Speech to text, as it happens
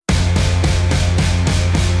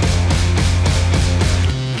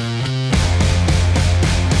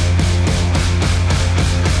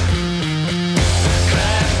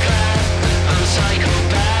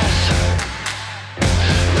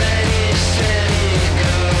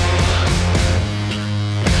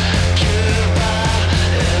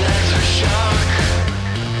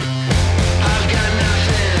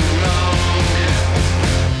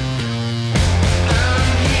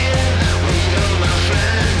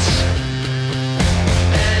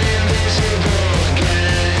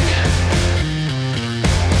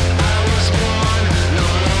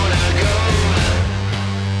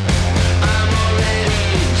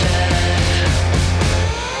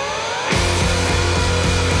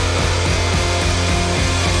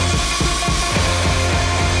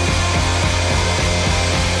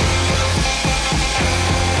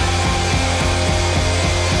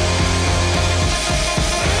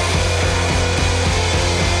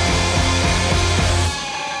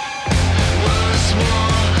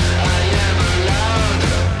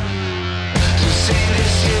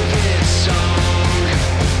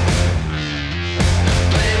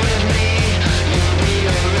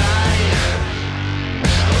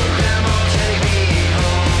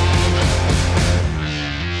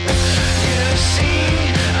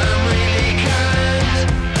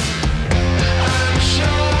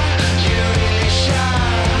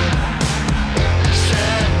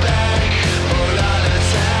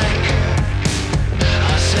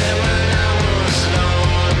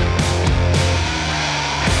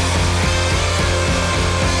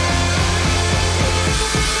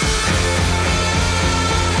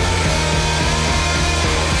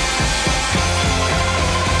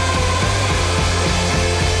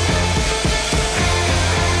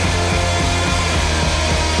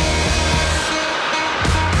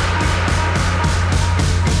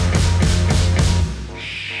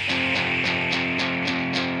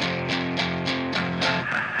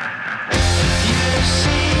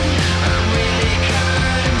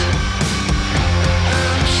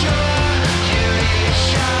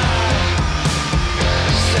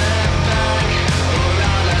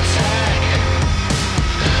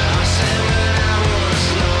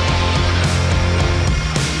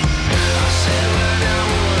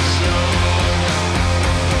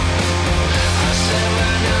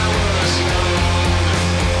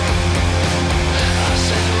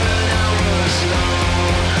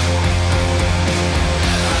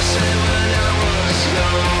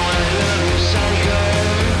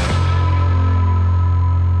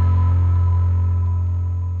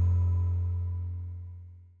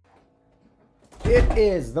It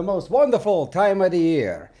is the most wonderful time of the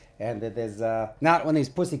year. And it is not when these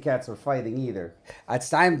pussycats are fighting either. It's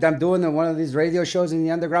time I'm doing one of these radio shows in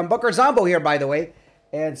the underground. Booker Zombo here, by the way.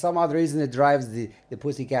 And some odd reason it drives the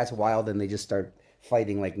pussycats wild and they just start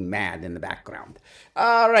fighting like mad in the background.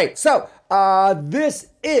 All right, so this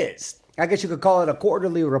is, I guess you could call it a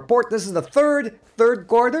quarterly report. This is the third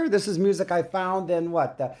quarter. This is music I found in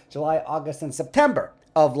July, August, and September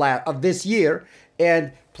of this year.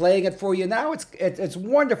 And playing it for you now, it's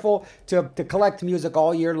wonderful to collect music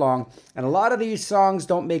all year long. And a lot of these songs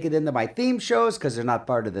don't make it into my theme shows because they're not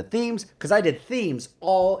part of the themes, because I did themes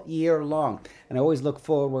all year long. And I always look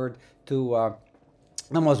forward to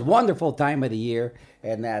the most wonderful time of the year,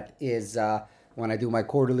 and that is when I do my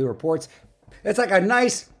quarterly reports. It's like a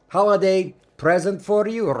nice holiday present for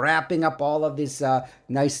you, wrapping up all of these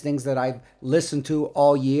nice things that I've listened to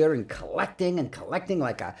all year and collecting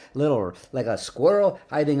like a squirrel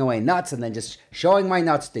hiding away nuts, and then just showing my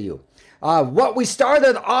nuts to you. What we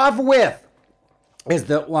started off with is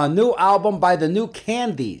the new album by the New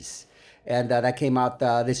Candies. And that came out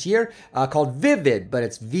this year called Vivid, but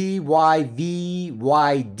it's Vyvyd.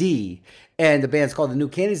 And the band's called the New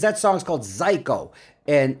Candies. That song's called Psycho.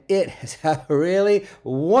 And it is a really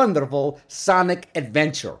wonderful sonic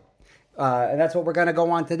adventure. And that's what we're going to go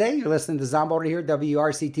on today. You're listening to Zombo right here,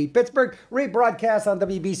 WRCT Pittsburgh. Rebroadcast on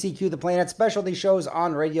WBCQ The Planet. Specialty shows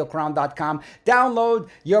on RadioCrown.com. Download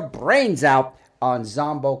your brains out on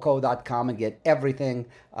zomboco.com and get everything,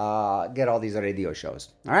 get all these radio shows.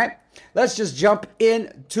 All right? Let's just jump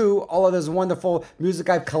into all of this wonderful music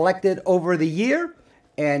I've collected over the year.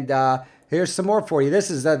 And here's some more for you. This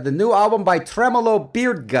is the new album by Tremolo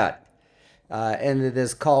Beardgut. And it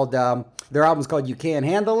is called, their album's called You Can't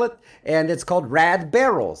Handle It. And it's called Rad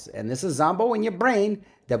Barrels. And this is Zombo in Your Brain,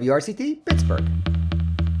 WRCT Pittsburgh.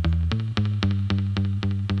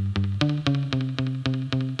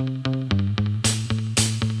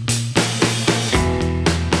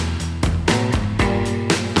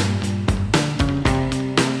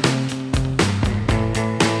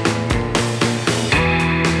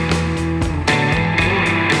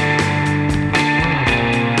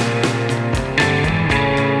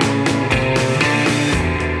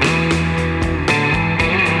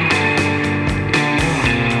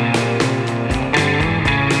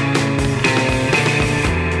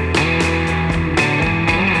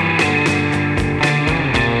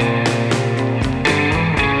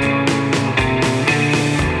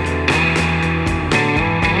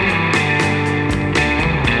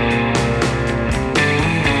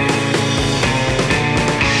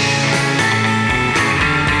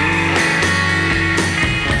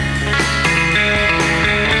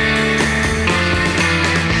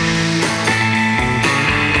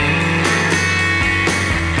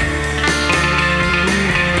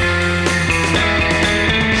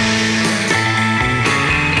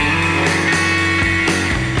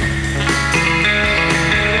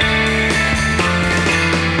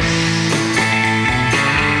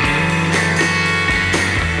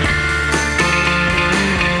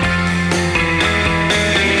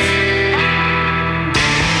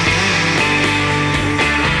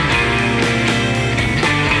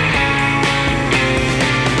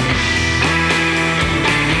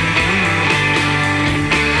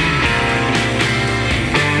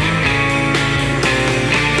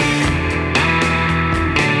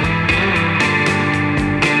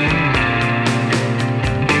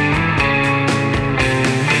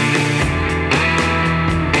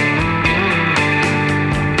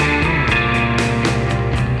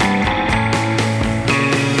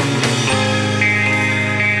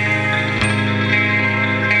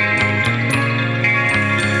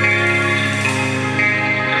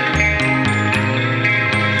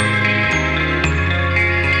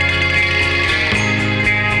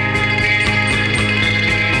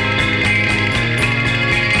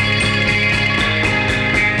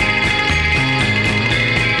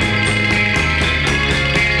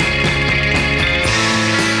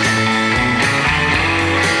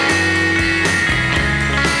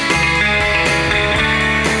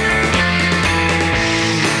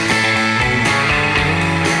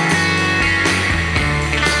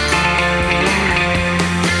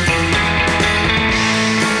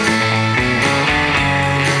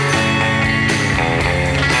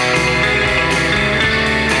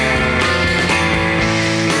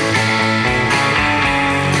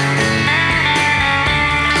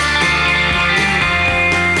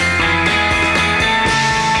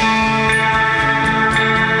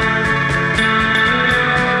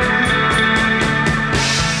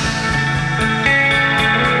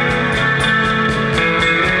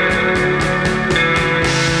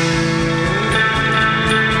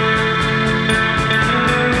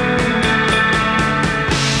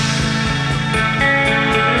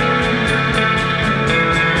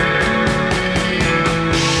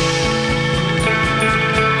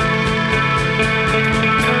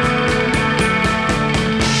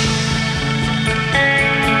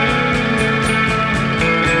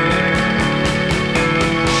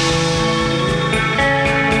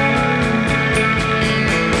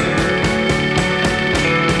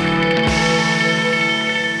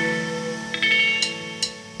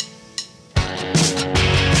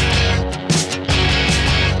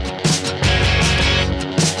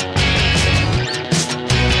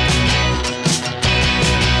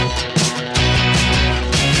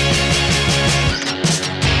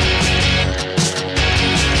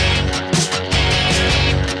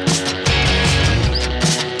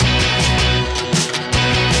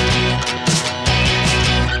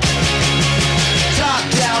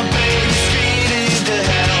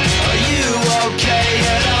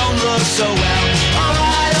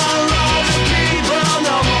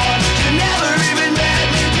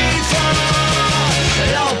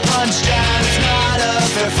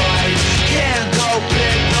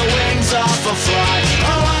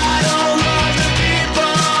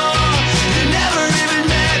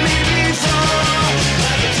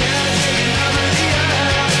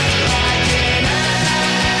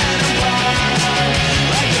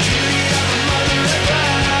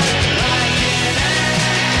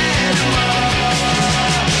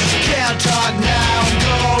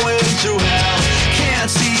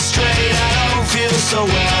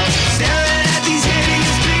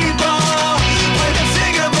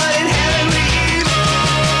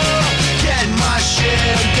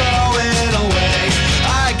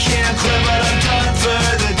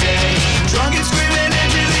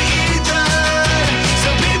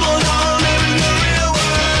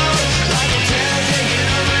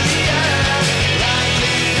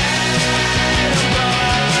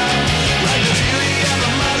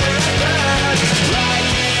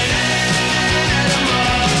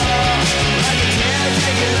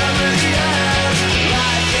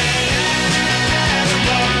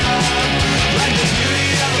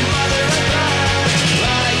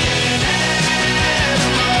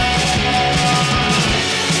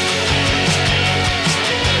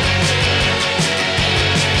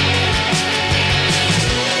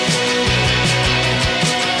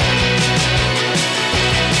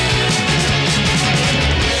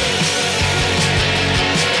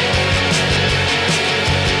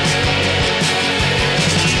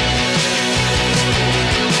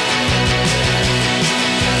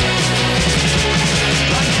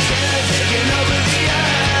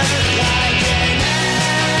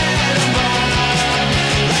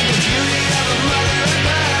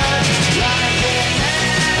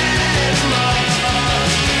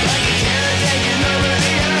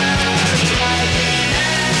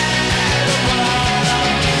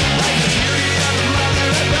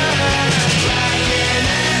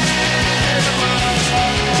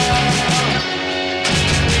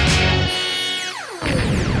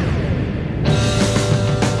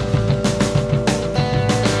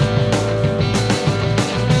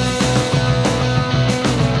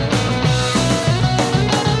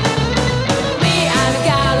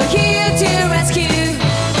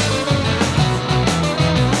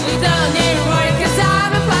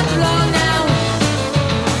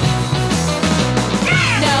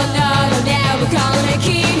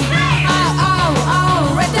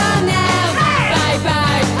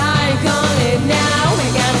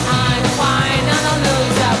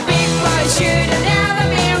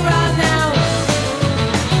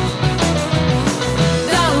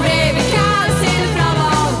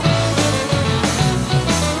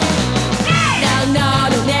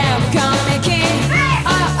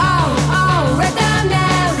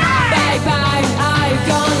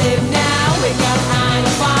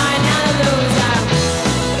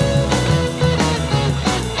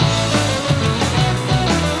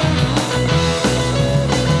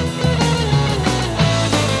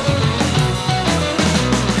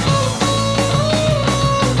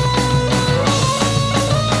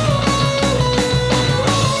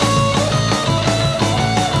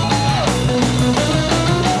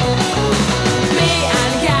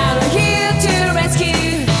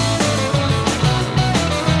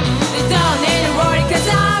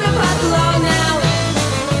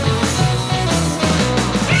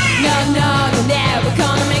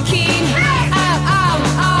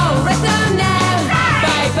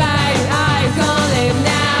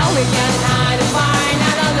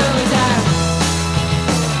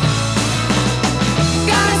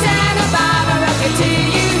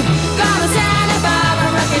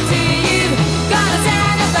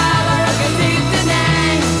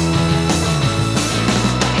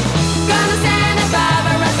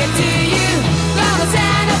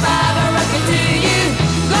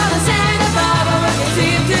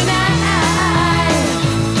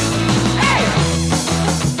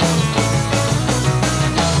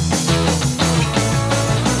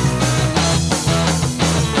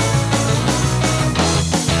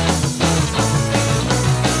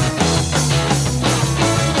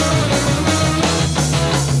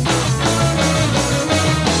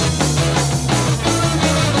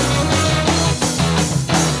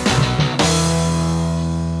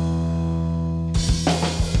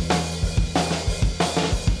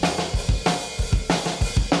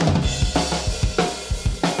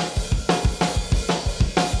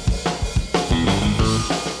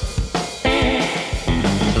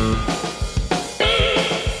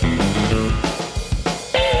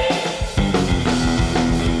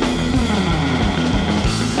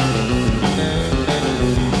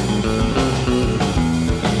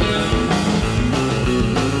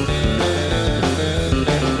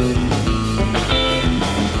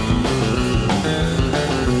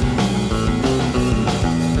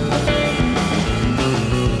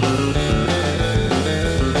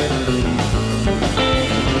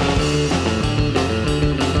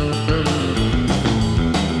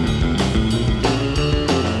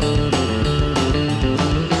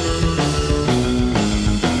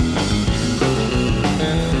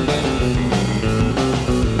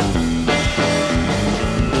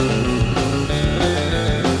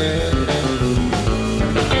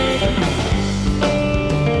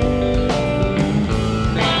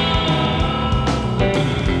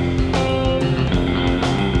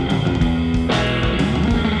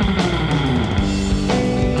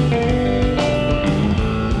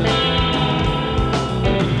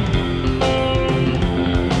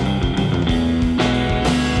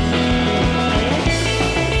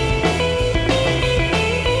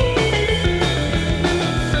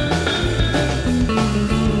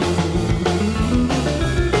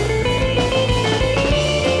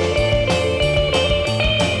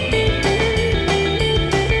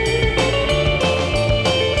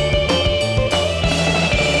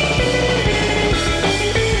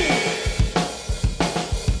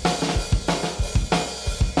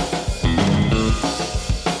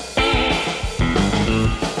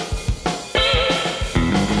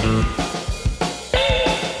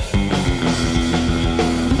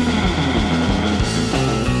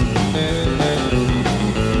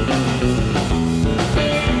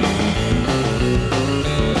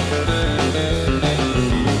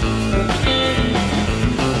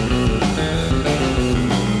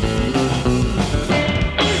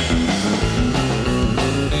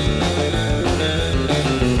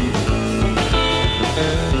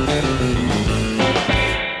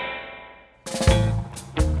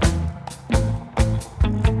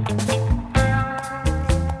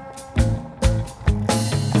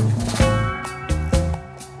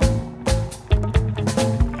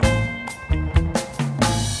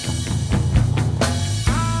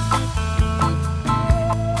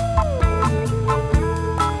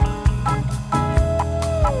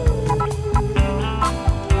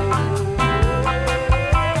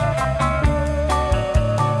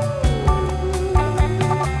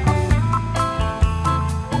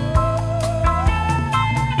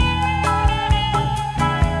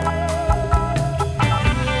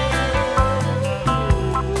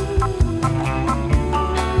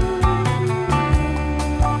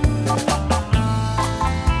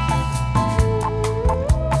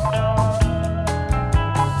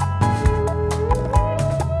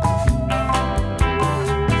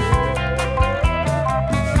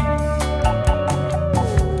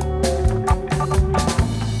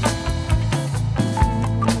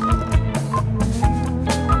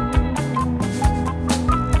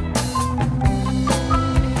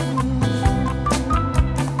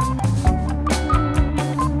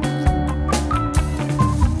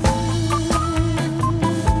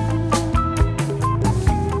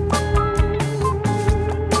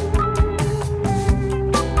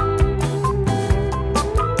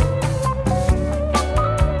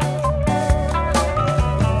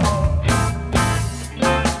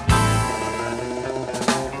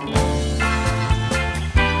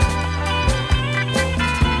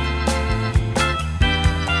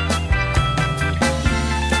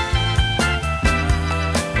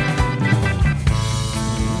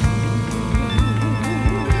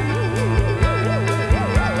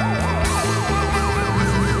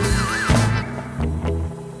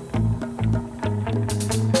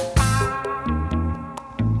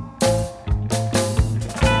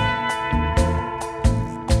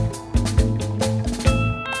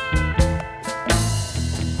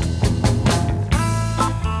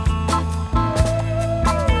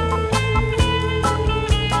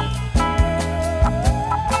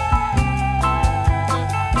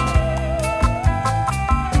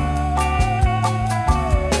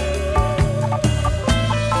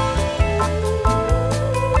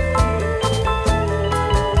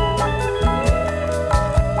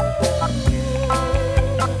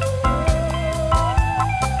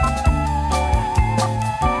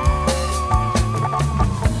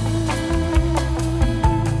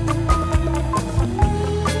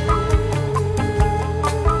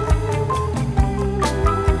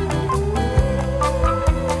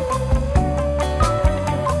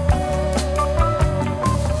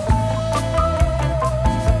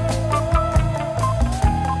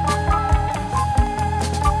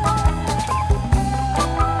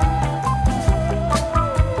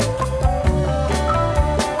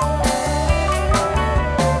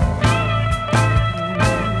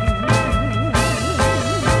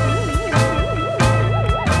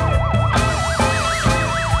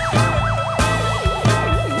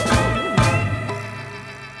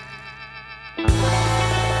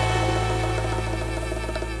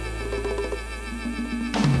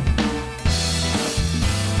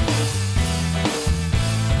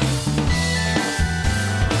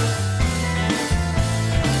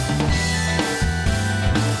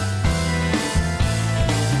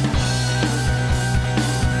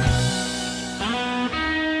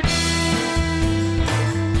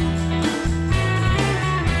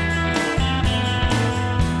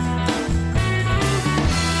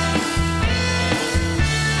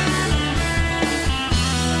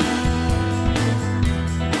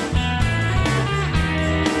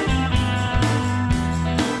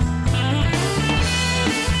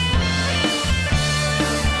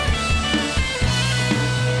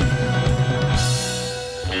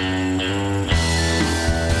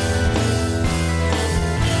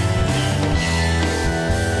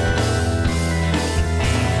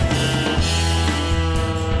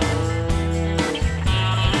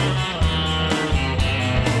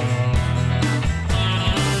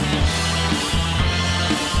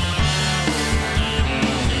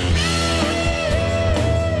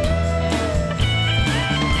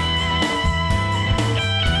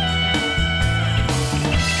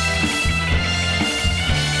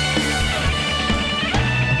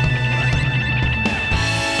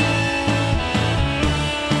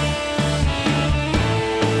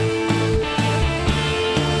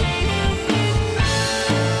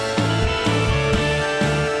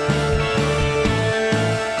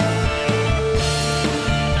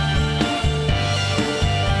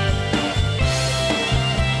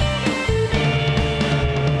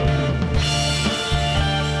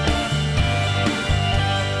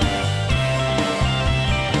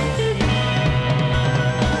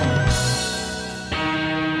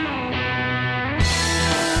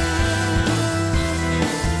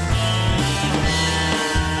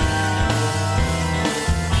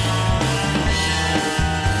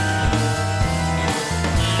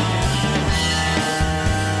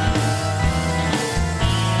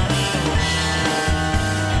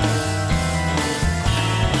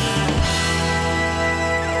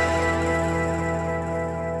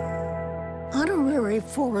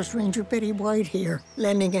 Forest Ranger Betty White here,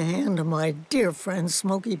 lending a hand to my dear friend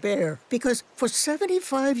Smokey Bear. Because for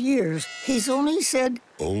 75 years, he's only said,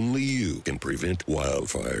 only you can prevent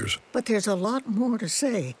wildfires. But there's a lot more to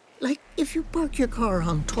say. Like, if you park your car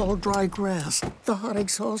on tall, dry grass, the hot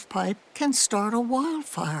exhaust pipe can start a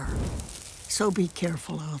wildfire. So be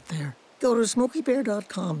careful out there. Go to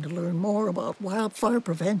SmokeyBear.com to learn more about wildfire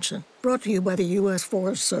prevention. Brought to you by the U.S.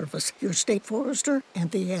 Forest Service, your state forester,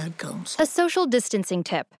 and the Ad Council. A social distancing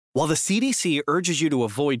tip. While the CDC urges you to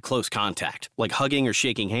avoid close contact, like hugging or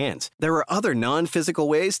shaking hands, there are other non-physical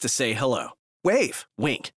ways to say hello. Wave,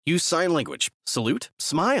 wink, use sign language, salute,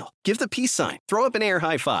 smile, give the peace sign, throw up an air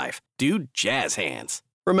high five, do jazz hands.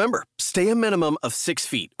 Remember, stay a minimum of 6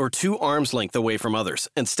 feet or 2 arms length away from others,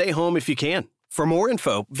 and stay home if you can. For more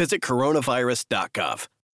info, visit coronavirus.gov.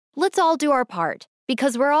 Let's all do our part,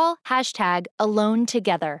 because we're all #alone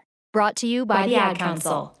together. Brought to you by the Ad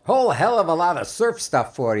Council. Whole hell of a lot of surf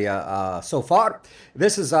stuff for you so far.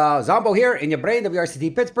 This is Zombo here in your brain,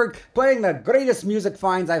 WRCT Pittsburgh, playing the greatest music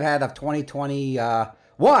finds I've had of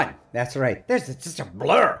 2021. That's right. It's just a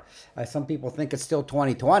blur. Some people think it's still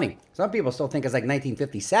 2020. Some people still think it's like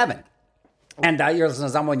 1957. And you're listening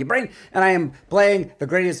to Zombo in your brain, and I am playing the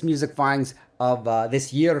greatest music finds of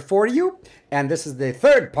this year for you. And this is the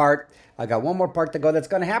third part. I got one more part to go that's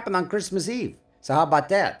going to happen on Christmas Eve. So how about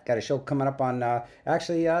that? Got a show coming up on, that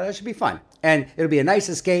should be fun. And it'll be a nice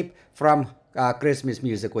escape from Christmas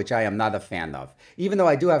music, which I am not a fan of. Even though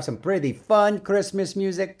I do have some pretty fun Christmas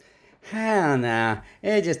music, I don't know.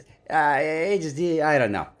 I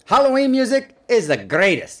don't know. Halloween music is the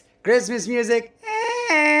greatest. Christmas music,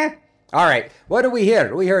 All right, what do we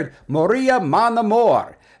hear? We heard Moria Mon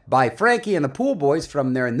Amour by Frankie and the Pool Boys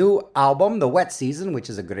from their new album, The Wet Season, which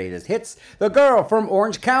is a greatest hits. The Girl from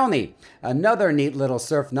Orange County, another neat little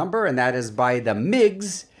surf number, and that is by the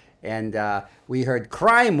Migs. And we heard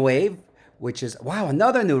Crime Wave, which is, wow,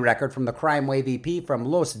 another new record from the Crime Wave EP from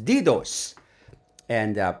Los Didos.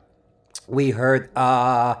 And we heard,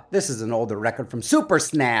 this is an older record from Super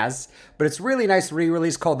Snaz, but it's really nice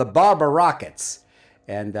re-release called The Barber Rockets.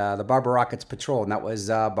 And the Barber Rockets Patrol, and that was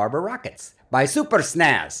Barber Rockets by Super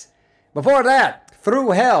Snaz. Before that, Through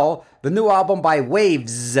Hell, the new album by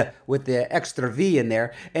Waves with the extra V in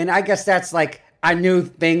there. And I guess that's like a new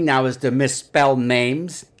thing now, is to misspell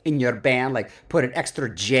names in your band, like put an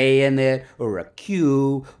extra J in it, or a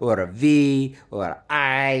Q, or a V, or an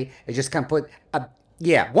I. It just kind of put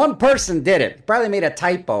one person did it. Probably made a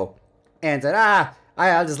typo and said,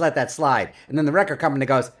 I'll just let that slide. And then the record company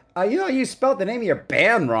goes, you spelled the name of your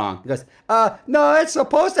band wrong. He goes, no, it's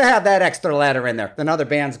supposed to have that extra letter in there. Then other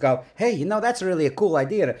bands go, hey, that's really a cool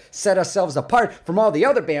idea to set ourselves apart from all the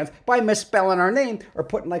other bands by misspelling our name or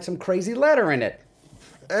putting like some crazy letter in it.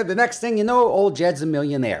 The next thing you know, old Jed's a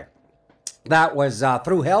millionaire. That was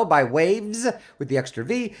Through Hell by Waves with the extra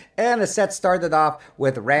V. And the set started off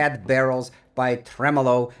with Rad Barrels by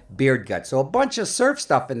Tremolo Beard Gut. So a bunch of surf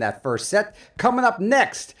stuff in that first set. Coming up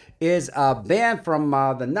next is a band from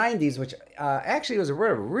the 90s, which actually was a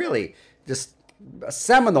really just a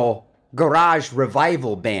seminal garage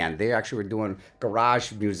revival band. They actually were doing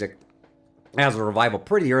garage music as a revival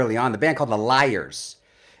pretty early on. The band called The Liars.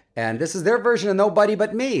 And this is their version of Nobody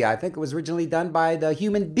But Me. I think it was originally done by the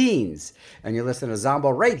Human Beings. And you're listening to Zombo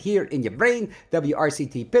right here in your brain,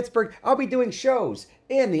 WRCT Pittsburgh. I'll be doing shows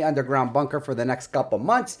in the underground bunker for the next couple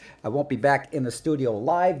months. I won't be back in the studio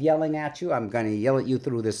live yelling at you. I'm going to yell at you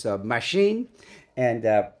through this machine. And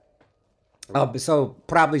so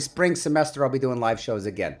probably spring semester, I'll be doing live shows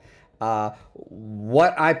again.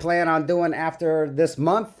 What I plan on doing after this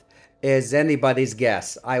month is anybody's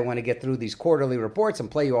guess. I want to get through these quarterly reports and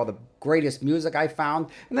play you all the greatest music I found,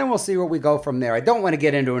 and then we'll see where we go from there. I don't want to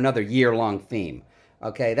get into another year-long theme.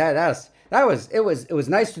 Okay, it was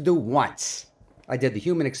nice to do once. I did the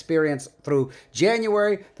human experience through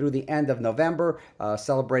January, through the end of November,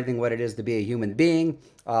 celebrating what it is to be a human being,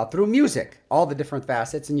 through music, all the different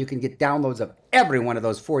facets, and you can get downloads of every one of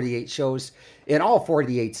those 48 shows in all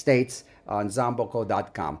 48 states on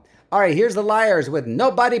zomboco.com. All right, here's The Liars with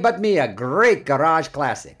Nobody But Me, a great garage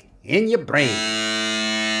classic in your brain.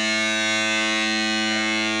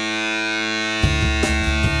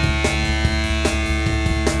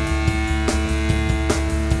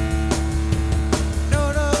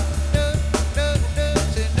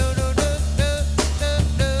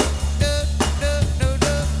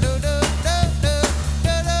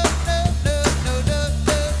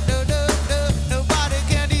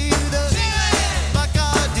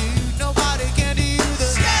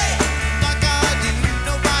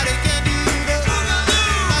 Nobody can do the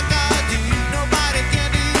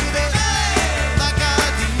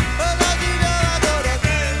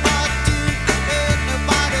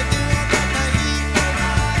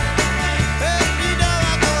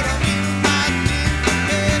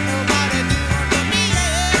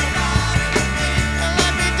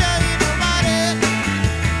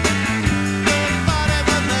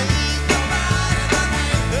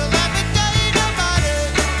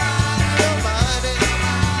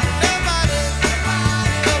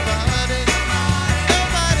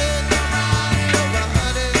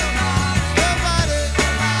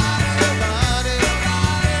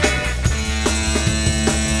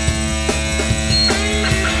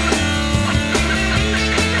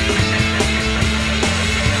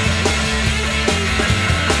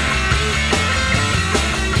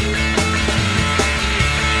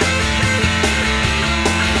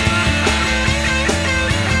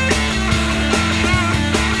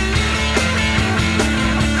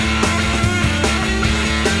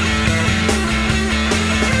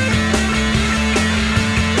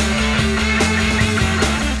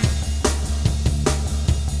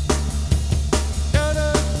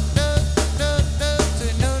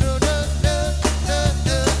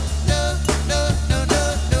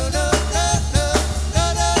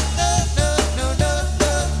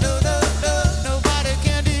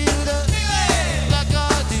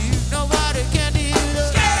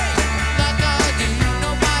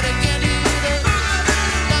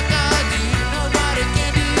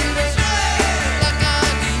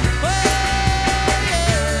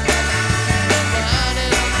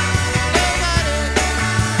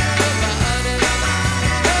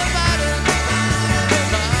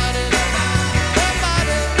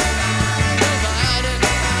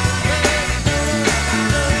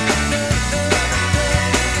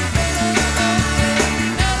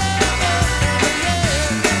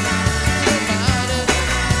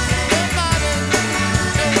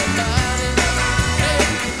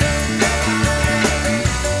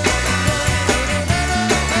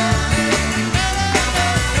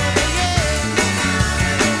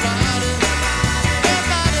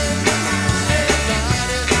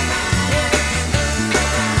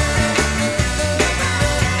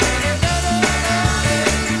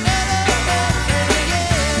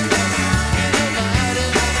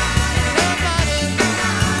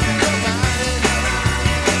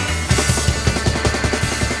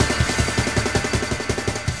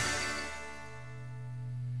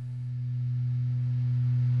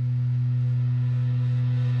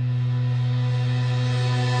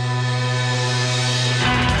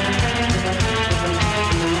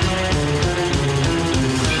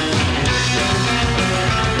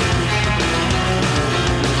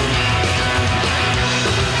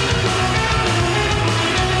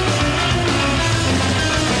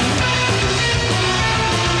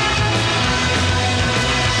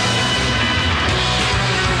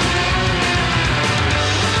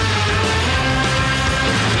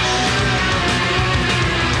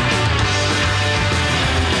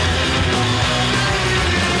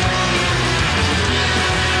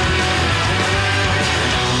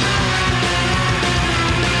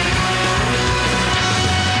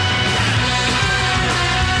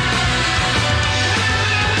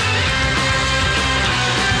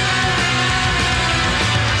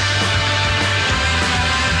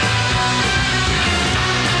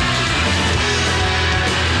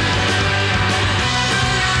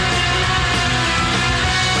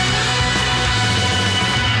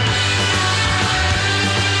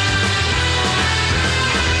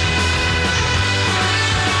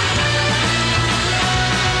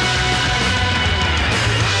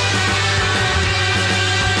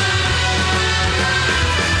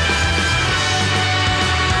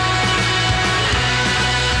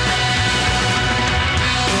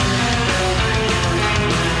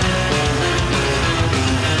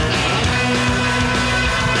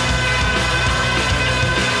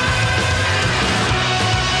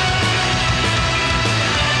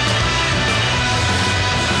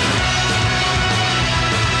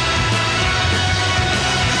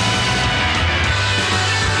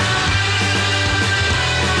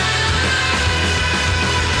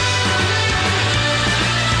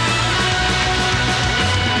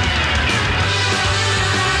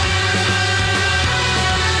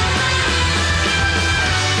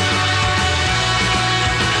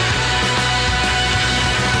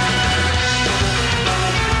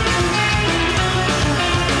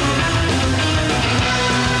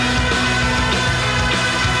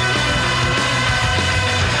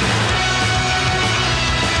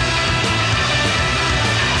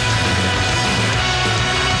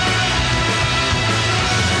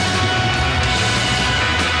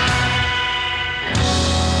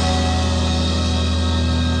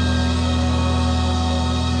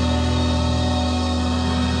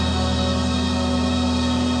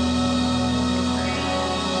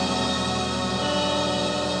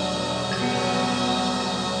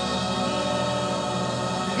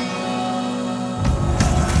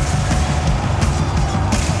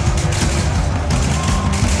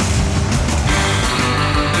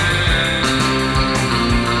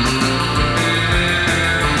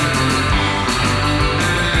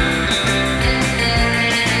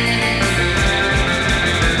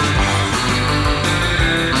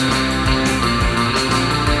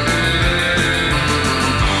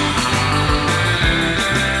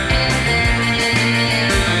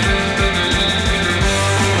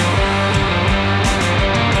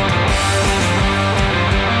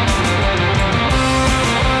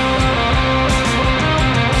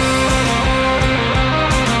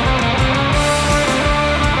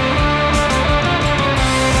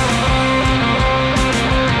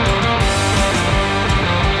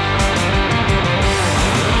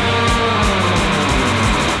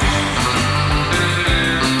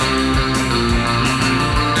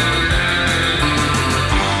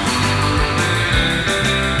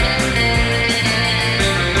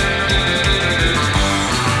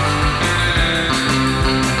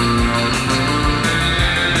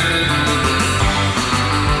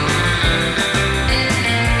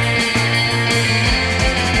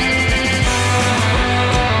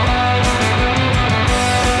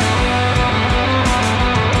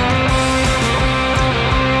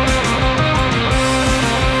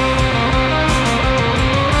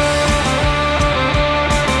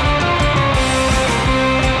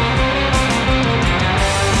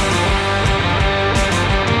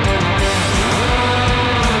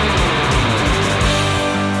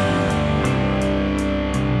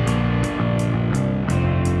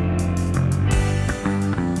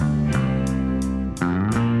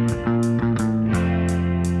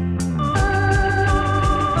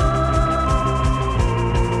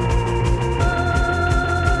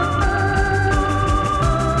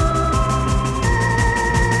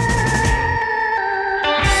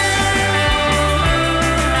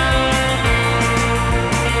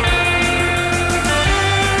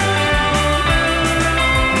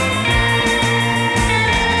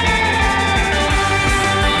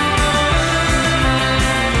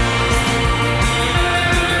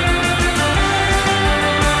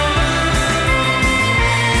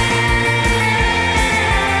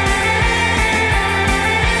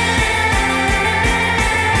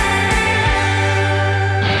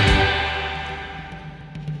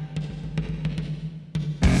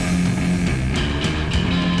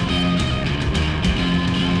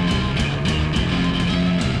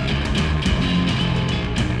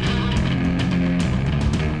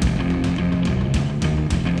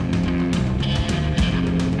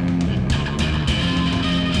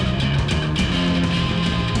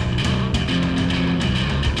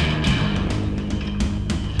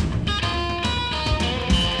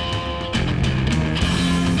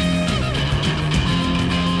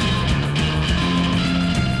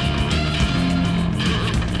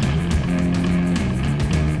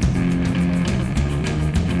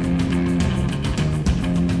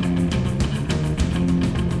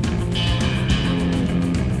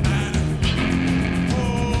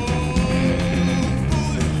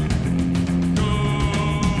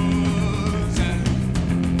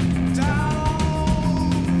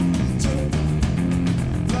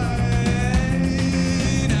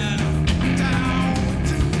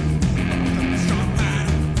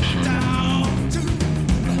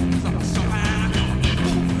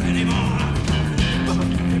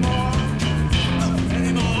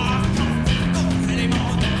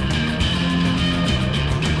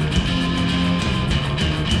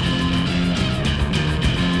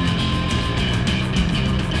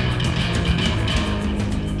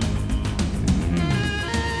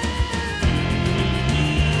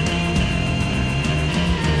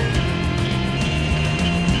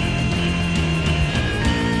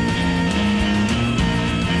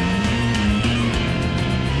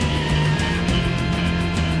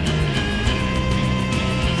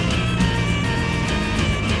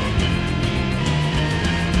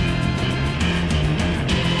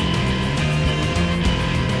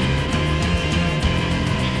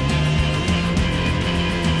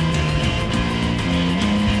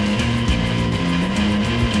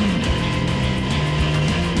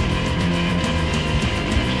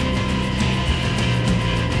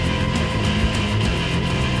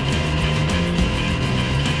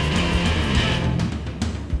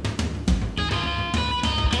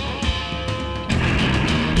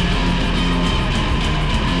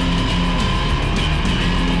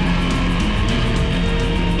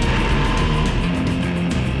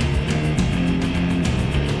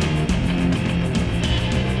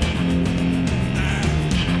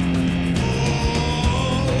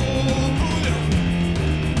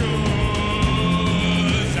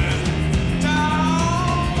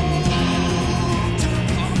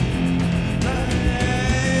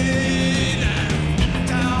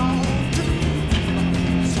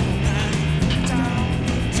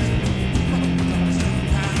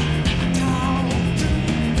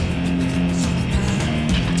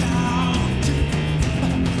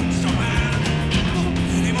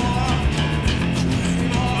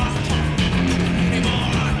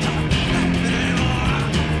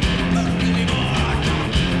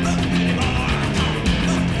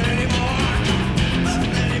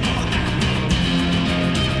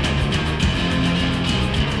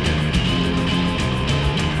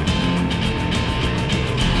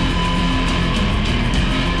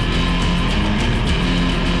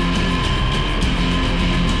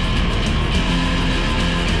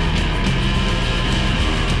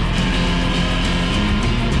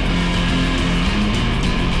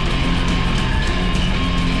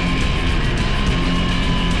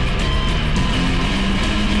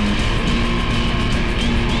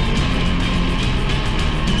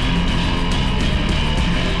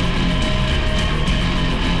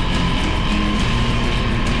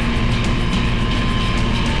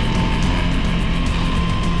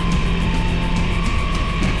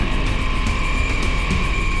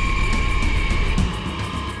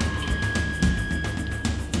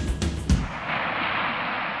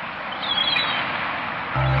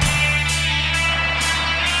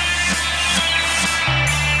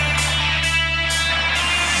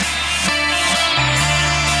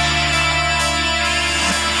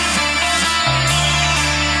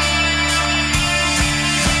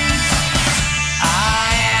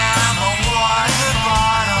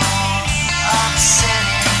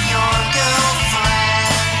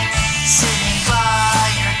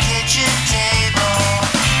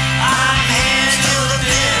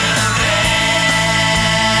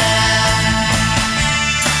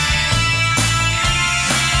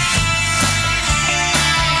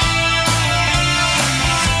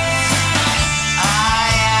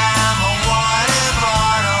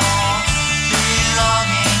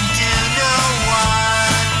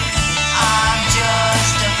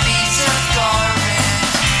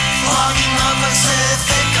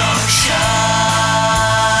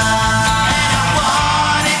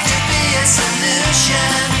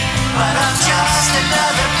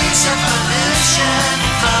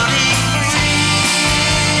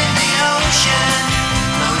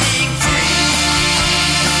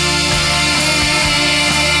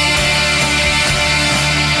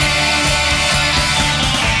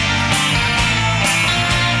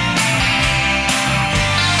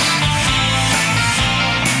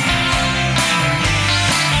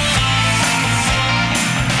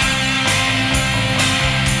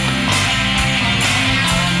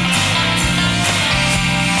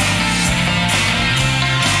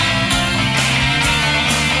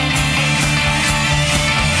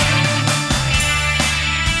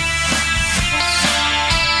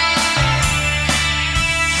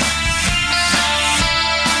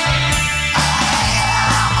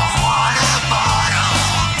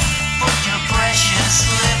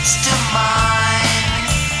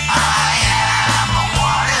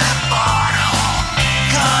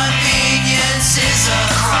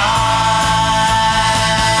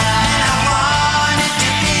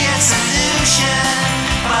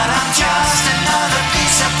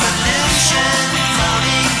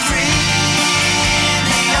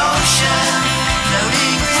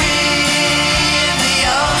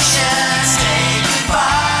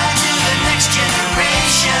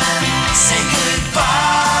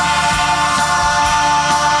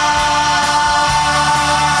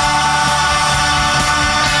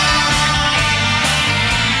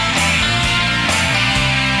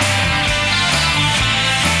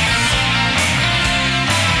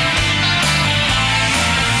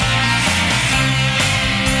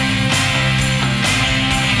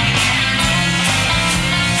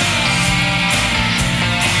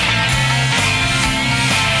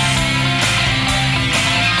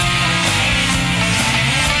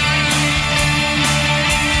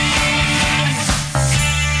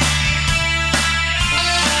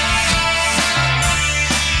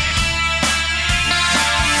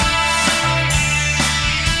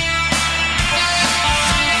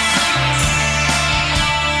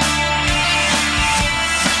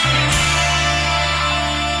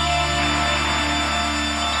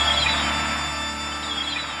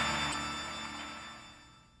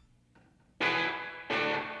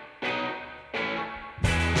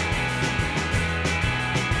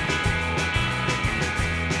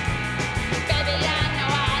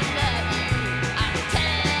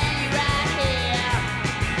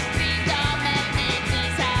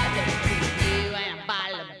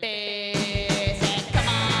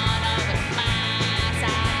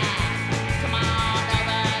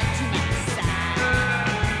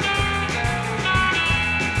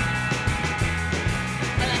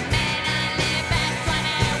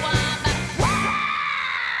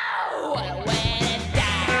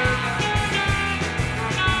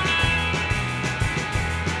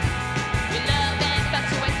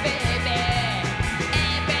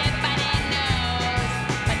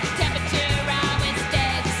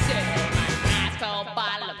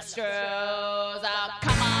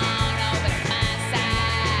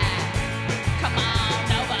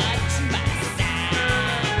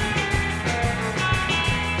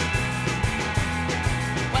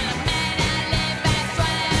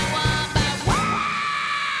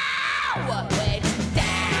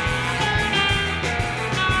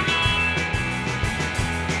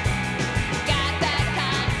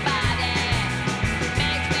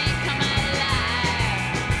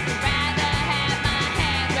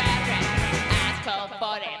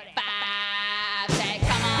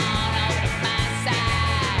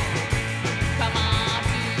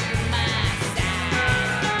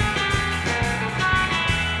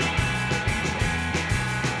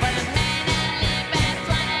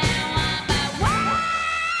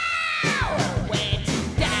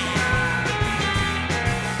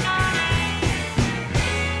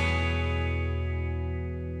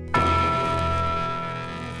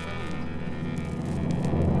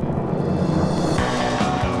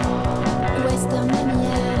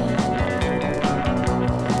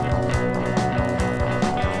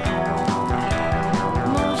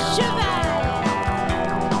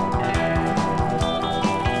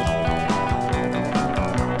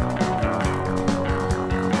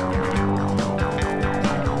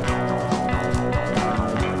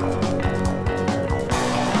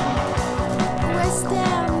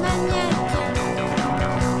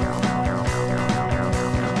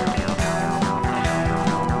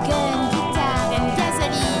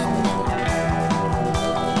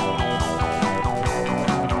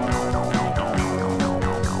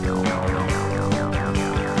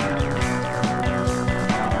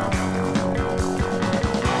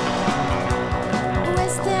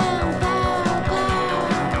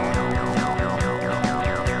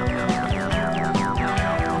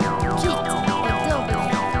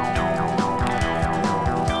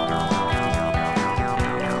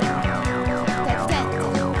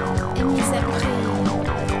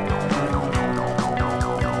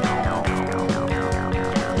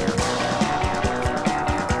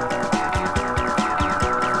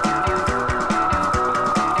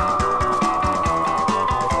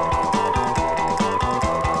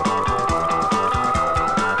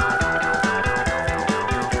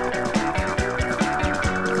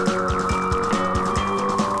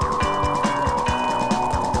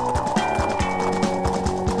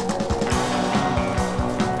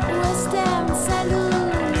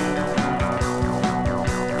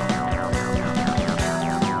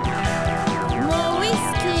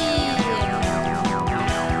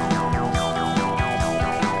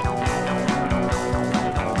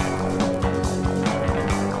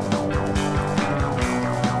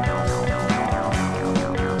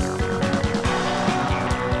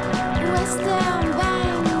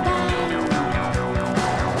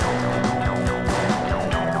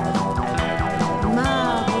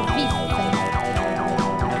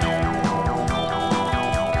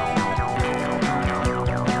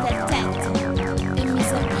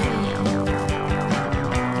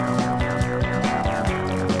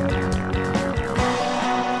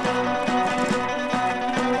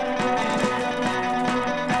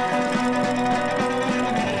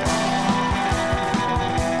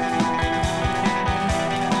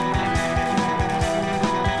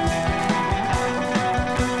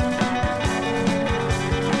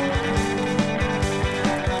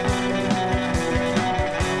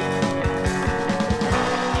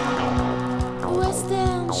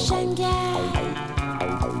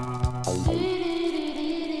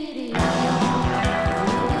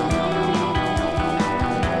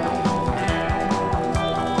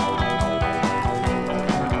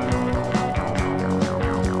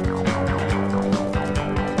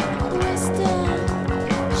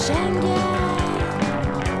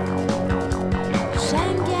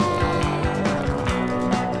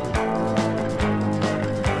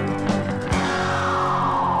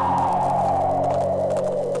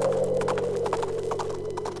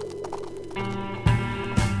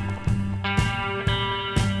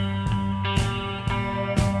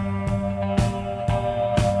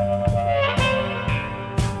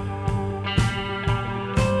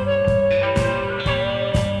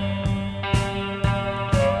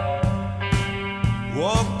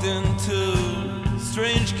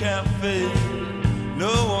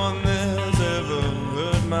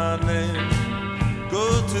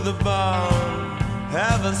the bar,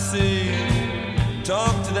 have a seat,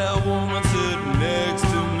 talk to that woman sitting next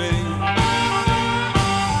to me.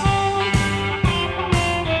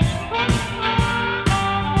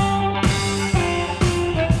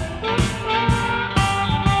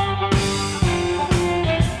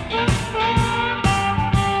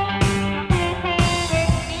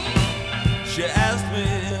 She asked me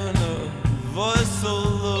in a voice so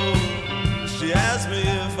low, she asked me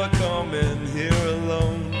if I come in here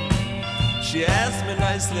alone. She asked me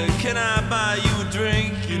nicely, can I buy you a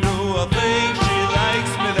drink? You know, I think she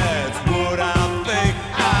likes me, that's what I think.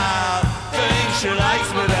 I think she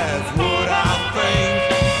likes me, that's what I think.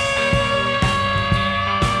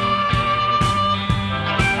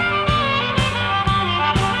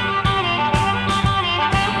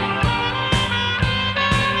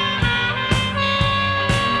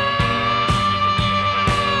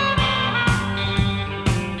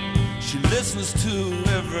 Listens to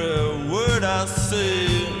every word I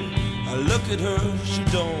say. I look at her, she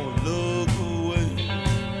don't look away.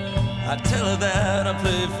 I tell her that I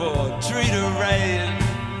play for treat her right.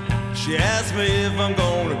 She asks me if I'm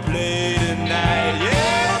gonna play tonight. Yeah.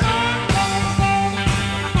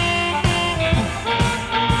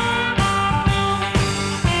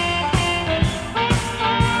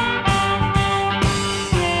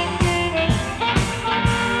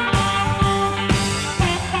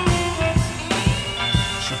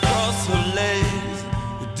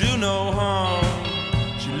 No harm.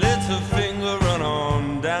 She lets her finger run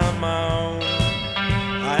on down my arm.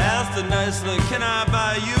 I asked her nicely, can I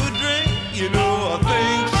buy you a drink? You know, I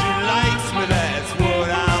think she likes me, that's what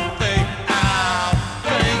I think. I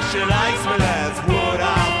think she likes me, that's what I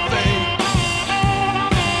think.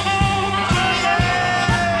 Oh, yeah.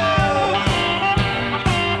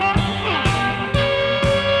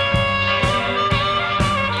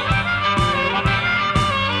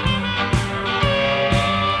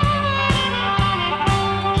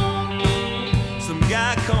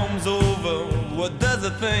 What does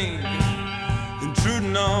it think?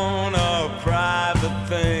 Intruding on our private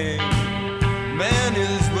thing. Man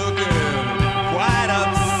is looking quite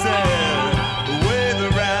upset,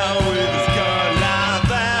 waving around with his gun like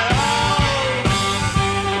that.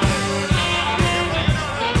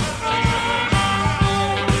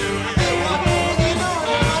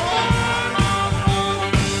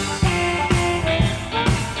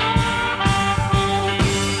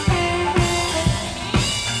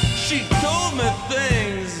 She told me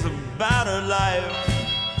things about her life.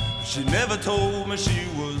 She never told me she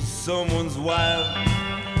was someone's wife.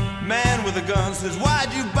 Man with a gun says,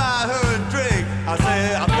 why'd you buy her a drink? I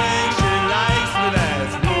say, I think she likes me,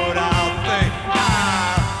 that's what I think. I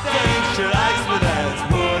think she likes me, that's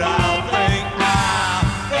what I think. I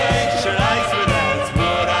think she likes me, that's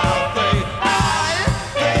what I think. I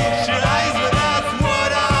think she likes me, that's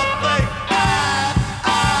what I think.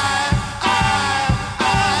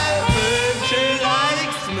 I think she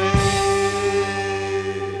likes me.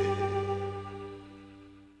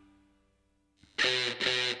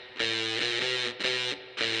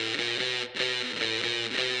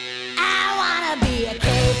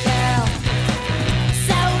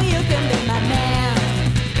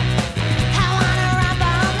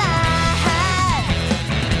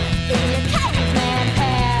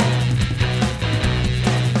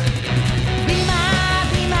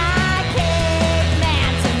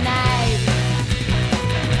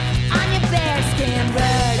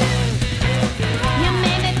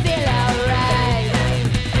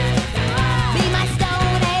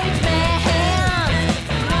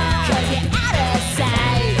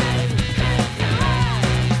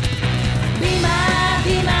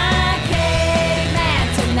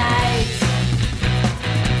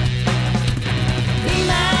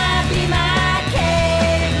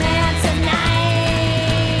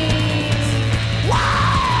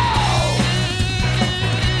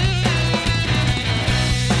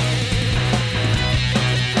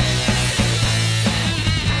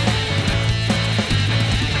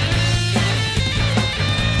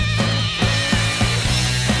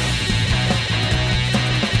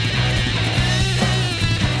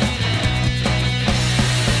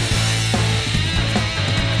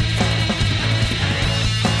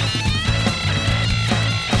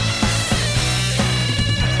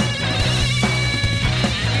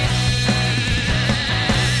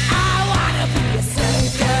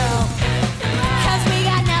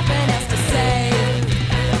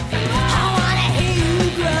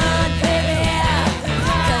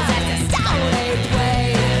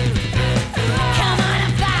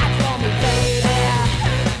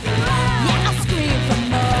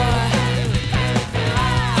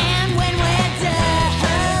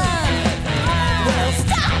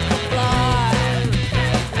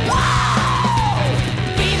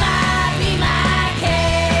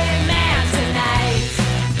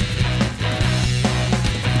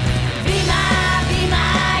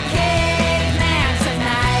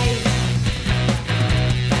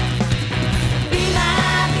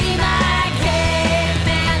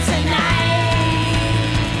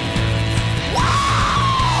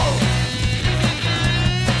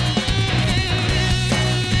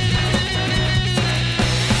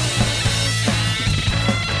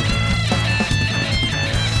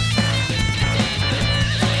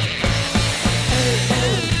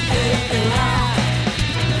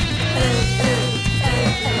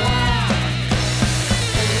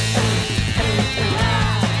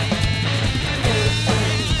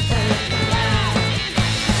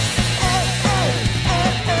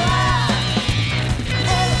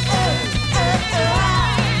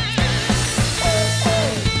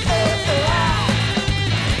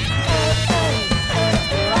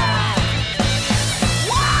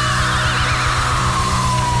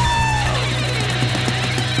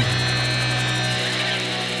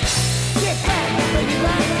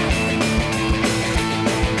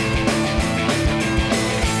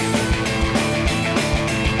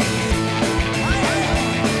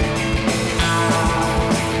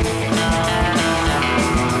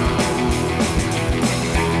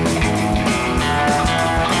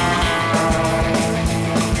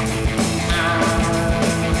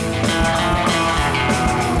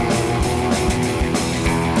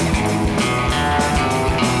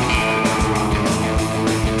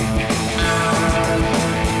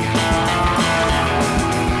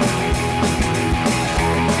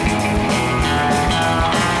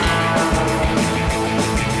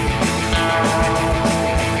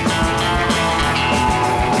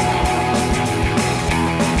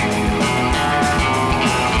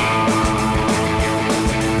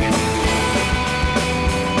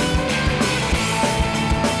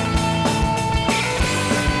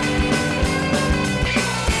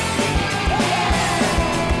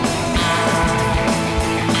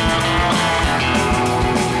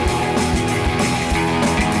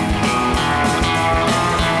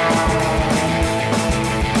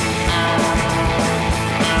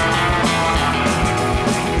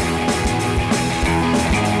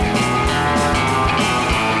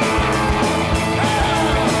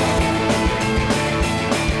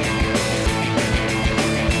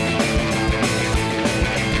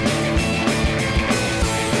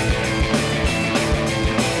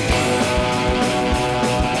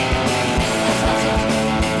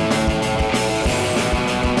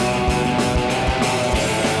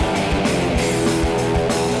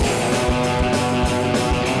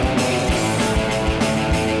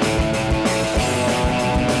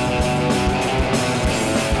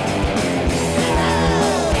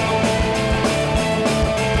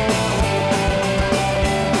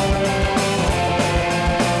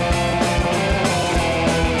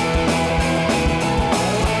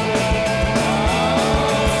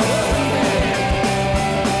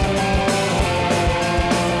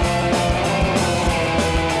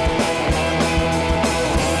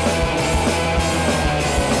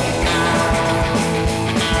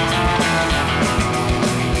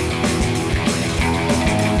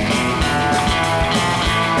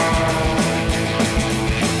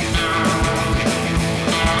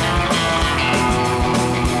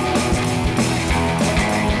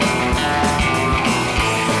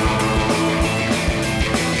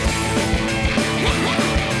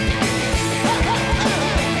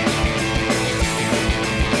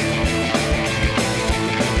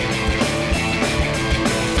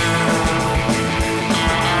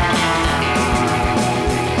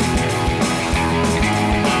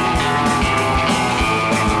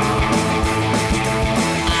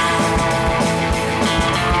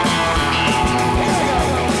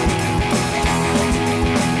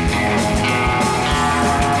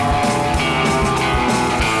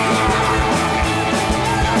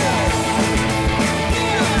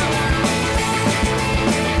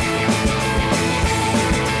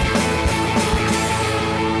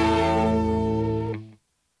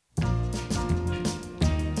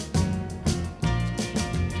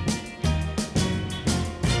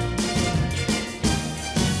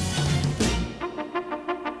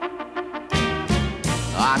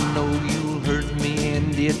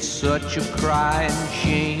 such a crying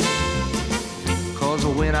shame. 'Cause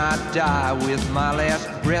when I die with my last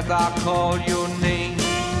breath I'll call your name.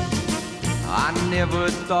 I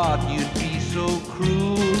never thought you'd be so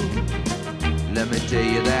cruel. Let me tell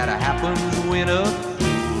you that happens when a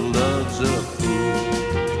fool loves a fool.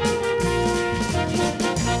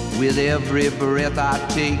 With every breath I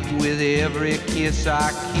take, with every kiss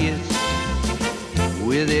I kiss,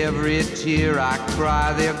 with every tear I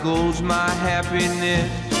cry, there goes my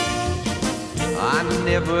happiness. I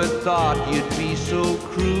never thought you'd be so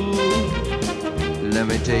cruel. Let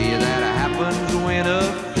me tell you that happens when a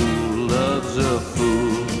fool loves a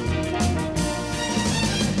fool.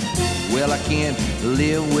 Well, I can't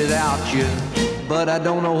live without you, but I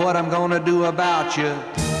don't know what I'm gonna do about you.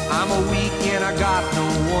 I'm a weak and I got no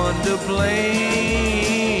one to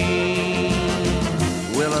blame.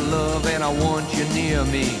 Well, I love and I want you near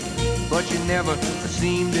me, but you never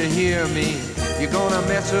seem to hear me. You're gonna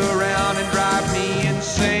mess around and drive me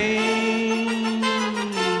insane.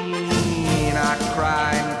 I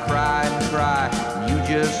cry and cry and cry, and you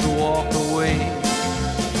just walk away.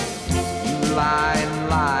 You lie and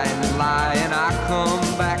lie and lie, and I come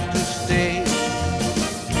back to stay.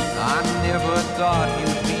 I never thought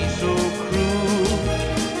you'd be so cruel.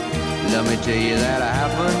 Let me tell you that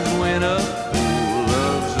happens when a fool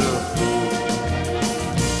loves a fool.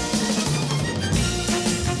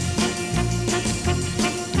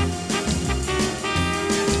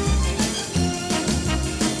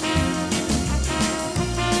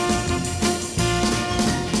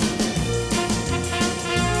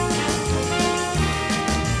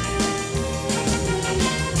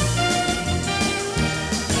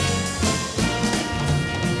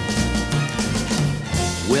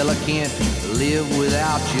 Well, I can't live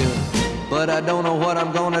without you, but I don't know what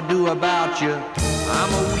I'm gonna do about you.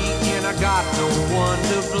 I'm a weak and I got no one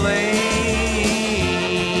to blame.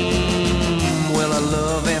 Well, I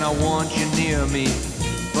love and I want you near me,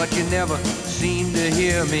 but you never seem to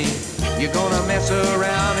hear me. You're gonna mess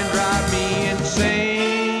around and drive me insane.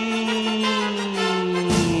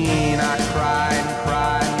 I cry and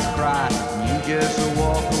cry and cry, and you just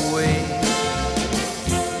walk away.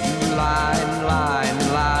 You lie and lie and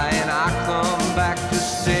lie, and I come back to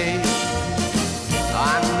stay.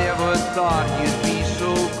 I never thought you'd be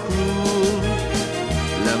so cruel.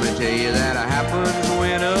 Let me tell you that happens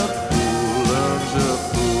when a fool loves a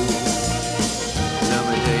fool. Let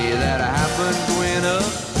me tell you that happens when a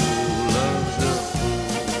fool loves a fool.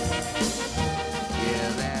 Yeah,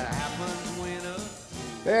 that happens when a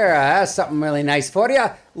There, that's something really nice for you.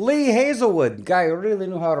 Lee Hazelwood, guy who really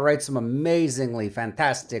knew how to write some amazingly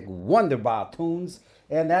fantastic wonderbar tunes.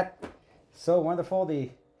 And that, so wonderful,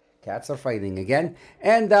 the cats are fighting again.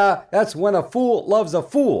 And that's When a Fool Loves a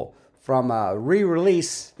Fool from a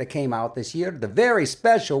re-release that came out this year, The Very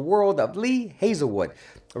Special World of Lee Hazelwood.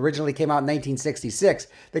 Originally came out in 1966.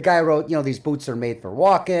 The guy wrote, These Boots Are Made for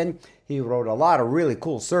Walking. He wrote a lot of really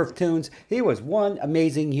cool surf tunes. He was one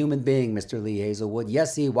amazing human being, Mr. Lee Hazelwood.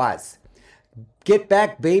 Yes, he was. Get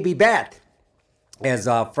Back Baby Bat is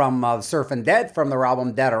from Surfin' Dead, from their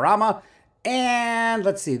album Deadorama. And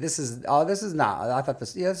let's see, this is not, I thought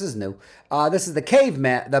this is new. This is the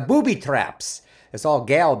Caveman, the Booby Traps. It's all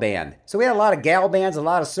gal band. So we had a lot of gal bands, a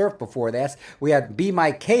lot of surf before that. We had Be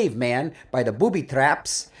My Caveman by the Booby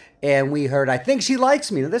Traps. And we heard I Think She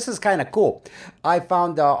Likes Me. Now, this is kind of cool. I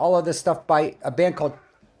found all of this stuff by a band called,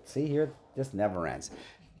 see here, this never ends,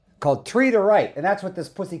 called Treat Her Right. And that's what this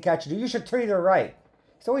pussycat should do. You should treat her right.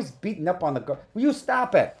 He's always beating up on the girl. Will you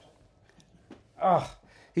stop it? Ugh.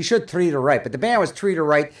 He should treat her right. But the band was Treat Her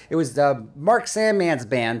Right. It was Mark Sandman's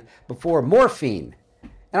band before Morphine.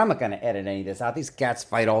 And I'm not going to edit any of this out. These cats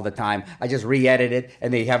fight all the time. I just re-edit it,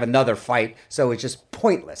 and they have another fight. So it's just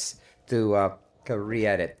pointless to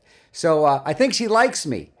re-edit. So I Think She Likes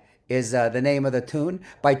Me is the name of the tune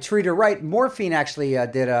by Treat Her Right. Morphine actually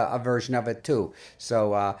did a version of it too.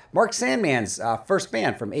 So Mark Sandman's first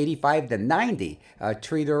band from 85 to 90,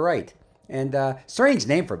 Treat Her Right. And strange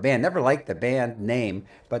name for a band. Never liked the band name,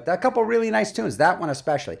 but a couple really nice tunes. That one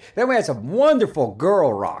especially. Then we had some wonderful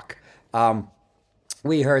girl rock.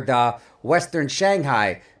 We heard Western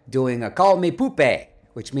Shanghai doing Call Me Poupée,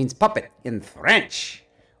 which means puppet in French.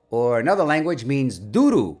 Or another language means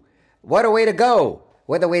doo-doo. What a way to go.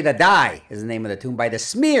 What a way to die is the name of the tune by the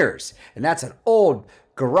Smears. And that's an old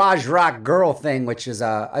garage rock girl thing, which is,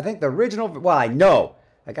 I think the original, well, I know.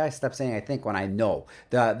 I gotta stop saying I think when I know.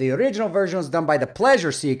 The original version was done by the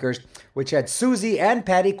Pleasure Seekers, which had Susie and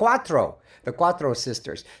Patty Quattro, the Quattro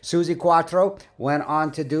sisters. Susie Quattro went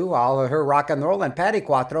on to do all of her rock and roll, and Patty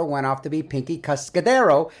Quattro went off to be Pinky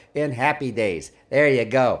Cascadero in Happy Days. There you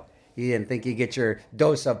go. You didn't think you'd get your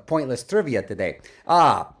dose of pointless trivia today.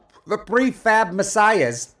 The Prefab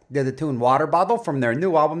Messiahs did the tune Water Bottle from their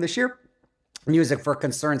new album this year, Music for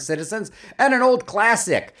Concerned Citizens, and an old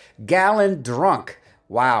classic, Gallon Drunk.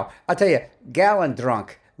 Wow. I'll tell you, Gallon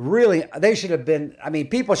Drunk, really, they should have been, I mean,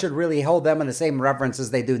 people should really hold them in the same reverence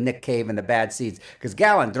as they do Nick Cave and the Bad Seeds, because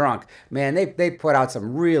Gallon Drunk, man, they put out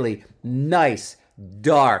some really nice,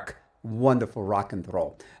 dark, wonderful rock and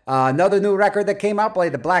roll. Another new record that came out by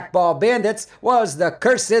the Black Ball Bandits was The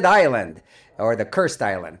Cursed Island, or The Cursed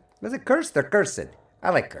Island. Was it cursed or cursed?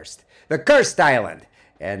 I like cursed. The Cursed Island.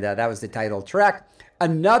 And that was the title track.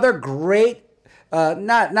 Another great,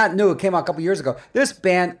 not new, it came out a couple years ago. This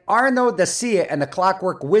band, Arno Dacia and the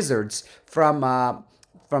Clockwork Wizards from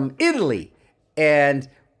Italy. And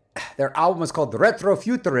their album was called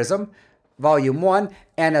Retrofuturism, Volume 1.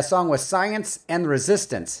 And the song was Science and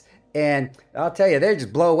Resistance. And I'll tell you, they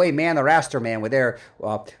just blow away Man the Raster Man with their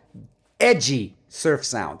edgy surf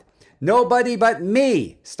sound. Nobody But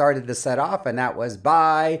Me started the set off, and that was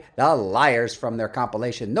by The Liars from their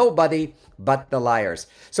compilation, Nobody But the Liars.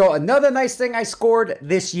 So another nice thing I scored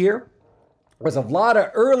this year was a lot of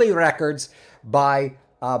early records by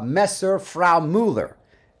Messer Frau Müller.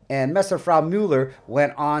 And Messer Frau Müller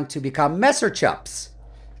went on to become Messerchups.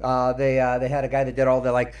 They had a guy that did all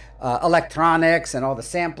the electronics and all the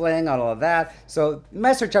sampling and all of that. So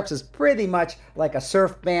Messerchups is pretty much like a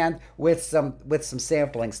surf band with some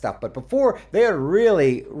sampling stuff. But before, they were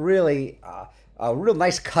really a real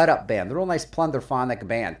nice cut-up band, a real nice plunderphonic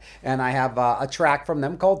band. And I have a track from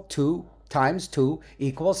them called 2 times 2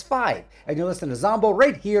 equals 5. And you listen to Zombo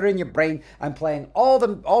right here in your brain. I'm playing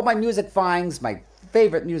all my music finds, my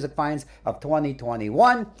favorite music finds of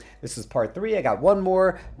 2021. This is part 3. I got one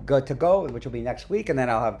more good to go, which will be next week, and then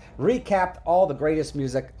I'll have recapped all the greatest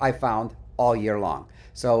music I found all year long.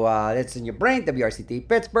 So it's in your brain, WRCT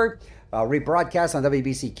Pittsburgh, rebroadcast on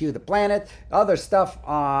WBCQ The Planet, other stuff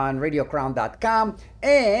on radiocrown.com,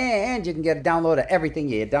 and you can get a download of everything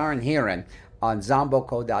you darn hearing on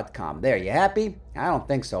zomboco.com. There, you happy? I don't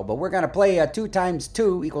think so, but we're going to play 2 times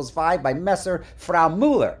 2 equals 5 by Messer Frau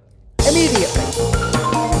Müller. Immediately.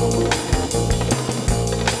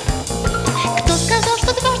 Кто сказал,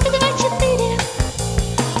 что дважды два четыре?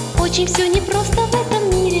 Очень все непросто в этом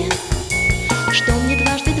мире. Что мне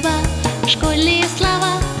дважды два? Школьные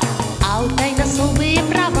слова, а у тайн особые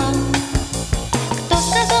права. Кто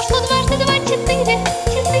сказал, что дважды два четыре?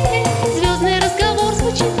 Четыре. Звездный разговор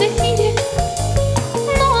звучит в эфире.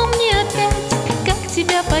 Но мне опять, как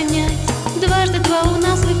тебя понять? Дважды два у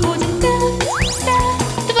нас выходит 5.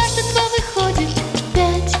 Дважды два выходит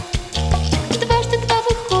 5. Дважды два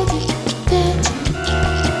выходит 5.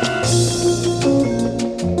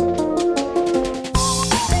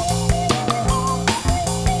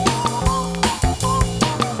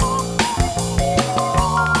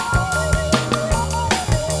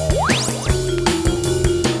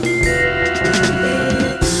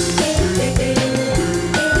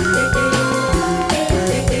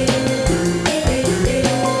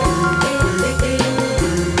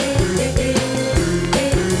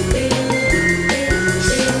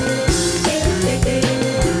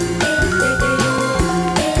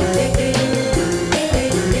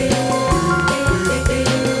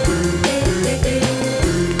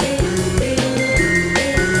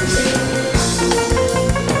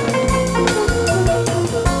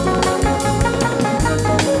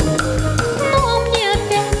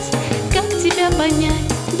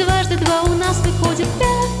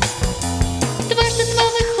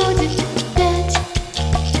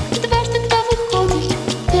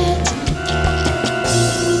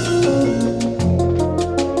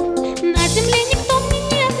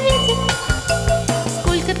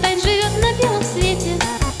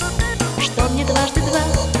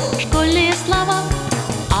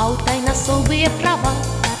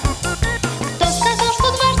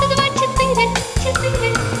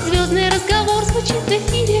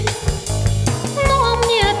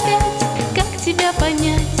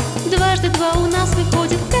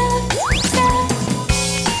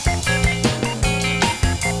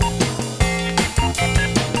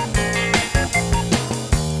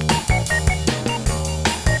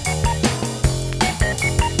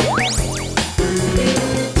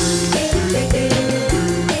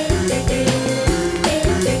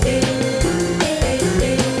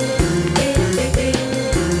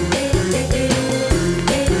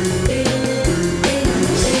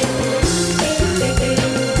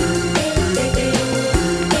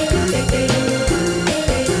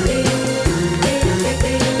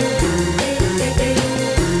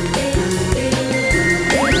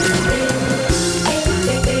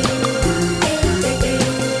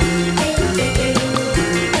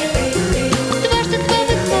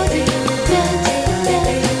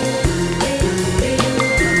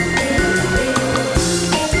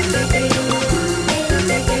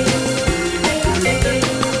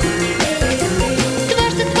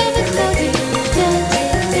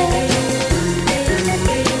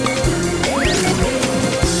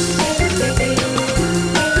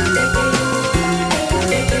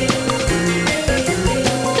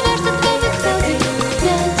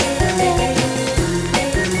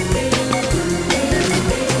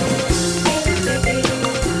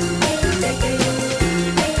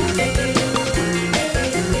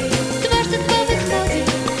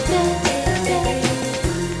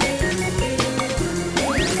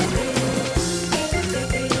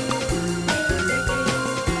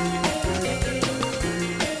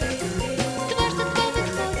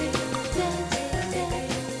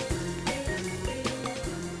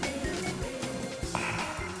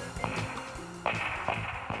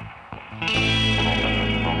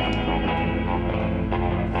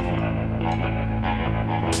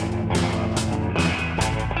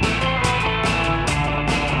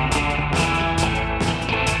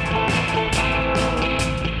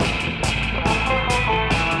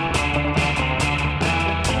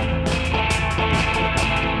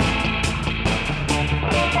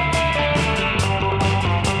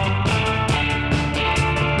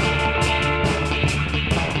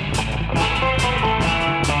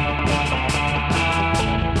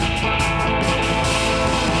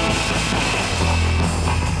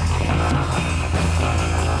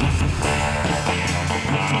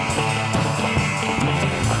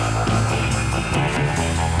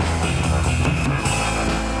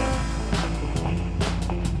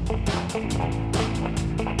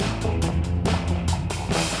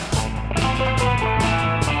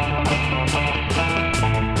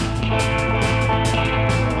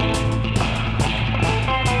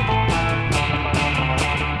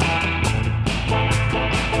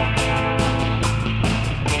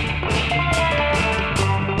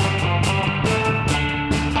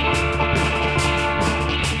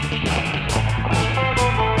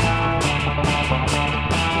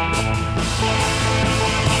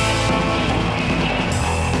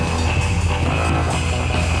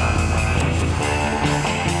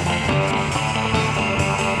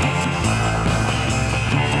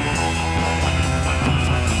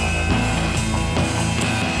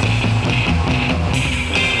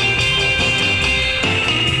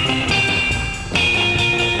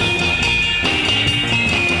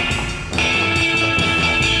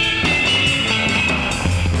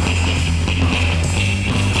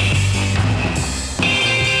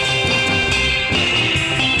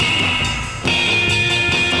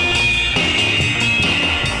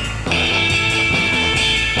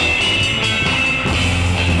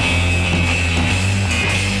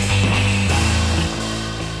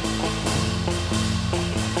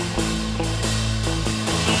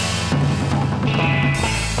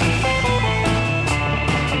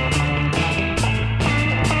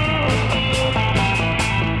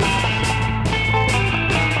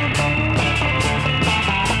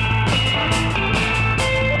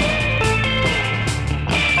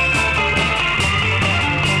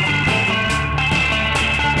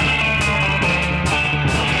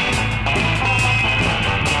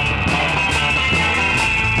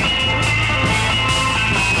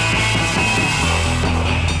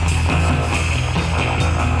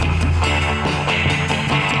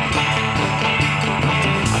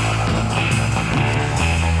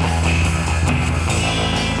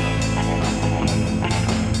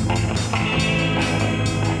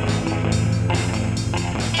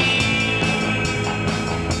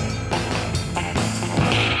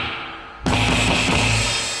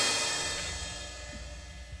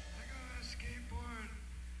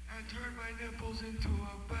 nipples into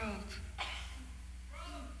a belt.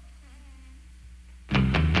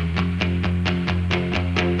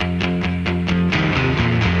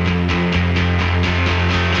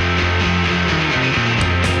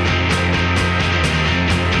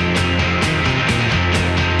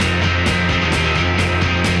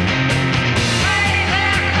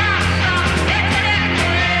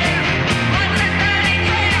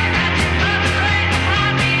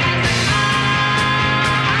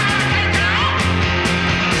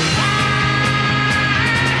 Bye.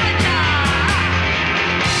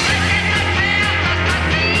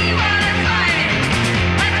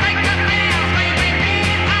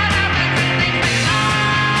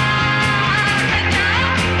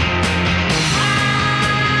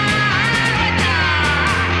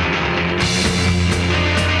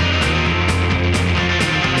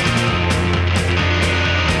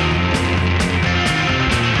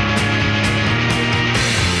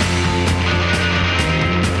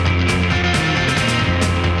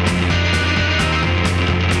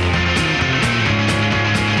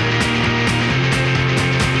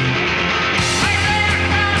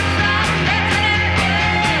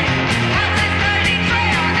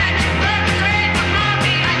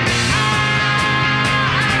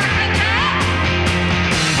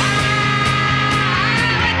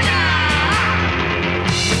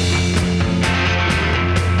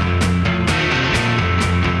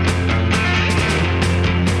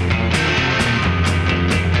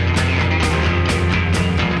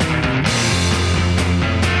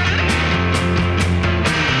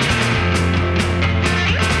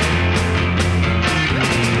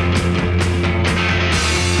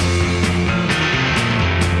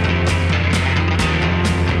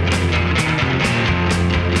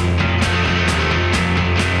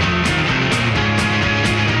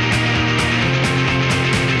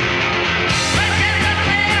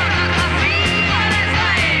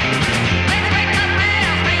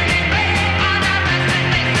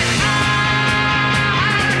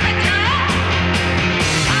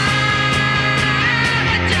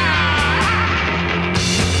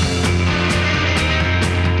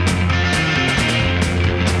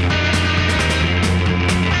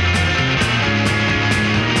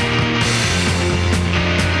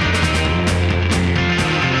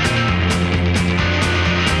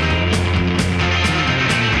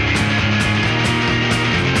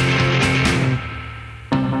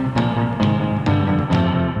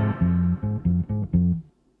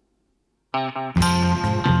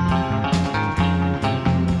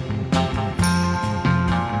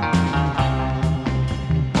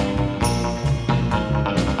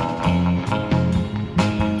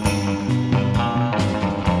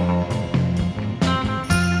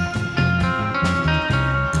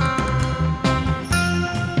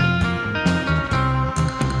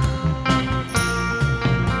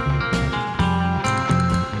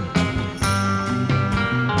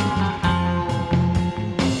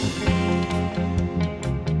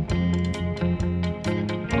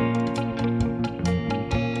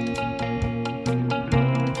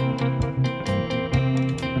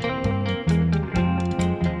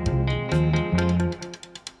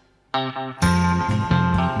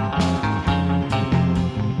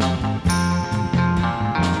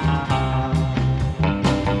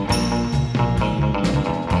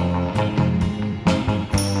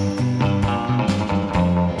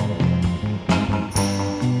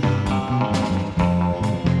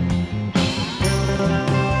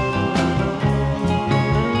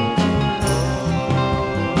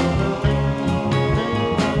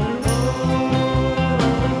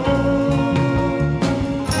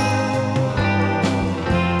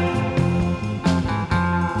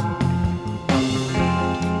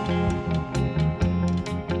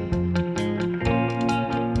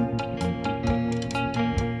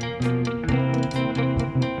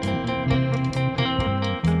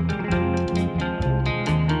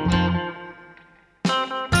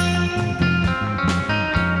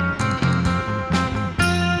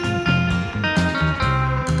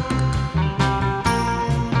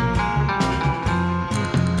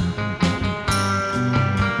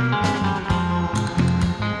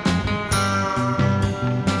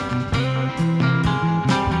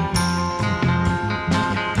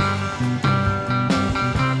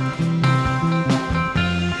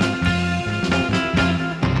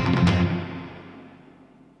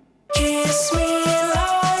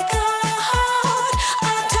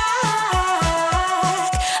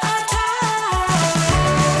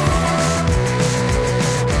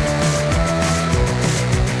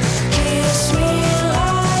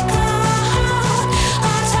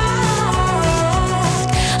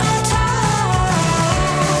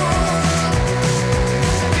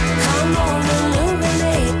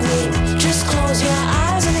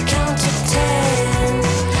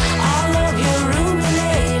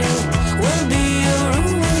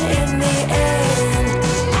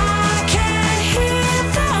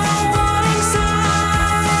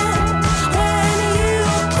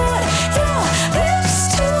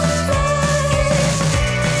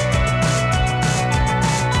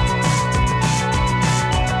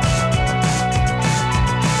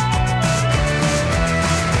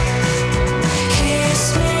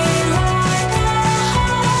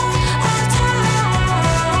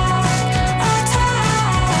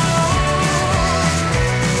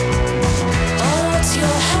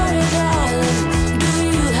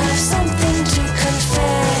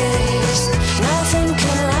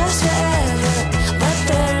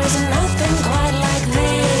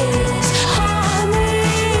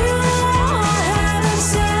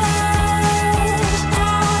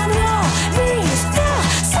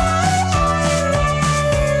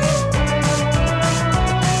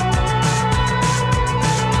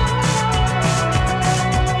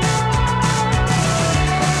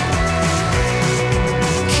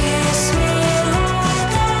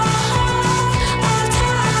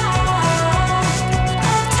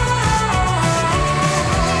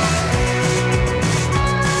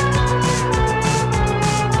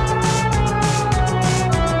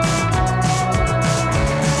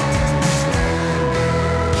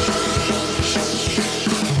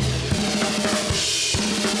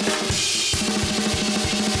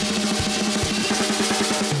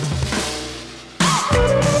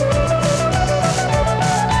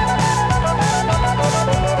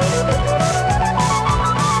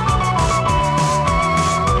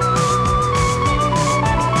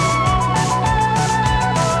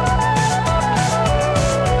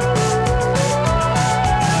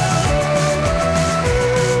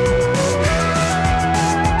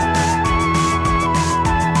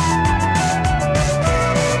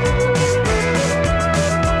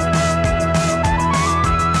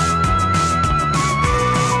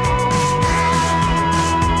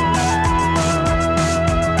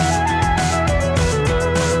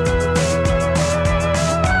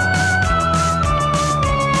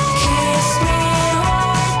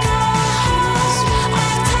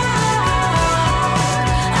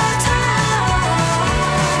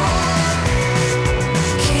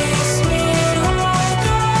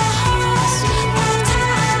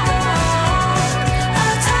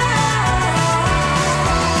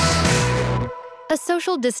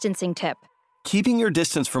 social distancing tip. Keeping your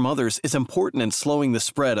distance from others is important in slowing the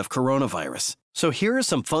spread of coronavirus. So here are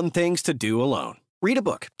some fun things to do alone. Read a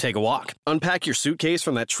book, take a walk, unpack your suitcase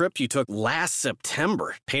from that trip you took last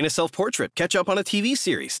September, paint a self-portrait, catch up on a TV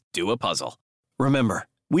series, do a puzzle. Remember,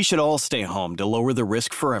 we should all stay home to lower the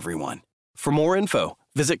risk for everyone. For more info,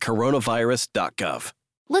 visit coronavirus.gov.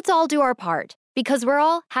 Let's all do our part, because we're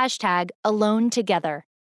all #AloneTogether.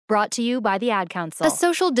 Brought to you by the Ad Council. A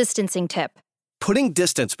social distancing tip. Putting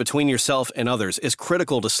distance between yourself and others is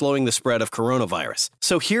critical to slowing the spread of coronavirus.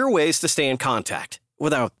 So here are ways to stay in contact,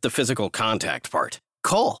 without the physical contact part.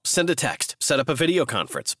 Call, send a text, set up a video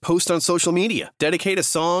conference, post on social media, dedicate a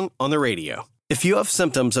song on the radio. If you have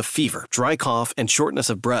symptoms of fever, dry cough, and shortness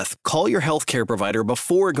of breath, call your healthcare provider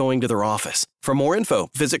before going to their office. For more info,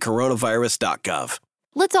 visit coronavirus.gov.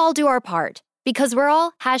 Let's all do our part, because we're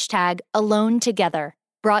all #AloneTogether.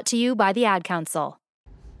 Brought to you by the Ad Council.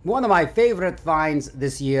 One of my favorite finds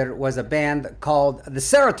this year was a band called the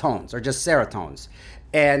Serotones, or just Serotones.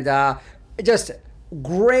 And just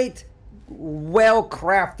great,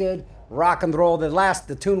 well-crafted rock and roll.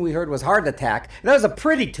 The tune we heard was Heart Attack. And that was a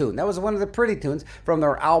pretty tune. That was one of the pretty tunes from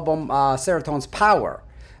their album Serotone's Power,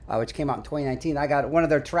 which came out in 2019. I got one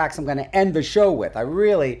of their tracks I'm going to end the show with. I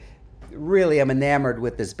really am enamored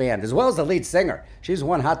with this band, as well as the lead singer. She's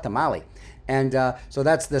one hot tamale. And so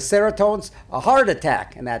that's the Serotones, a Heart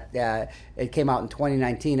Attack, and that it came out in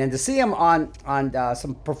 2019. And to see them on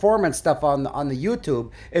some performance stuff on the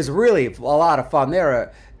YouTube is really a lot of fun.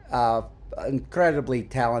 They're incredibly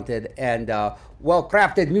talented and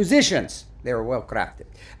well-crafted musicians. They were well-crafted.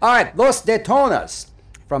 All right, Los Detonas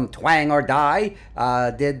from Twang or Die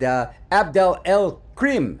did Abdel El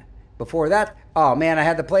Krim. Before that, oh man, I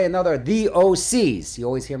had to play another The OCs. You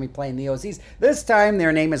always hear me playing The OCs. This time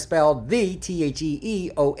their name is spelled The, Theohssees.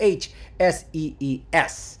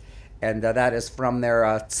 And that is from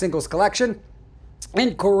their singles collection,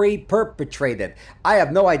 Inquiry Perpetrated. I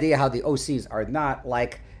have no idea how the OCs are not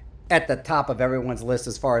like at the top of everyone's list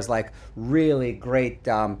as far as like really great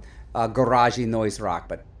garagey noise rock,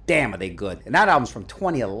 but damn are they good. And that album's from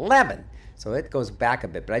 2011. So it goes back a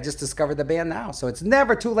bit, but I just discovered the band now. So it's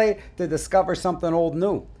never too late to discover something old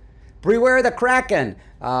new. Beware the Kraken.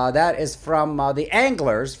 That is from the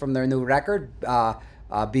Anglers from their new record.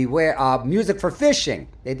 Beware Music for Fishing.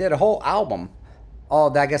 They did a whole album.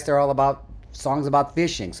 I guess they're all about songs about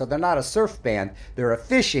fishing. So they're not a surf band. They're a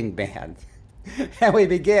fishing band. And we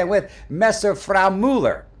began with Messer Frau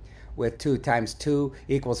Müller with 2 times 2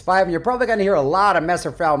 equals 5. And you're probably going to hear a lot of Messer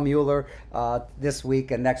Frau Müller this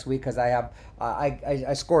week and next week because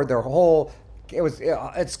I scored their whole.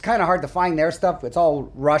 It's kind of hard to find their stuff. It's all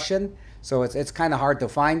Russian, so it's kind of hard to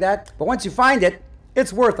find that. But once you find it,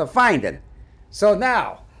 it's worth a finding. So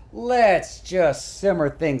now let's just simmer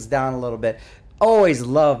things down a little bit. Always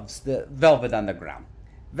loves the Velvet Underground.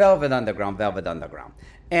 Velvet Underground.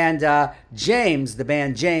 And James, the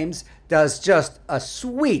band James, does just a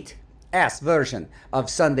sweet-ass version of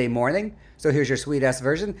Sunday Morning. So here's your sweet-ass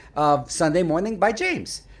version of Sunday Morning by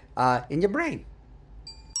James in your brain.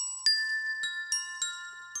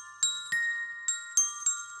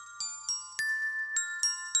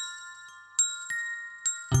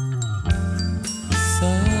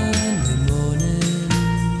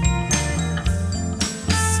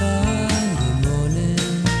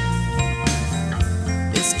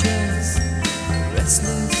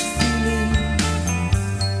 Sunday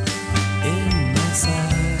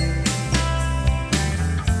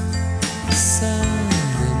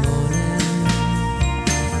morning.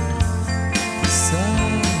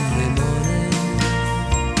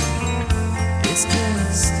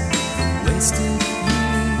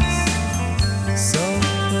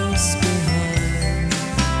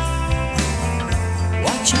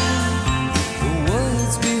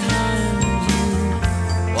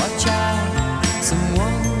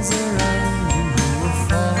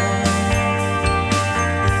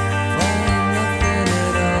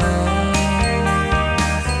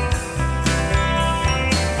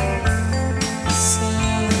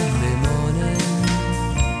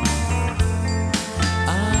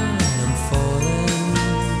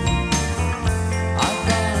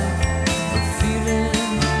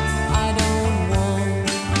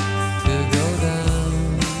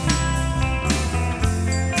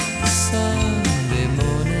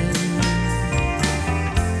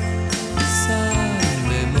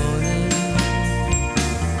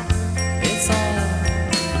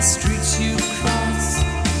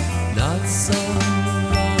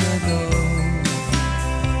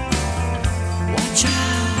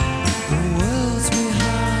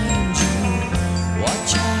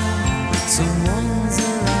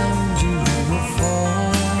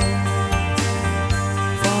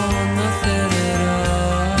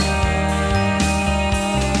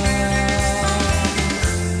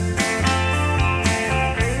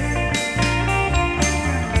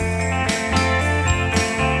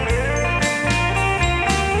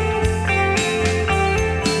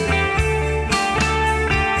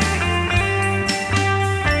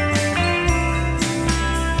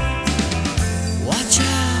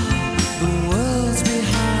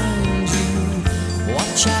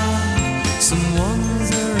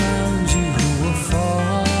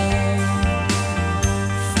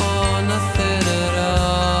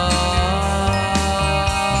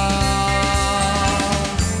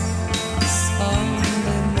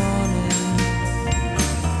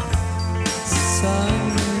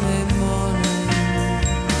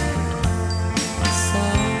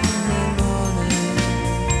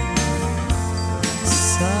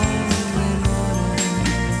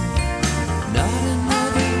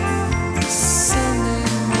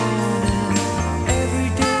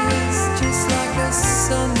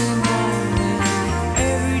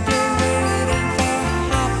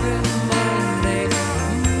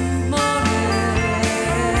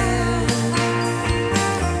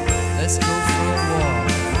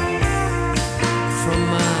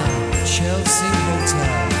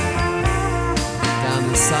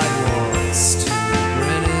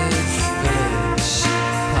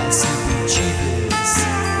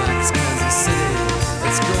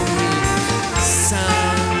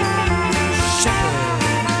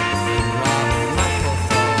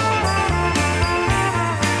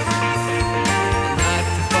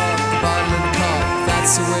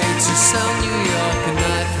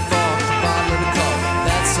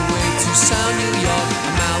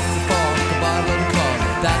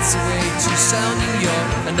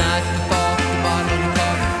 knife, the fork, the bottle, the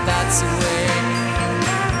cork. That's the way.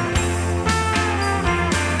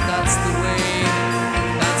 That's the way.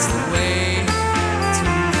 That's the way to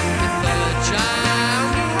mythology. I'm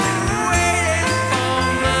waiting for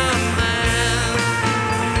my man.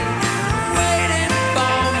 Waiting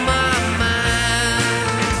for my man.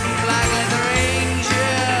 Black leather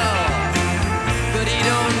angel, but he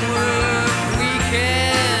don't work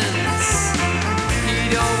weekends. He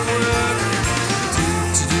don't work.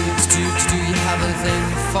 Do you have a thing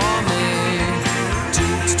for me? Do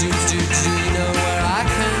you know where I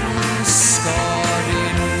can score? Do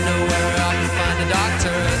you know where I can find a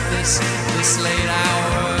doctor at this late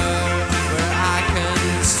hour? Where I can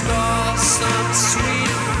score some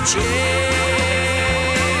sweet Jane,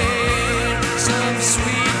 some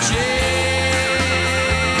sweet Jane.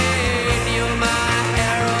 You're my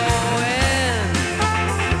heroine.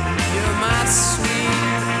 You're my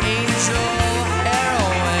sweet angel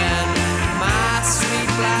heroine. My sweet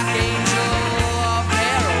black angel of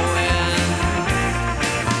heroin.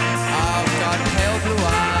 I've got pale blue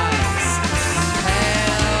eyes,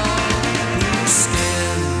 pale blue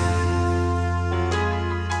skin.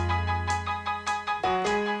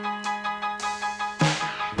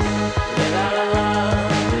 Without a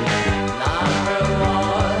love, not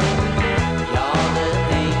reward. You're the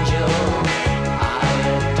angel I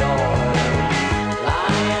adore.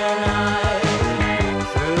 Lion eyes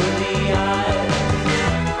through the eyes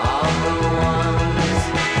of the ones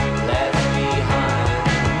left behind.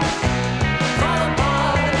 Fall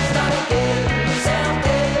apart, start again,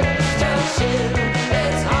 self-destruction.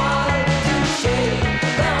 It's hard to shake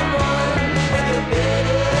someone with your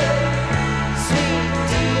bitter, sweet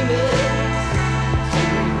demons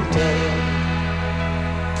today.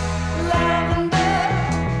 Lavender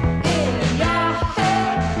in your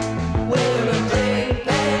hair, wearing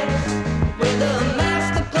playpens with a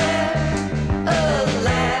master plan, a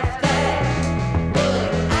laugh that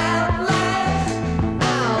would outlast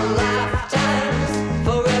our lifetimes,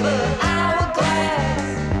 forever hourglass.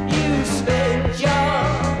 You spent your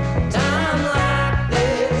time like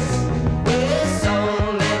this with so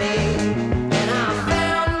many, and I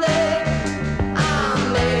found that I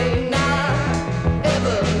may not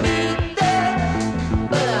ever meet them,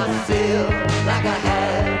 but I feel like I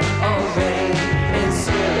had already in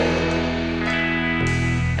spirit.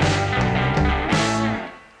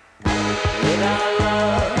 Without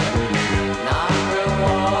love, not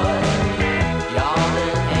reward. You're the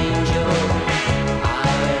angel I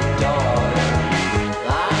adore.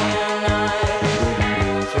 Lion eyes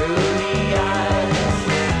through the eyes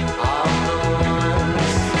of the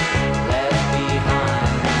ones left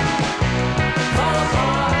behind. Fall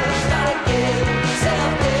apart, start again,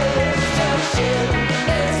 self-destruction.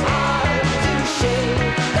 It's hard to shake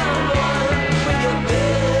someone with your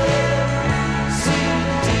bitter, sweet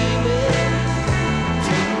demons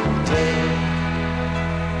today.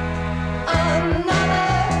 Another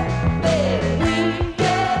big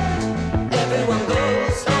weekend. Everyone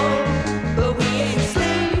goes home, but we ain't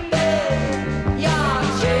sleeping. You're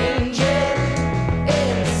changing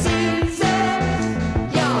in seasons.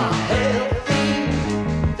 You're healthy,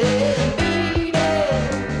 then beating.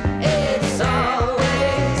 It's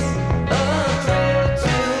always a thrill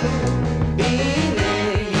to be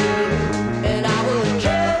near you, and I would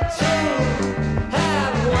care to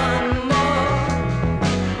have one more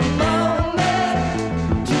moment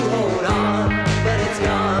to hold on, but it's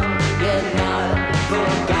gone, yet not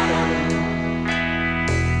forgotten.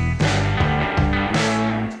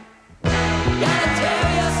 Gotta tell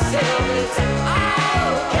yourself it's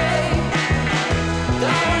okay.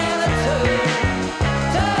 Don't ever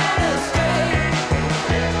turn astray.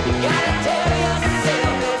 You gotta tell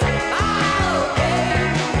yourself it's okay.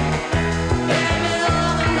 In the middle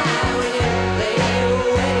of the night when you lay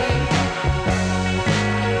awake.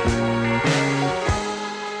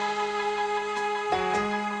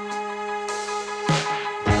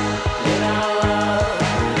 Without love,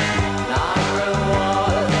 not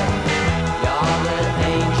reward. You're the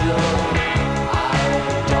angel I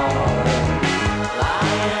adore.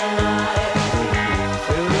 Lion eyes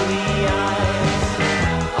through the eyes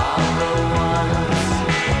of the ones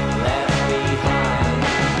left behind.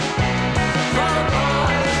 Fall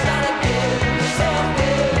apart, start again,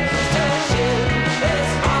 self-destruction.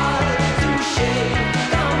 It's hard to shake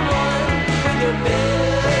someone with your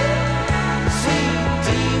bitter, sweet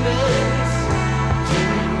demons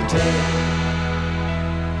today.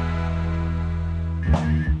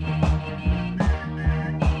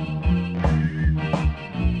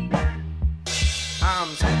 I'm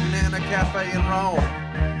sitting in a cafe in Rome,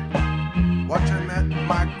 watching that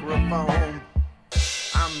microphone.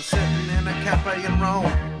 I'm sitting in a cafe in Rome,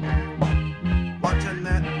 watching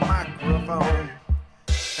that microphone.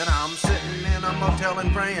 And I'm sitting in a motel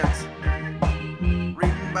in France,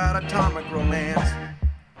 reading about atomic romance.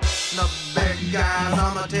 And the big guys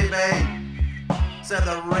on the TV said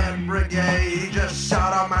the Red Brigade just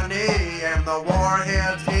shot on my knee, and the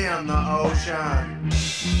warheads in the ocean,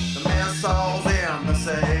 the missiles in the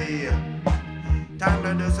sea. Time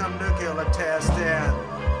to do some nuclear testing.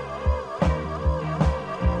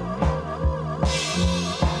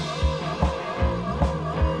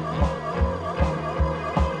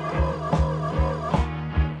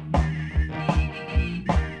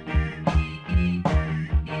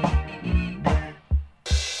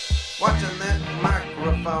 Watching that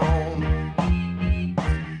microphone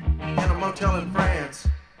in a motel in France,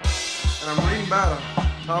 and I'm reading about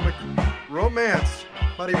atomic romance.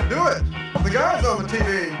 Might even do it. The guys on the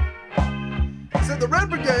TV said the Red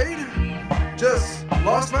Brigade just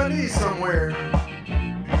lost my knee somewhere.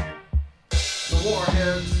 The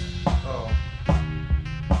warheads. Oh.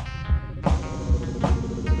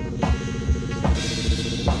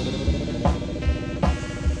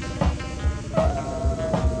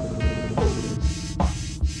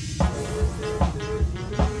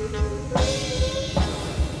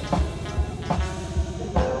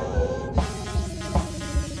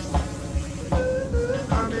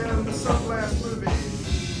 I'm in the Sunglass movie.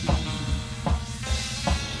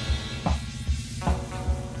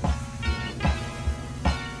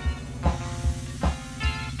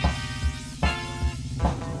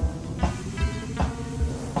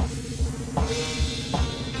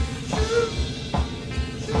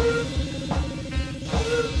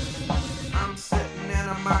 I'm sitting in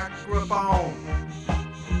a microphone,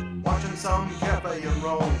 watching some cafe in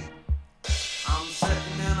Rome. I'm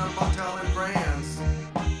sitting in a motel in France,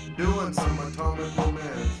 doing some atomic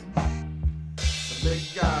romance. The big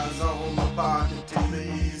guys on the pocket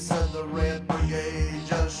TV said the Red Brigade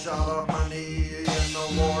just shot off my knee, and the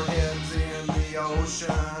warheads in the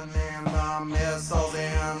ocean, and the missiles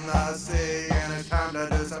in the sea, and it's time to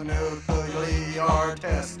do some nuclear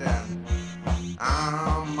testing.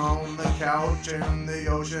 I'm on the couch in the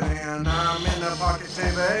ocean, and I'm in the pocket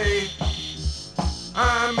TV.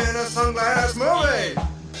 I'm in a Sunglass movie.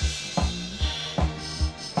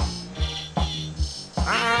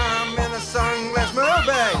 I'm in a Sunglass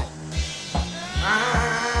movie.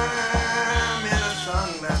 I'm in a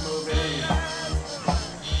Sunglass movie.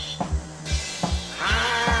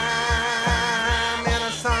 I'm in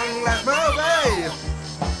a Sunglass movie.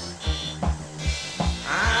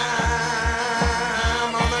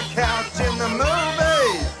 I'm on the couch in the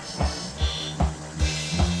movie.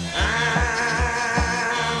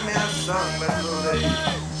 I'm in a Sunglass movie.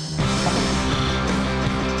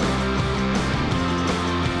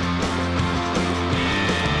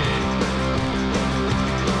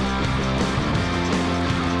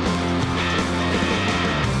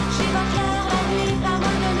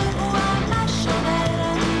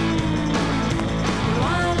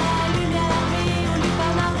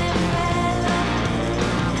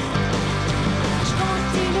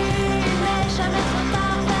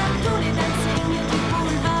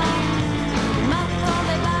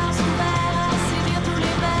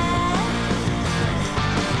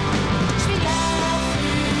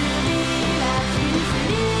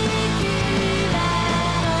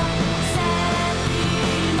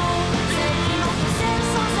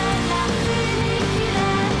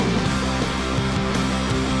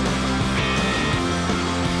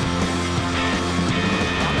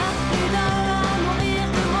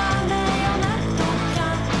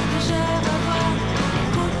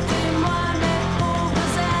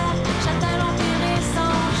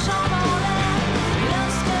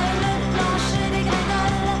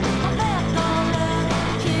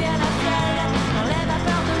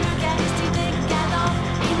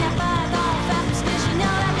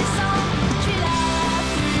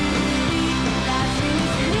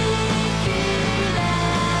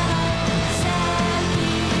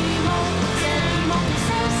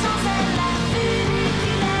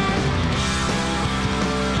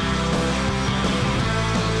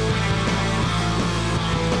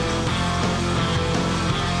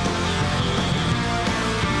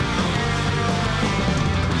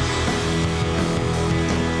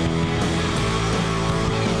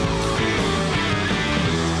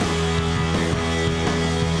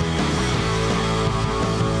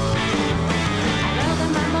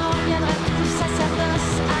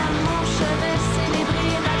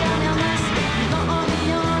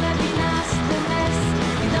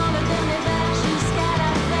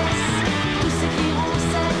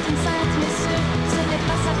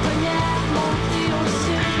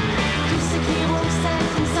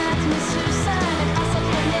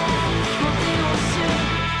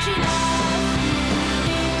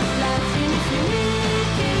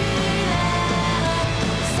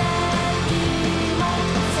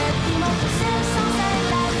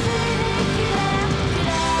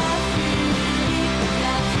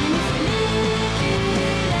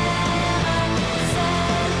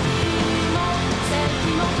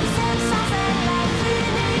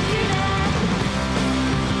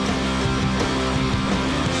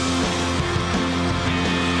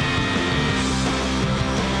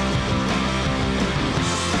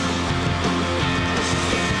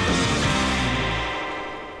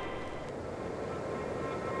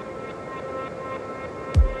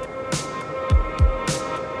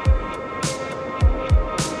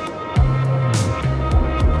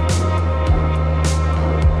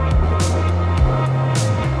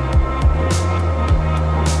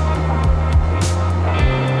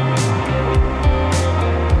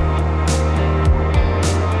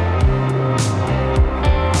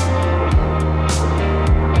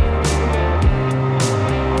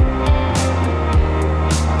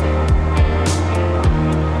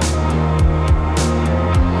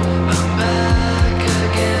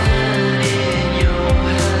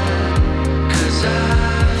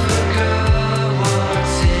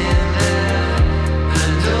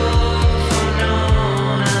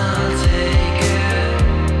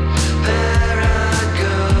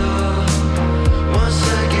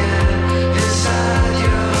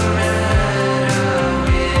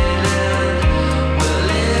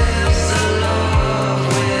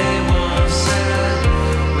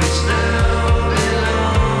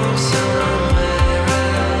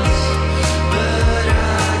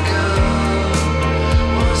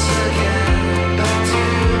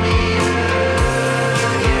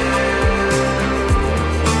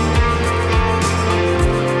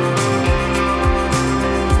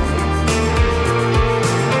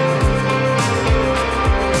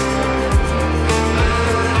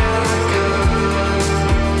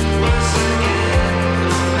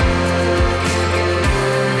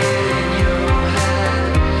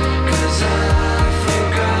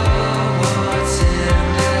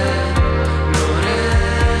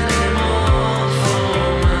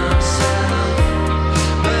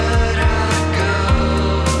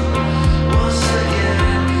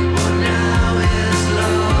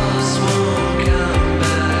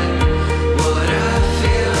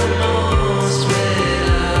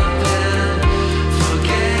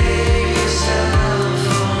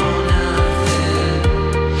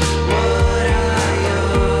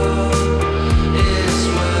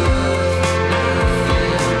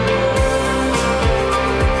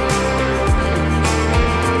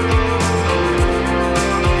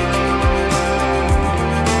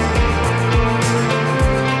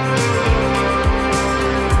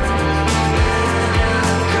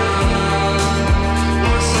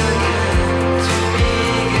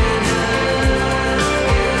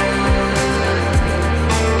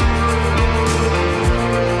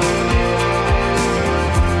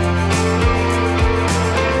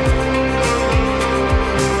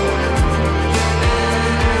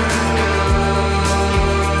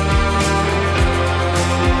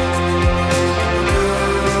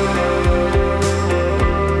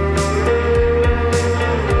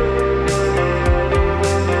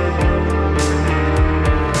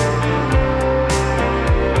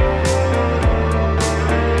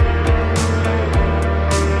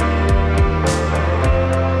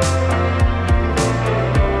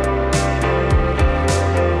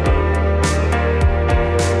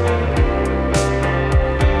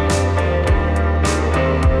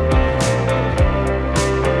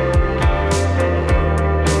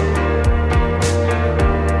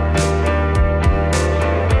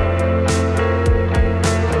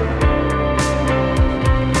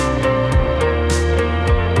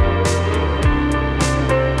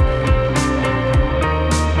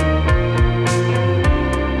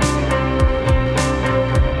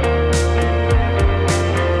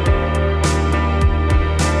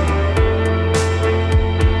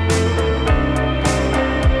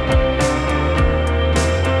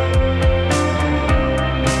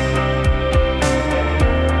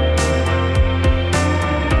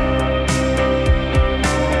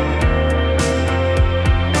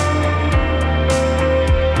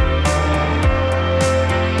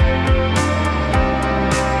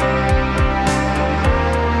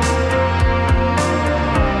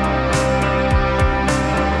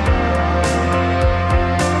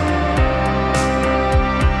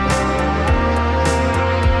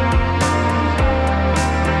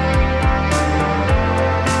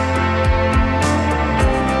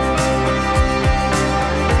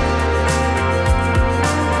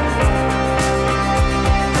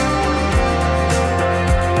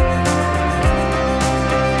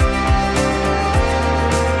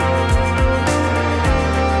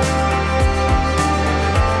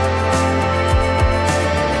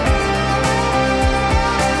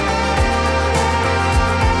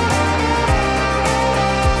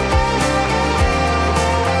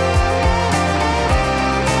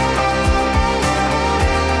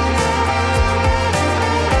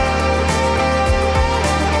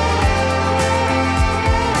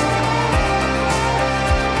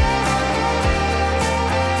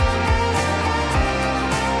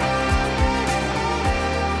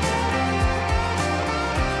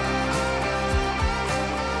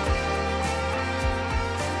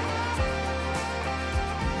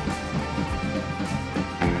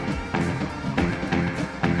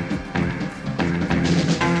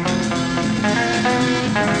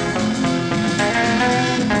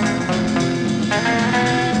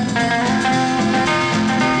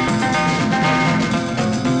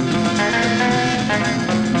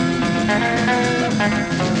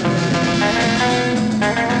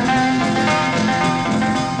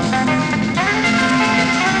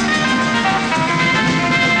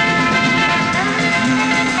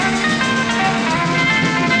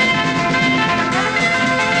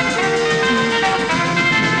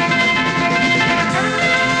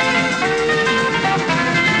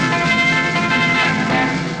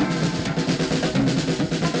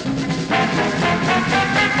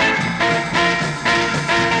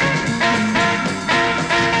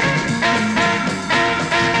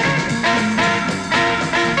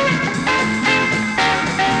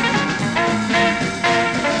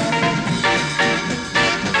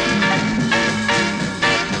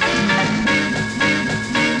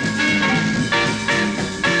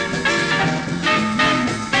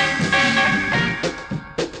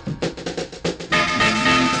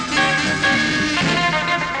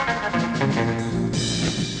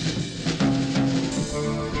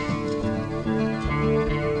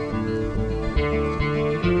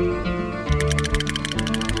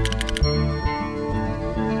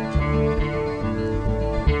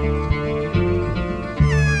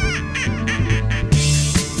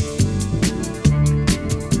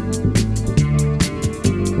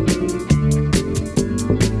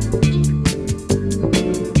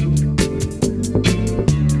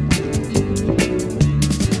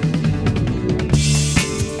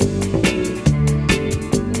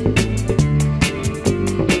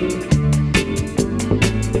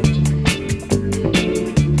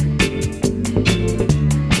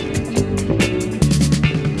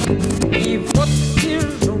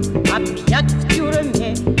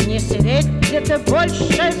 светит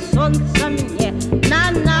больше солнца мне.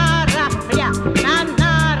 На нарах, бля, на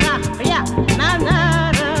нарах, бля, на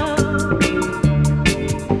нарах.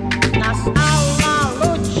 Настала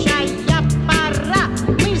лучшая пора,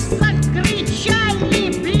 мы закричали,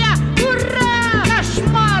 бля, ура!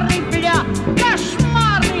 Кошмары, бля,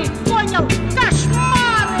 кошмары, понял,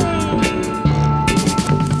 кошмары!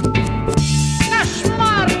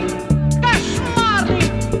 Кошмары, кошмары,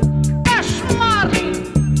 кошмары,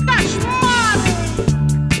 кошмары!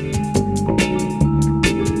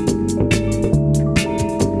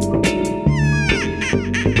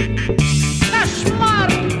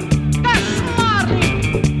 Кошмары, кошмары,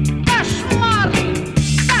 кошмары,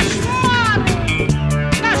 кошмары,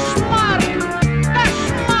 кошмары,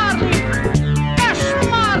 кошмары,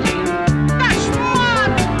 кошмары,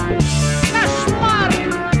 кошмары,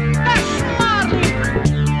 кошмары,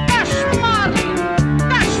 кошмары, кошмары,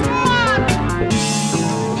 кошмары.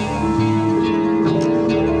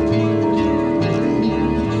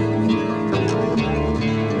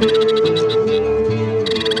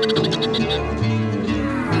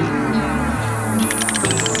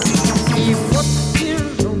 И вот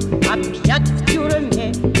сижу опять в тюрьме,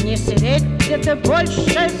 не светит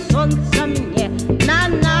больше солнца мне. На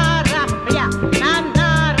нарах, бля, на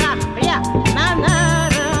нарах, бля, на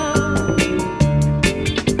нарах.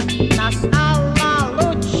 Настала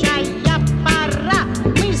лучшая пора,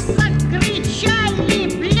 мы закричали,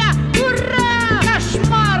 бля, ура!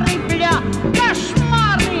 Кошмары, бля,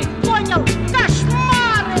 кошмары, понял,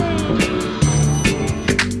 кошмары!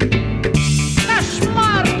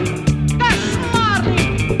 Кошмары, кошмары,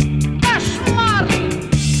 кошмары,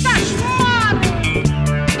 кошмары,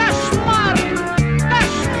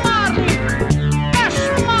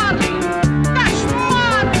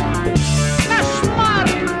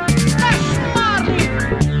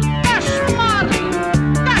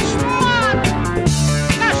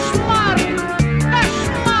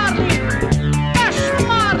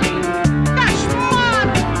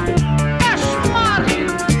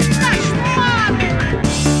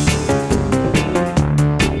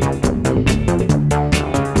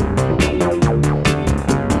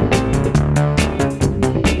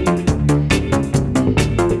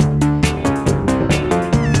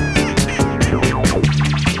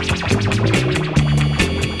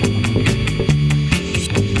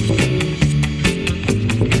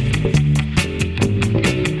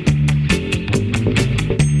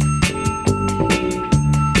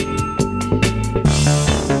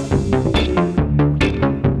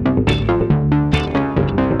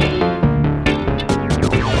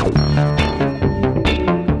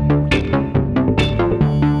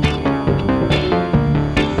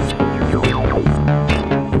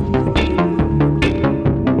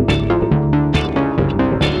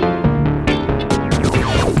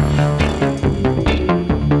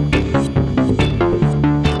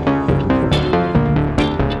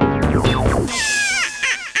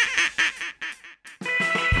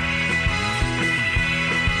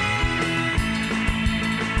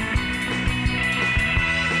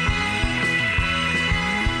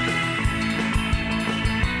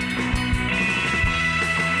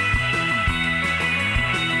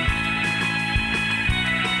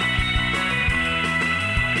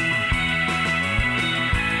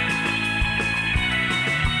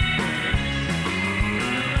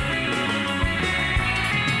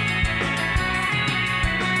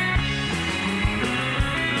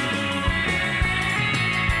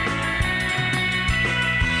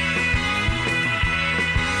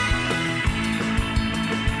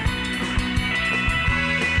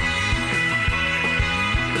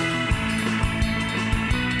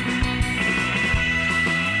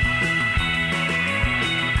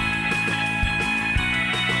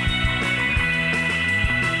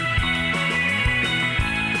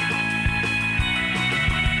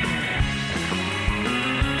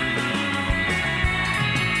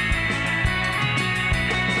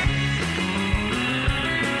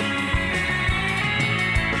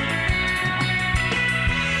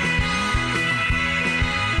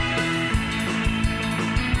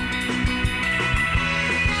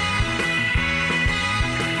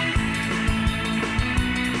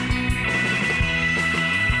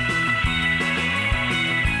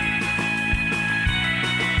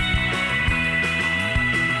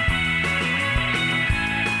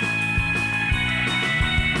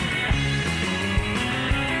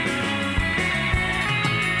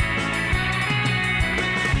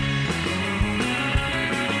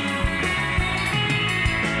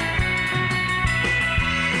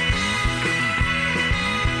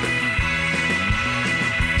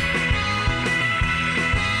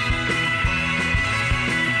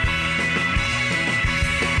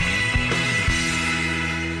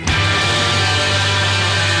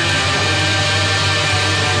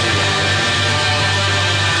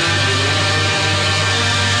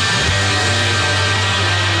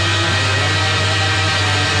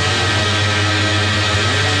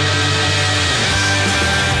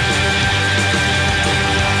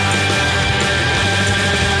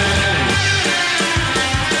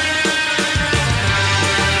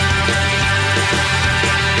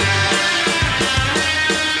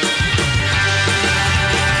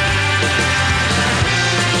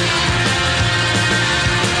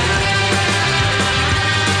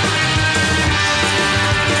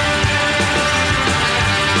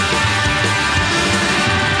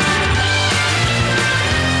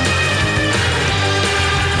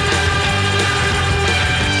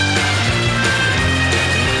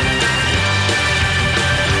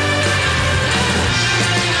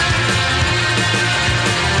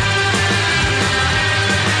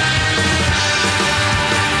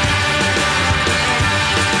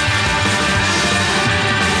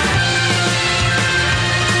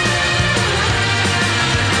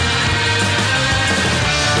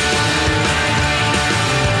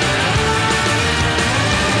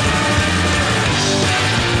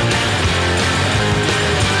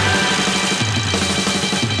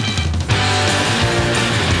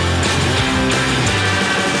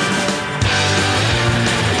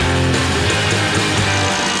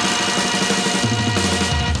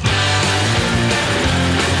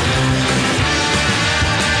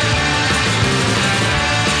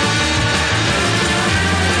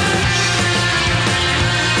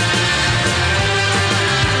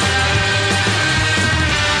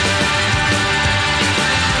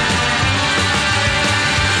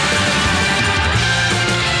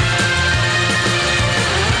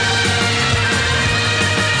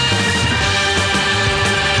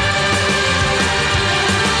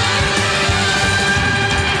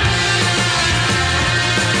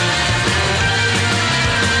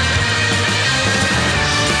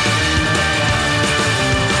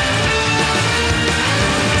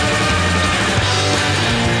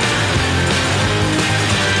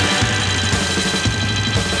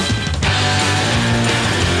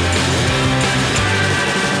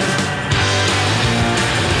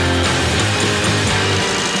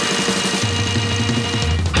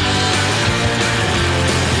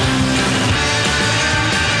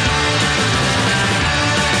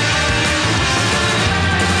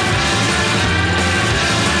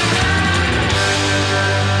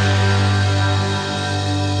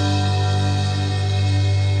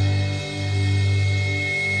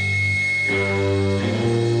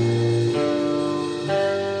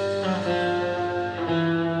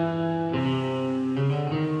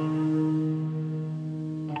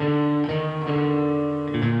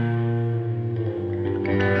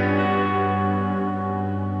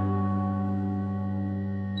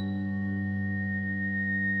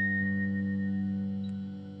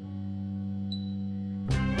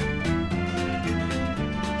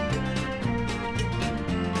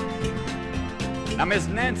 Now, Miss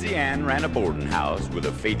Nancy Ann ran a boarding house with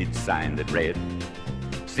a faded sign that read,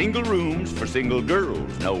 "Single rooms for single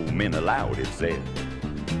girls, no men allowed," it said.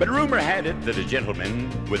 But rumor had it that a gentleman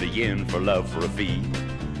with a yen for love for a fee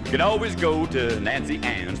could always go to Nancy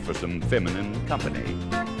Ann's for some feminine company.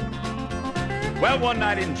 Well, one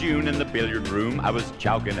night in June in the billiard room, I was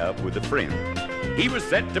chowking up with a friend. He was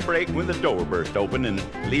set to break when the door burst open and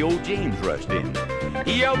Leo James rushed in.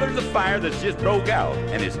 He yelled, "There's a fire that's just broke out,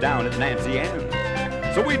 and it's down at Nancy Ann's."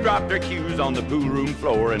 So we dropped our cues on the pool room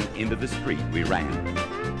floor and into the street we ran.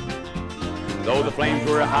 Though the flames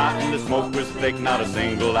were hot and the smoke was thick, not a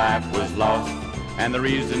single life was lost, and the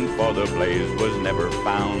reason for the blaze was never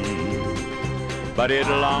found. But it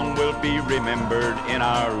long will be remembered in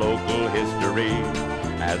our local history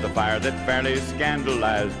as a fire that fairly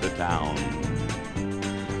scandalized the town.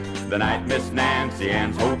 The night Miss Nancy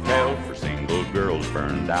Ann's hotel for single girls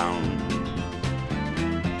burned down.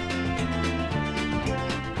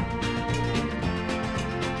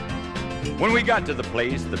 When we got to the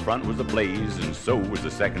place, the front was ablaze and so was the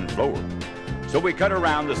second floor. So we cut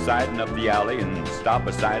around the side and up the alley and stopped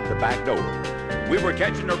beside the back door. We were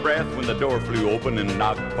catching our breath when the door flew open and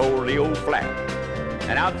knocked poor Leo flat.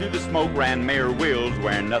 And out through the smoke ran Mayor Wills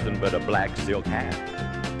wearing nothing but a black silk hat.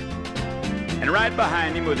 And right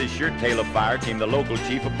behind him with his shirt tail of fire came the local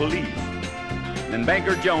chief of police. And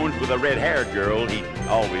Banker Jones with a red-haired girl he'd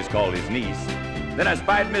always call his niece. Then I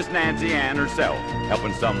spied Miss Nancy Ann herself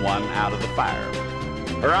helping someone out of the fire,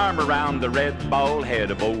 her arm around the red bald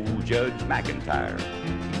head of old Judge McIntyre.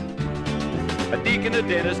 A deacon, a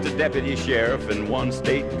dentist, a deputy sheriff, and one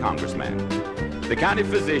state congressman. The county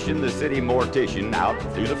physician, the city mortician, out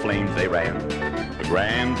through the flames they ran. A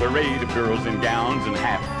grand parade of girls in gowns and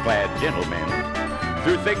half-clad gentlemen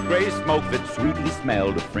through thick gray smoke that sweetly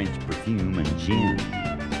smelled of French perfume and gin.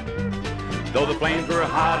 Though the flames were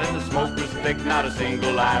hot and the smoke was thick, not a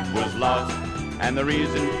single life was lost, and the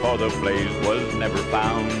reason for the blaze was never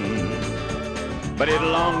found. But it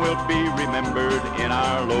long will be remembered in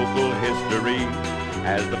our local history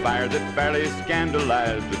as the fire that fairly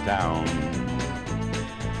scandalized the town.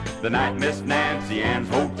 The night Miss Nancy Ann's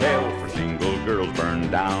hotel for single girls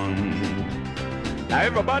burned down. Now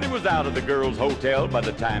everybody was out of the girls' hotel by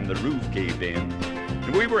the time the roof caved in.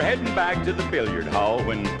 And we were heading back to the billiard hall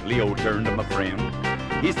when Leo turned to my friend.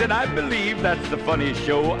 He said, "I believe that's the funniest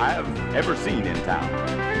show I've ever seen in town.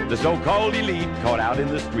 The so-called elite caught out in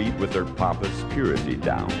the street with their pompous purity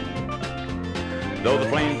down. Though the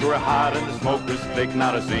flames were hot and the smoke was thick,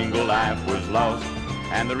 not a single life was lost,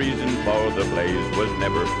 and the reason for the blaze was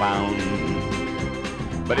never found.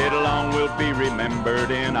 But it alone will be remembered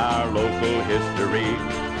in our local history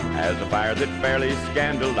as a fire that fairly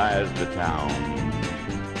scandalized the town.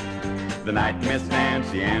 The night Miss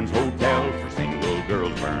Nancy Ann's hotel for single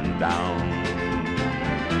girls burned down."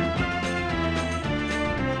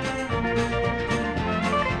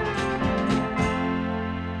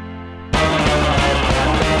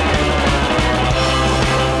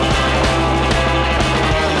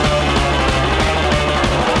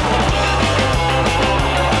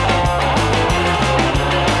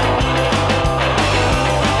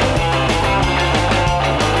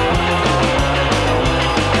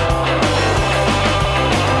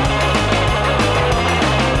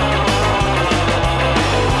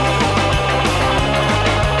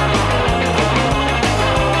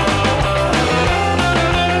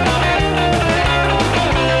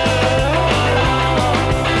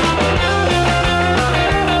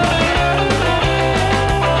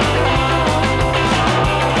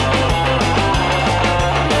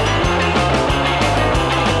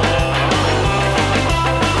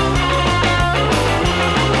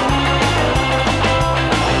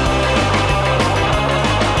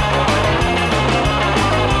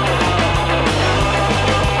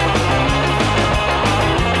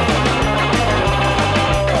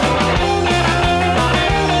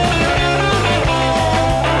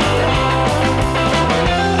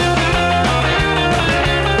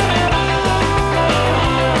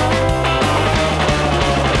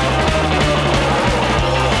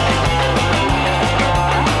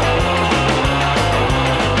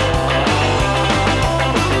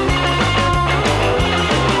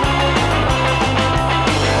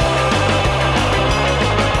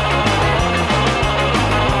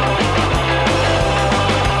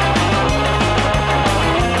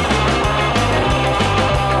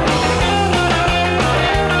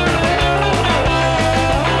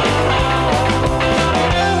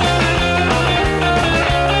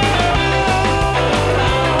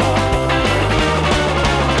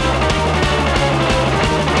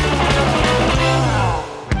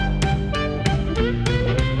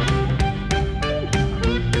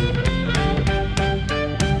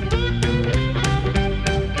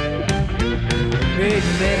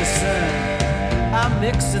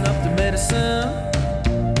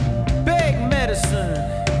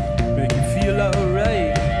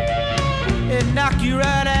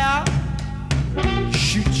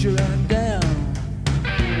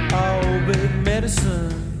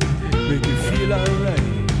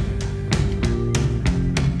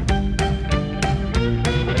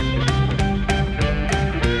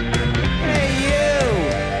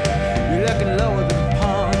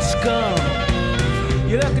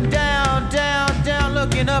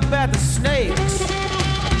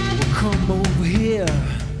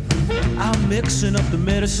 mixing up the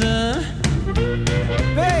medicine.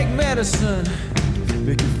 Big medicine,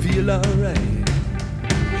 make you feel alright.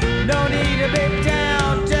 No need to be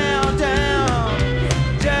down, down, down.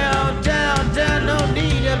 Down, down, down, no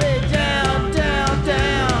need to be down, down,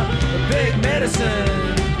 down. Big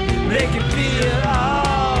medicine, make you feel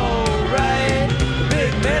alright.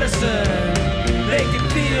 Big medicine, make you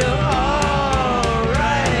feel alright.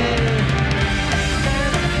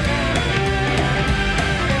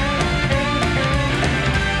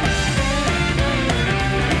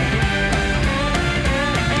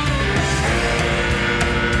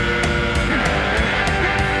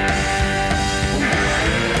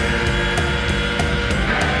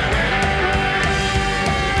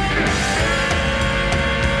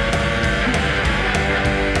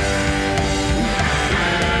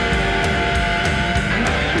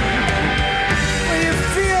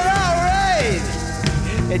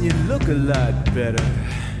 And you look a lot better.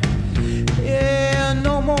 Yeah,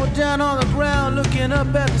 no more down on the ground looking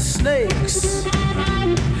up at the snakes.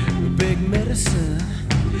 Big medicine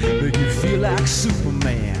make you feel like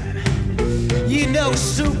Superman. You know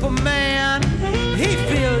Superman, he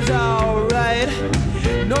feels alright.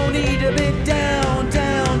 No need to be down,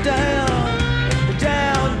 down, down.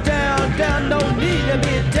 Down, down, down, no need to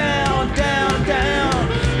be down, down, down.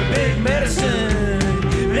 Big medicine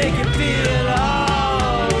make you feel alright.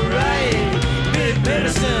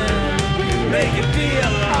 Medicine, make you feel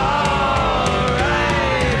alright.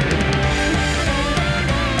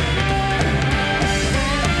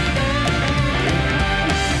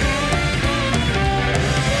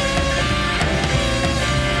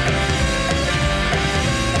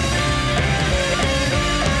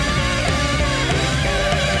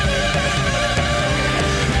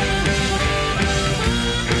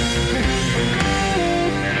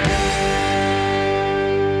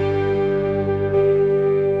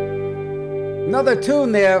 Another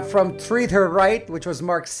tune there from Treat Her Right, which was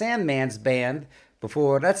Mark Sandman's band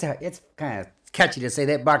before. It's kind of catchy to say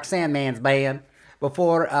that, Mark Sandman's band,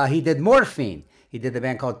 before he did Morphine. He did the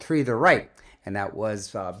band called Treat Her Right, and that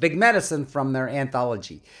was Big Medicine from their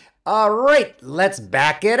anthology. All right, let's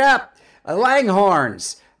back it up.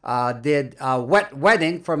 Langhorns did Wet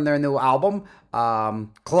Wedding from their new album,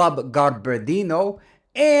 Club Garberdino.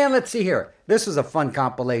 And let's see here. This was a fun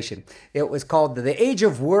compilation. It was called The Age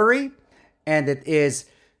of Worry. And it is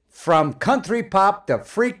from country pop to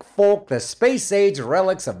freak folk, the space age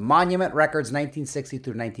relics of Monument Records, 1960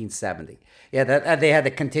 through 1970. Yeah, they had to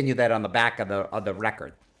continue that on the back of the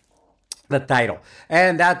record, the title.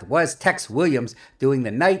 And that was Tex Williams doing The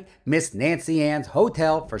Night Miss Nancy Ann's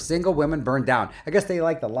Hotel for Single Women Burned Down. I guess they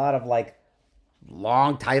liked a lot of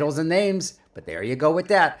long titles and names, but there you go with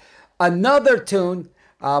that. Another tune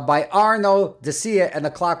by Arno Decia and the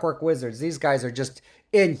Clockwork Wizards. These guys are just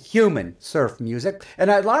inhuman surf music,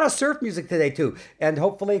 and a lot of surf music today too. And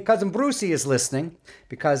hopefully Cousin Brucey is listening,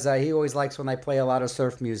 because he always likes when I play a lot of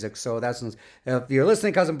surf music. So if you're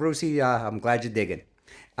listening, Cousin Brucey, I'm glad you're digging.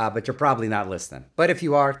 But you're probably not listening. But if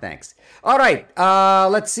you are, thanks. All right,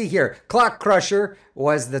 let's see here. Clock Crusher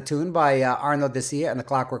was the tune by Arno Decia and the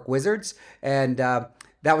Clockwork Wizards, and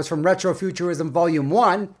that was from Retrofuturism Volume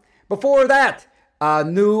 1. Before that, a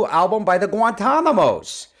new album by the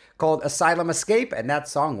Guantanamos called Asylum Escape, and that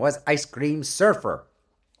song was Ice Cream Surfer.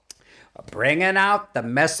 Bringing out the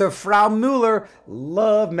Messer Frau Mueller.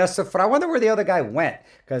 Love Messer Frau. I wonder where the other guy went,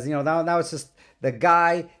 because now it's just the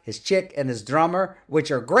guy, his chick, and his drummer,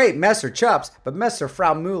 which are great, Messer Chups, but Messer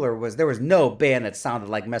Frau Mueller there was no band that sounded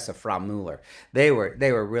like Messer Frau Mueller. They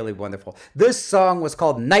were really wonderful. This song was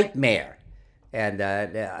called Nightmare. And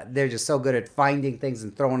they're just so good at finding things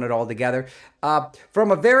and throwing it all together. From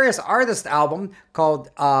a various artist album called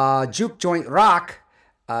Juke Joint Rock.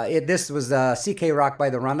 This was CK Rock by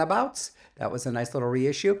the Runabouts. That was a nice little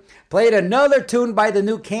reissue. Played another tune by the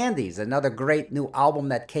New Candies, another great new album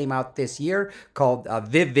that came out this year called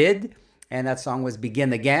Vivid. And that song was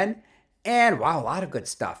Begin Again. And wow, a lot of good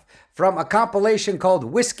stuff. From a compilation called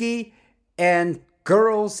Whiskey and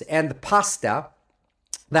Girls and Pasta.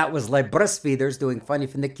 That was Les Breastfeeders doing Funny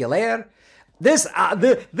Funiculaire. This,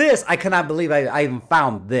 I cannot believe I even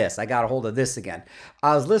found this. I got a hold of this again.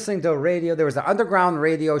 I was listening to a radio. There was an underground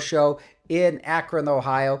radio show in Akron,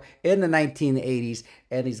 Ohio in the 1980s.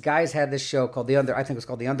 And these guys had this show called I think it was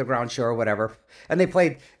called The Underground Show or whatever. And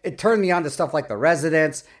it turned me on to stuff like The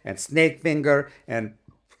Residents and Snakefinger and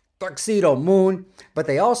Tuxedo Moon. But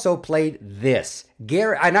they also played this.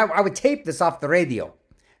 Gary, and I would tape this off the radio.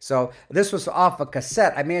 So this was off a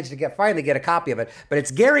cassette. I managed to finally get a copy of it. But it's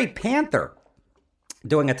Gary Panther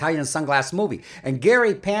doing Italian Sunglass Movie. And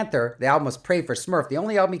Gary Panther, the album was Pray for Smurf, the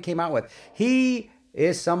only album he came out with. He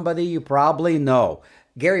is somebody you probably know.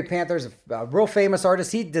 Gary Panther's a real famous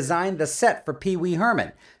artist. He designed the set for Pee Wee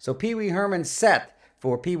Herman. So Pee Wee Herman's set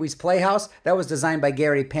for Pee Wee's Playhouse, that was designed by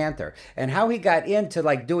Gary Panther. And how he got into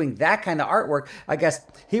like doing that kind of artwork, I guess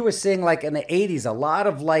he was seeing like in the 80s, a lot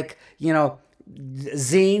of like, you know,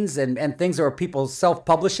 zines and things that were people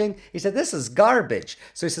self-publishing. He said, this is garbage.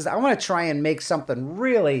 So he says, I want to try and make something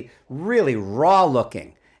really, really raw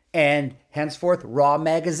looking. And henceforth, Raw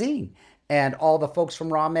Magazine. And all the folks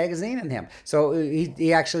from Raw Magazine and him. So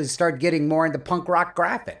he actually started getting more into punk rock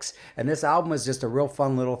graphics. And this album was just a real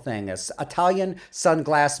fun little thing. An Italian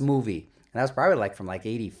Sunglass Movie. And that was probably like from like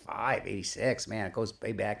 85, 86. Man, it goes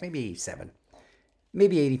way back. Maybe 87.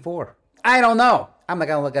 Maybe 84. I don't know. I'm not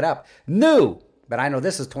going to look it up. New, but I know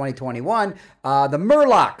this is 2021. The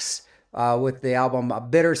Murlocs with the album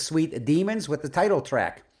Bittersweet Demons with the title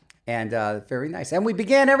track. And very nice. And we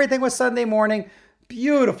began everything with Sunday Morning.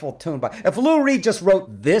 Beautiful tune. If Lou Reed just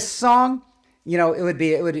wrote this song, you know,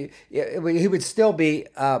 he would still be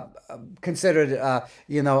considered, a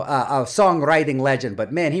songwriting legend.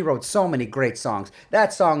 But man, he wrote so many great songs.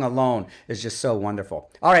 That song alone is just so wonderful.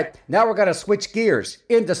 All right, now we're going to switch gears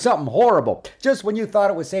into something horrible. Just when you thought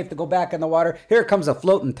it was safe to go back in the water, here comes a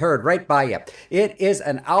floating turd right by you. It is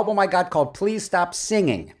an album I got called Please Stop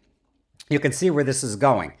Singing. You can see where this is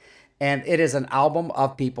going. And it is an album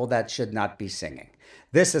of people that should not be singing.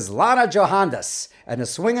 This is Lana Johannes and the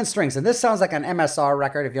Swingin' Strings. And this sounds like an MSR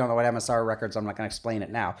record. If you don't know what MSR records, I'm not going to explain it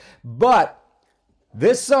now. But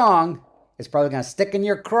this song is probably going to stick in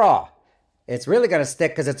your craw. It's really going to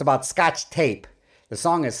stick because it's about Scotch tape. The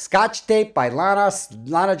song is Scotch Tape by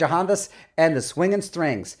Lana Johannes and the Swingin'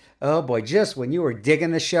 Strings. Oh boy, just when you were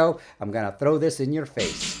digging the show, I'm going to throw this in your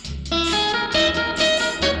face.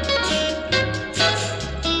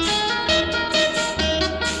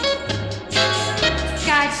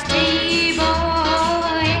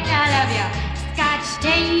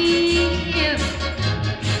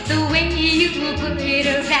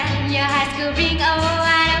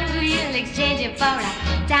 For a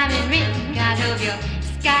diamond ring, I love your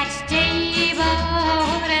Scotch tape.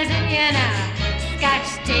 What I say now, Scotch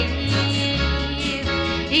tape.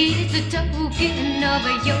 It's a token of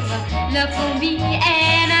your love for me,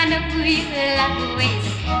 and I know you'll always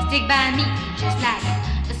stick by me, just like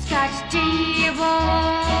a Scotch tape.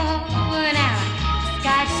 Now,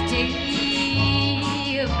 Scotch tape.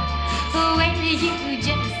 When you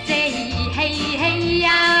just say, hey, hey,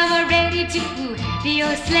 I'm ready to be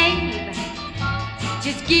your slave.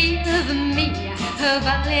 Just give me a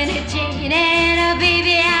ball and a chain, and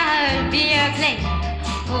baby, I'll be your claim.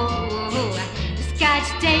 Oh, Scotch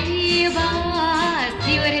table,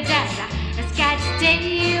 see what it does. A Scotch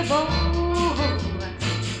table.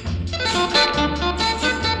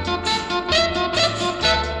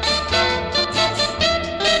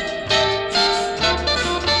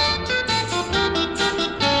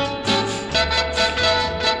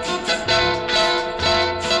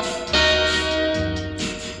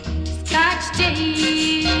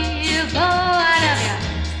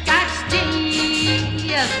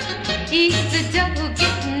 It's a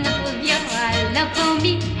token of your love for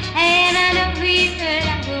me, and I know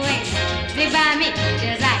you'll always stick by me,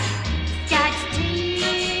 just like Scotch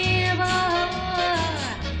table,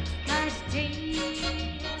 Scotch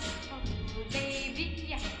table, oh baby,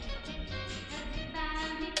 stick by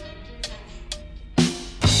me.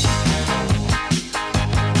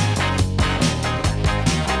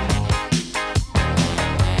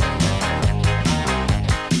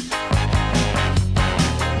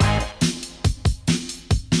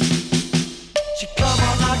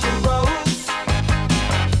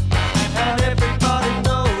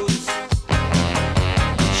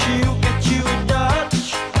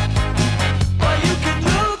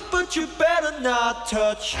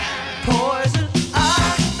 Touch poison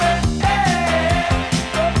ivy,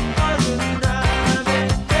 poison ivy.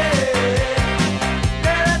 Late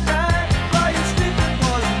at night while you're sleeping,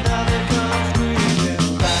 poison ivy comes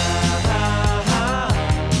creeping by.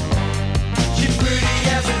 She's pretty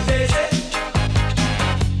as a daisy,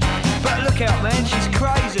 but look out, man, she's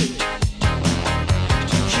crazy.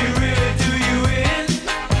 She really do you in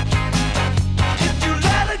if you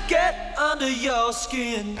let her get under your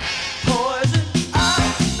skin. Poison.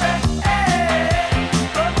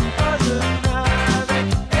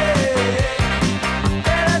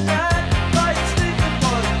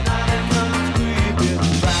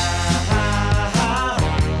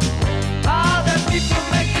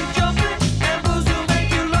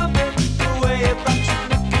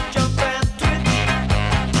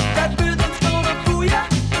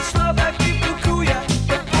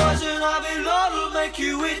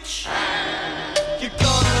 You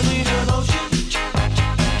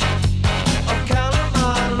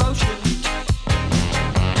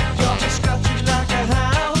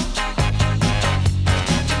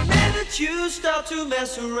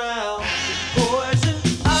mess around. Poison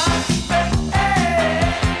ivy, poison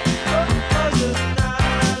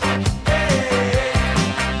ivy.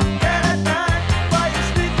 And at night, while you're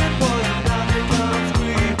sleeping, poison ivy comes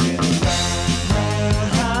creeping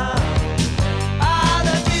round.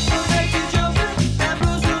 That beat will make you jumping, that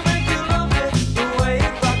blues will make you lumping. The way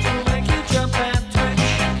it rocks will make you jump and twitch.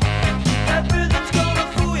 That rhythm's gonna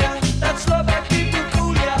fool ya, that slow back beat will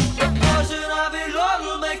cool ya. The poison ivy lord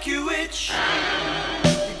will make you itch.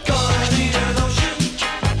 You're gonna need a lotion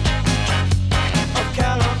of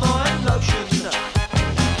calamine lotion.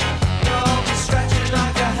 You'll be scratching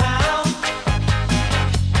like a hound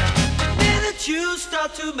the minute you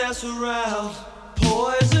start to mess around.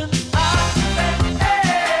 Poison ivy,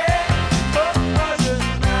 poison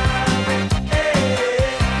ivy.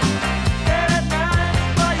 Late at night,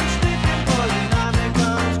 while you're sleeping, poison ivy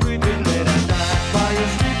comes creeping. Late at night, while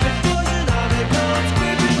you're sleeping, poison ivy comes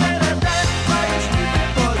creeping. Late at night, while you're sleeping,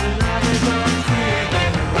 poison ivy comes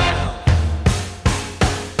creeping around.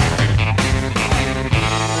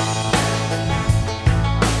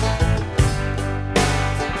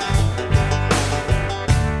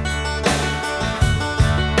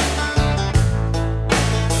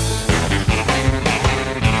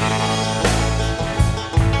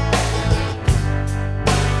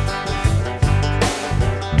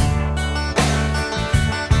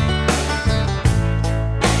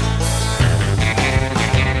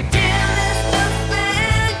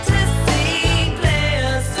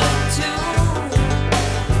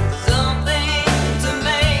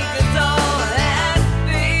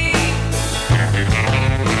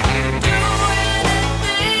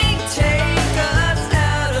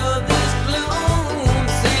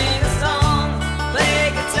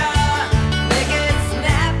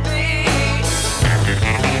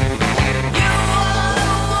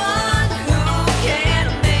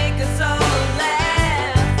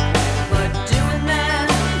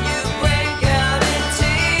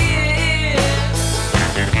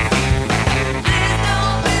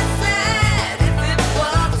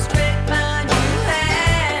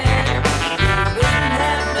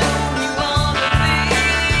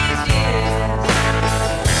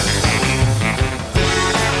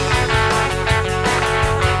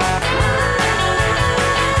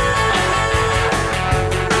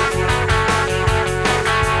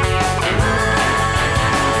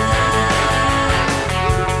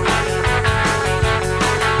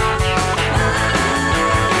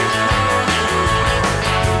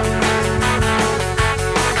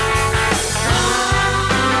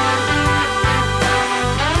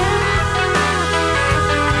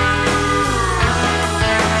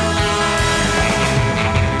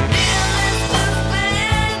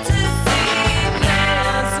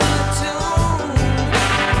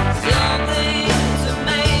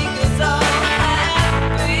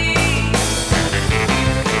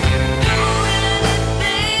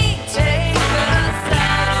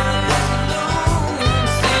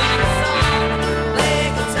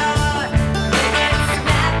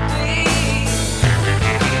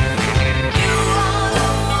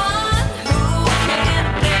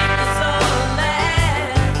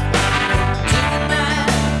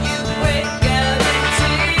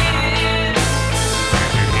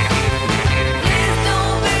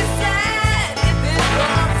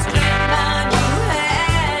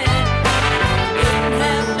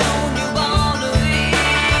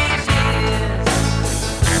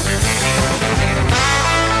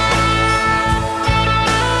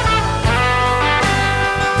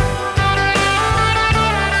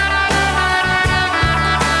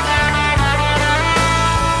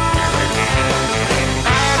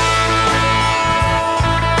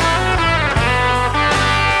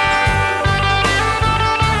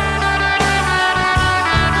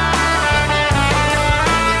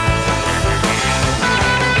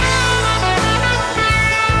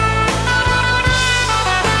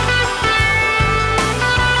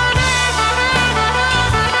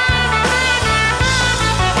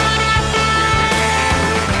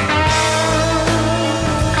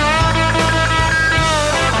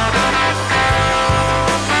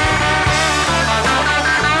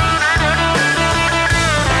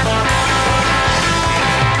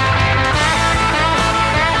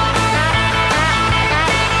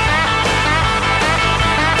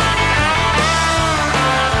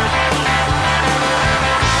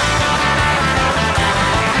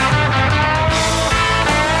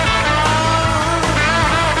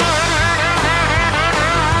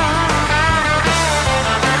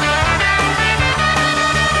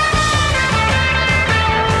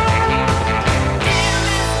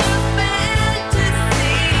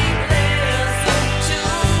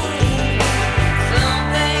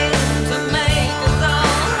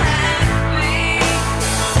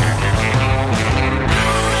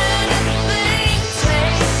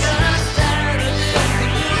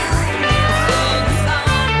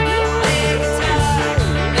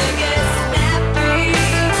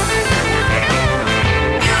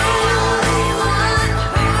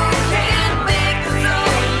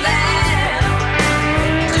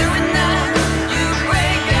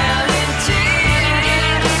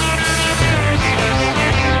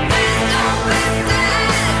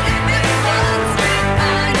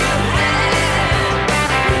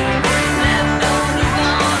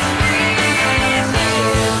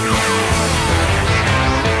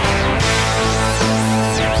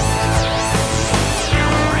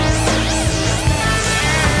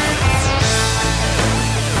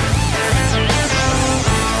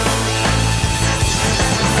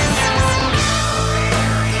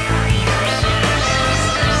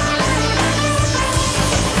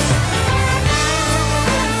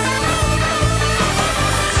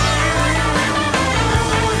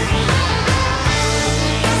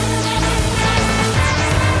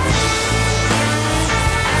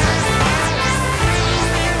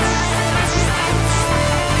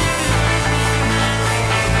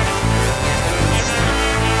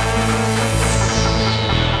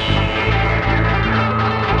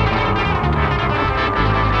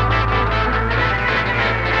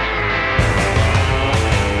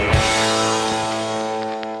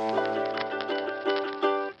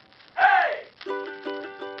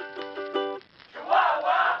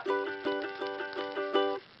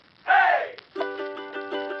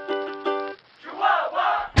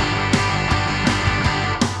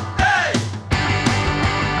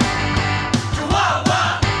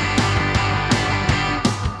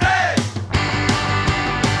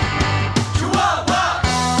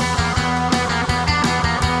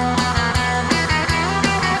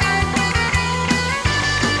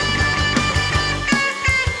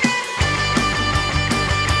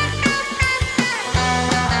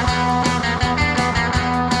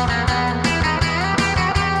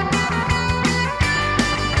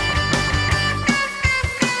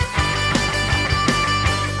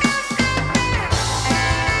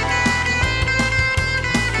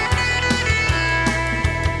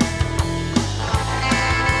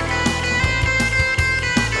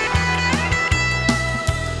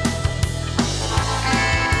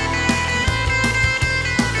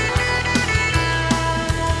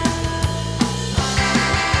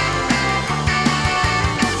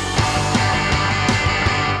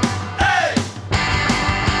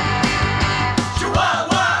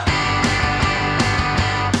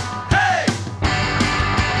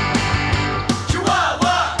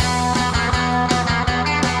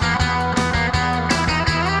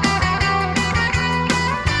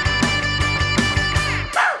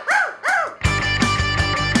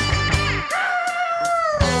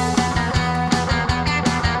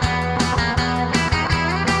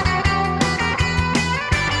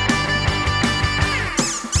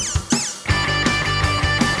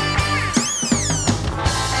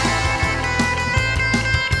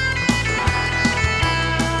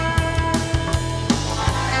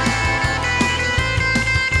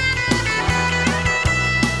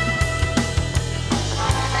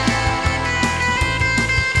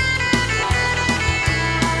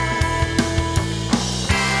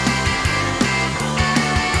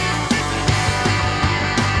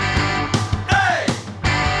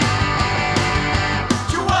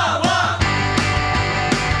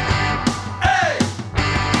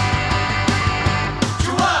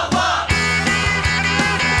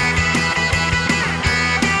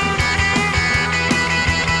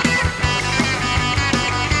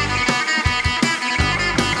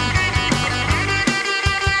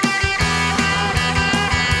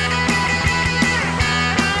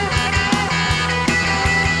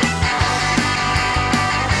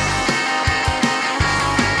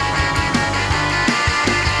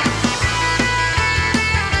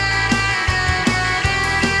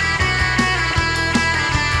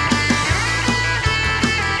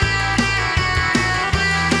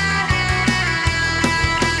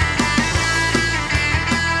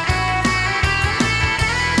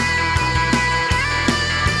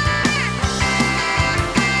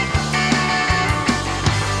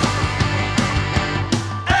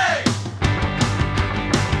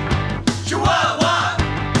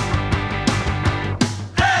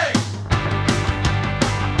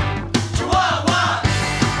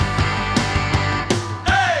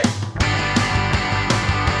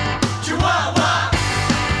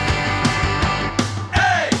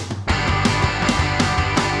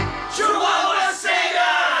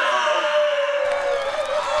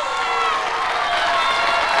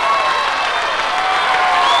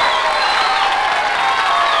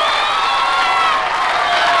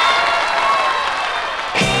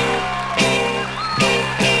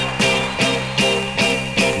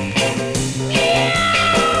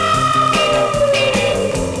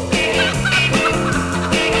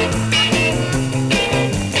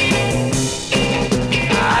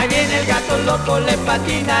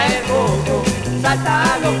 patina el gogo,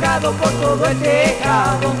 salta alocado por todo el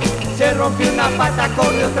tejado. Se rompió una pata,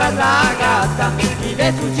 corrió tras la gata y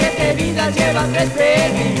de sus 7 vidas lleva 3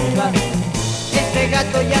 perdidas. Este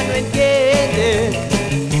gato ya no entiende,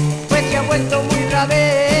 pues se ha vuelto muy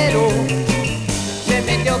rabero. Se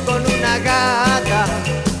metió con una gata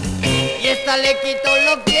y esta le quitó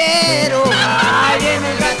lo quiero. Ay, en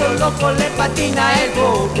el gato loco le patina el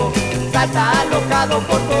gogo, salta alocado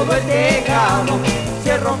por todo el tejado.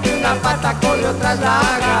 Se rompió una pata, corrió tras la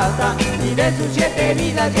gata y de sus 7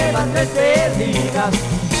 vidas lleva 3 perdidas.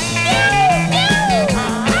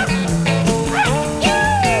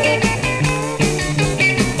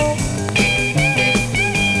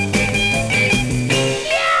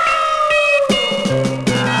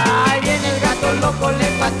 Ay, en el gato loco le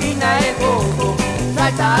patina el gogo,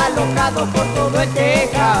 salta alocado por todo el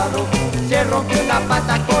tejado. Se rompió una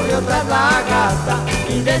pata, corrió tras la gata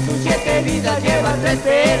y de sus 7 vidas lleva 3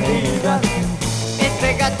 perdidas.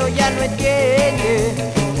 Este gato ya no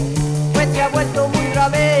entiende, pues se ha vuelto muy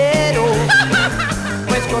rabero.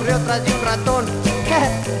 Pues corrió tras de un ratón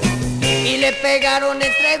y le pegaron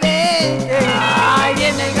entre 20. Ay,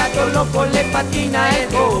 en el gato loco le patina el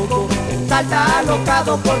gogo, salta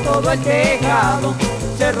alocado por todo el tejado.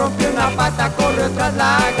 Se rompió una pata, corrió tras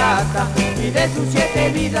la gata y de sus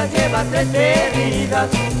 7 vidas lleva 3 perdidas.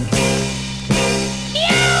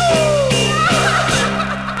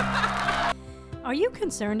 Are you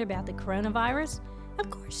concerned about the coronavirus?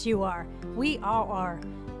 Of course you are. We all are.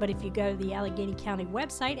 But if you go to the Allegheny County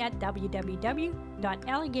website at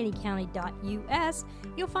www.alleghenycounty.us,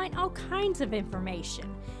 you'll find all kinds of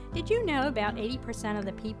information. Did you know about 80% of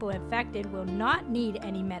the people infected will not need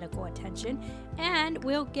any medical attention and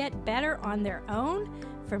will get better on their own?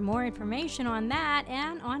 For more information on that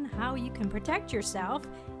and on how you can protect yourself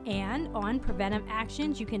and on preventive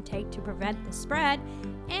actions you can take to prevent the spread,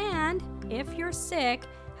 and if you're sick,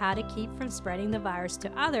 how to keep from spreading the virus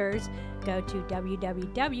to others, go to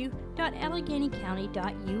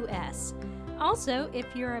www.alleghenycounty.us. Also,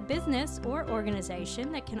 if you're a business or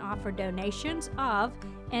organization that can offer donations of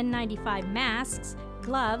N95 masks,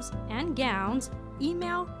 gloves, and gowns,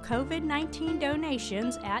 email COVID-19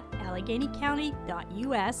 donations at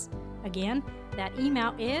alleghenycounty.us. Again, that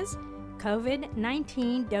email is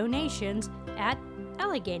COVID-19 donations at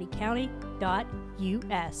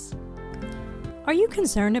alleghenycounty.us. Are you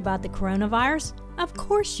concerned about the coronavirus? Of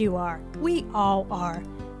course you are. We all are.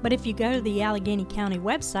 But if you go to the Allegheny County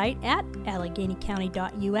website at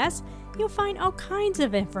alleghenycounty.us, you'll find all kinds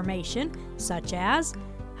of information, such as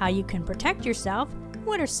how you can protect yourself,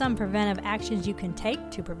 what are some preventive actions you can take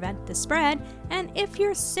to prevent the spread, and if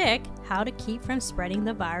you're sick, how to keep from spreading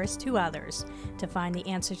the virus to others. To find the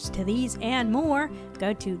answers to these and more,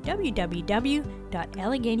 go to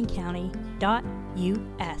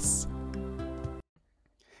www.alleghenycounty.us.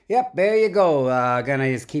 Yep, there you go.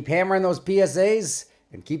 Gonna just keep hammering those PSAs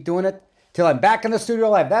and keep doing it till I'm back in the studio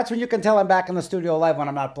live. That's when you can tell I'm back in the studio live, when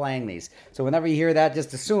I'm not playing these. So whenever you hear that,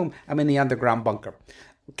 just assume I'm in the underground bunker.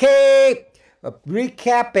 Okay,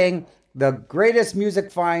 recapping the greatest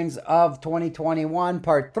music finds of 2021,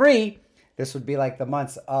 part 3. This would be like the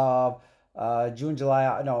months of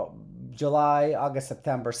July, August,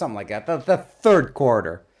 September, something like that. The third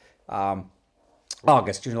quarter.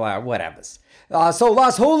 August, July, whatever. So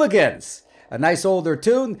Los Hooligans, a nice older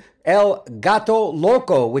tune, El Gato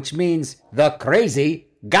Loco, which means the crazy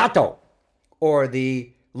gato, or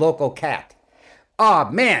the local cat. Oh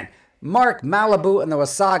man, Mark Malibu and the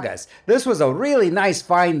Wasagas. This was a really nice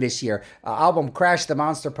find this year. Album Crash the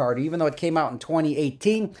Monster Party, even though it came out in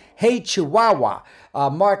 2018. Hey Chihuahua,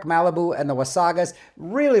 Mark Malibu and the Wasagas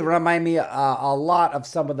really remind me a lot of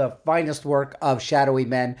some of the finest work of Shadowy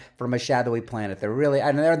Men from a Shadowy Planet. They're really,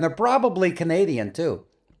 and they're probably Canadian too.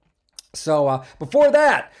 So before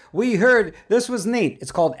that, we heard, this was neat.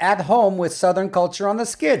 It's called At Home with Southern Culture on the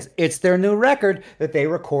Skids. It's their new record that they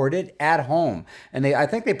recorded at home. And I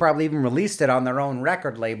think they probably even released it on their own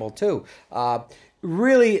record label too.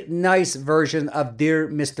 Really nice version of Dear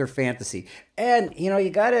Mr. Fantasy. And, you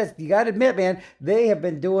gotta admit, man, they have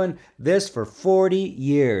been doing this for 40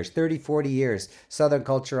 years, 40 years. Southern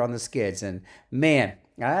Culture on the Skids. And man,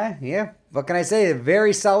 yeah, what can I say?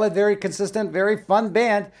 Very solid, very consistent, very fun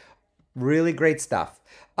band. Really great stuff.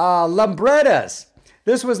 Lumbrettas.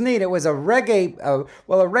 This was neat. It was a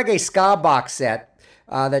reggae ska box set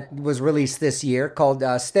that was released this year called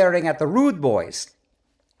Staring at the Rude Boys.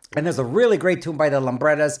 And there's a really great tune by the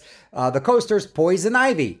Lumbrettas, the Coasters, Poison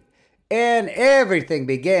Ivy. And everything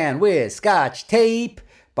began with Scotch Tape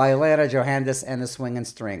by Lana Johannes and the Swingin'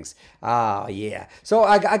 Strings. Oh, yeah. So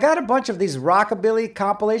I got a bunch of these rockabilly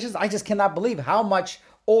compilations. I just cannot believe how much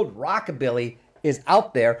old rockabilly is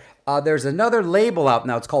out there. There's another label out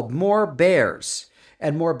now. It's called More Bears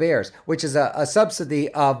and More Bears, which is a subsidy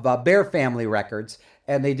of Bear Family Records,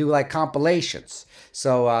 and they do like compilations.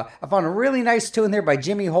 So I found a really nice tune there by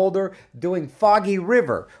Jimmy Holder doing Foggy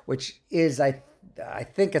River, which is, I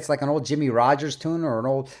think it's like an old Jimmy Rogers tune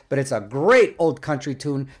but it's a great old country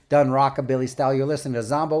tune done rockabilly style. You're listening to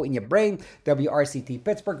Zombo in Your Brain, WRCT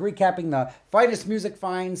Pittsburgh, recapping the finest music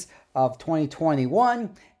finds of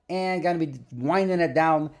 2021. And going to be winding it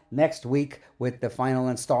down next week with the final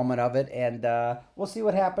installment of it. And we'll see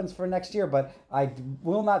what happens for next year. But I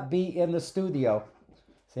will not be in the studio.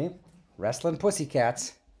 See? Wrestling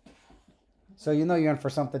Pussycats. So you know you're in for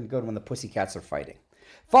something good when the Pussycats are fighting.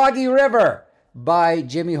 Foggy River by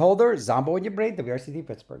Jimmy Holder. Zombo in Your Brain, WRCT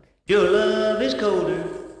Pittsburgh. Your love is colder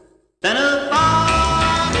than a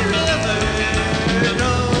foggy river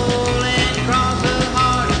rolling across the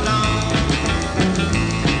heart of dawn.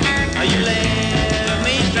 You left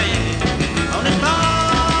me stranded on this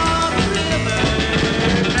foggy river,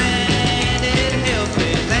 stranded,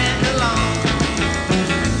 helpless, and alone.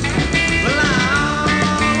 Well, I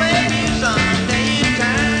always knew someday you'd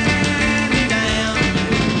turn me down.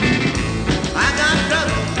 I got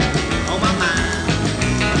trouble on my mind.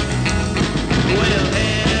 Well,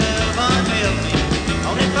 heaven help me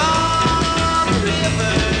on this foggy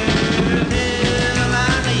river till I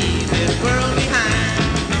leave this world behind.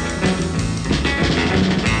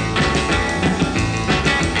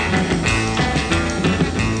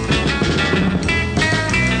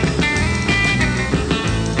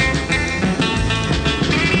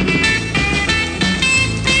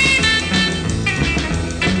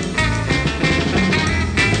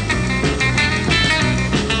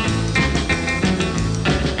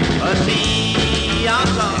 A sea of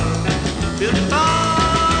sorrow filled the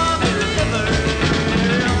foggy river,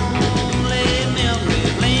 only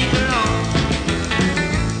memories linger on.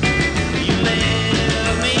 You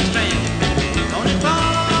left me stranded on this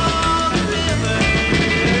foggy river,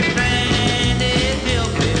 stranded,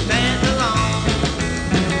 helpless, and alone.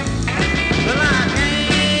 Well, I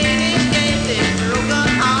can't escape this broken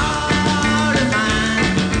heart of mine.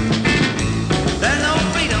 There's no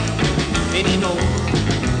freedom anymore.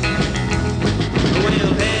 Well,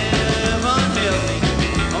 heaven help me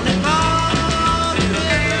on this foggy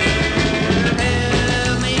river,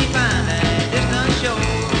 help me find that distant shore.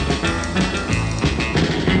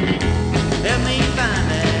 Help me find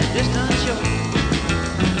that distant shore.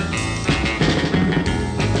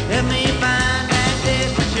 Help me find that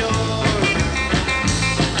distant shore.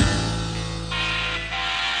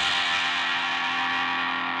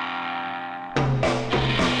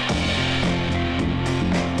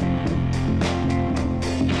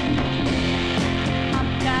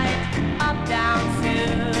 Up, down,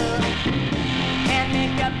 too. Can't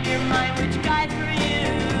make up your mind which guy's for you.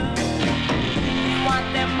 You want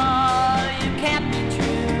them all, you can't be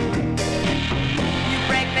true. You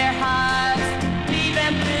break their hearts, leave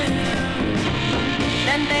them blue.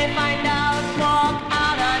 Then they find out, walk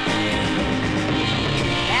out on you.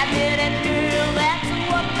 Admit it, girl, that's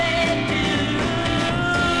what they do.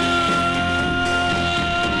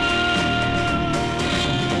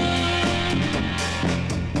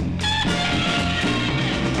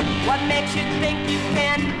 What makes you think you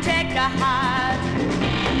can take a heart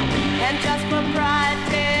and just for pride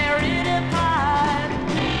tear it apart?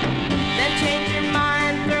 Then change your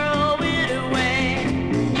mind, throw it away,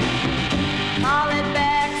 call it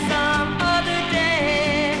back some other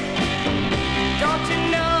day. Don't you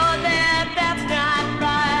know that that's not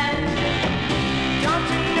right? Don't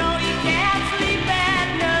you know you can't sleep at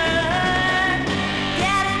night?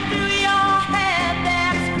 Get it through your head,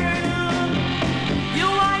 that's true. You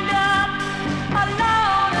wind up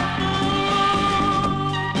alone, a fool.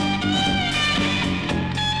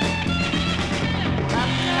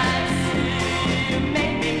 Sometimes you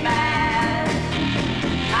make me mad.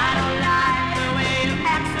 I don't like the way you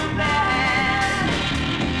act so bad.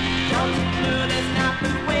 Don't you know that's not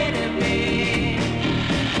the way to be?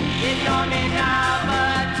 Ignore me now,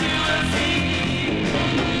 but you will see.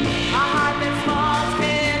 A heart that falls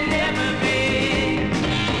can never be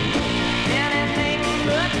anything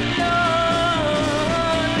but lonely.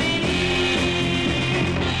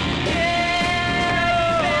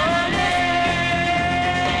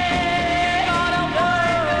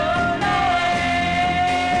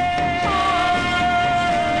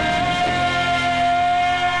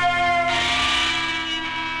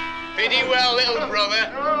 Pretty well, little brother.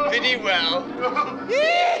 Pretty well. You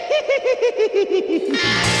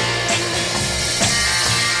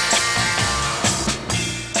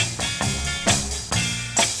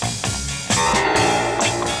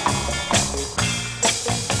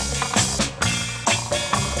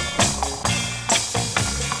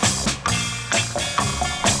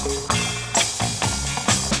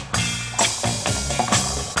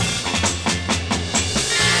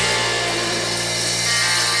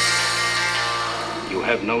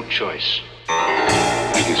have no choice.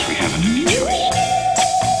 I guess we haven't any choice.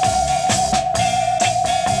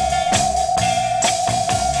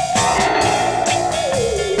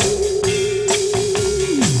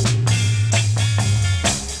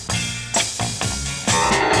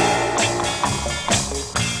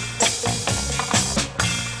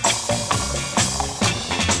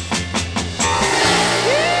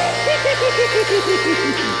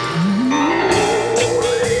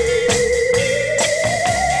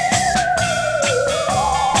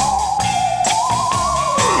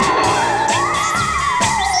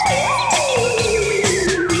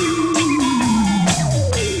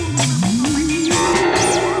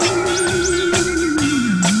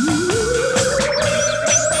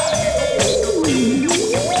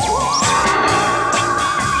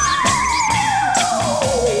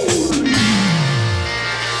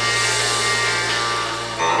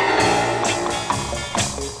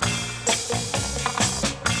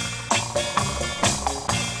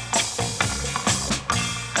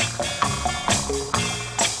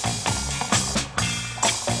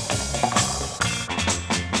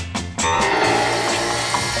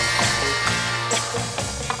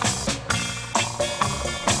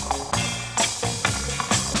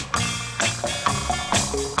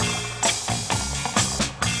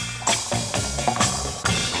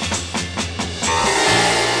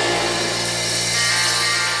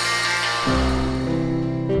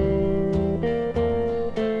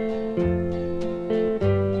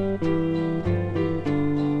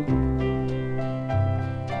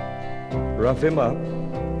 Rough him up,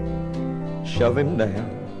 shove him down,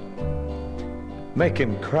 make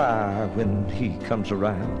him cry when he comes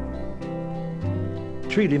around.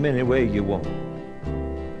 Treat him any way you want.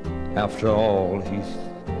 After all, he's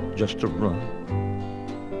just a runt,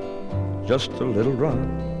 just a little runt.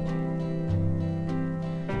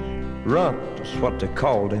 Runt is what they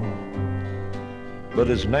called him, but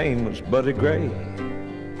his name was Buddy Gray.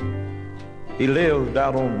 He lived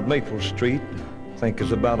out on Maple Street, I think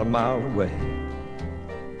is about a mile away.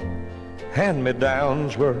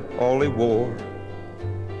 Hand-me-downs were all he wore,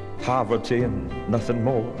 poverty and nothing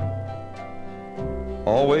more.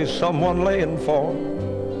 Always someone laying for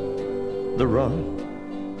the run,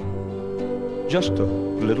 just a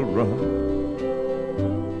little run.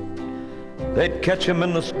 They'd catch him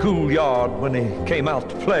in the schoolyard when he came out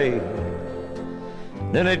to play.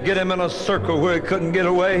 Then they'd get him in a circle where he couldn't get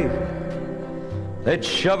away. They'd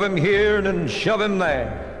shove him here and then shove him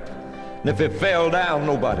there. And if he fell down,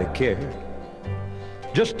 nobody cared.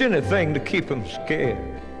 Just anything to keep him scared.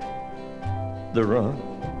 The run,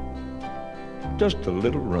 just a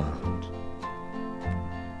little run.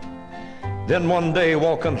 Then one day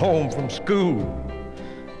walking home from school,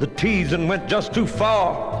 the teasing went just too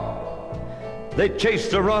far. They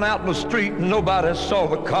chased the run out in the street and nobody saw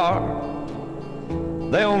the car.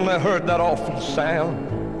 They only heard that awful sound.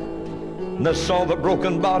 And they saw the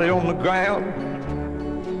broken body on the ground.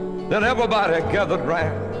 Then everybody gathered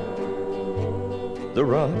round. The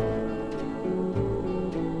run,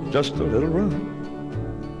 just a little run.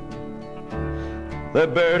 They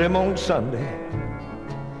buried him on Sunday.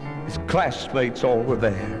 His classmates all were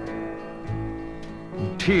there.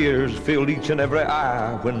 And tears filled each and every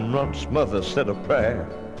eye when Runt's mother said a prayer.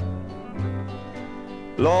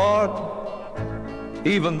 Lord,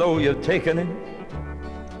 even though you've taken him,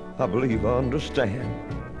 I believe I understand.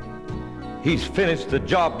 He's finished the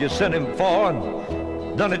job you sent him for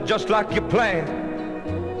and done it just like you planned.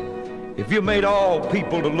 If you made all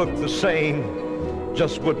people to look the same,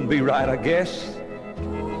 just wouldn't be right, I guess.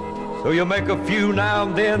 So you make a few now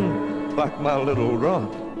and then, like my little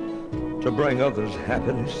Runt, to bring others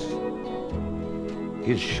happiness.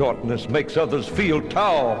 His shortness makes others feel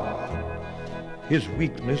tall. His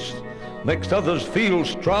weakness makes others feel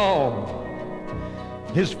strong.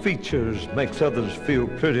 His features makes others feel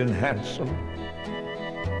pretty and handsome.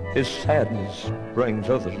 His sadness brings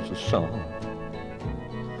others a song.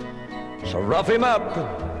 So rough him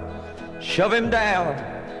up, shove him down,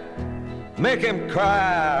 make him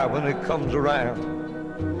cry when he comes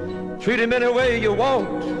around. Treat him any way you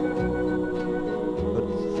want,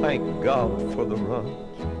 but thank God for the run.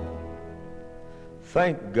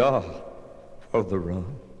 Thank God for the run.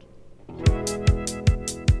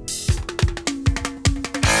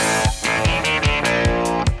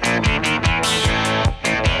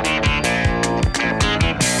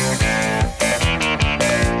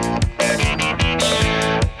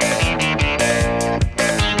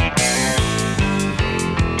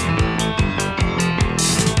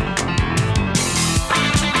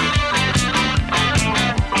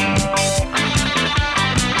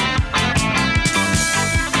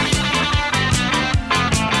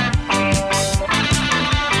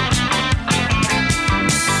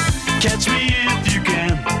 Catch me if you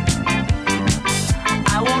can.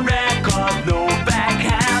 I won't record no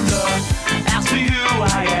backhander. Ask me who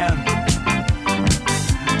I am.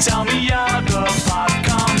 Tell me you're the part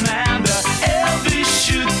commander. Elvis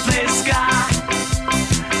should play Sky.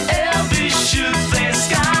 Elvis should play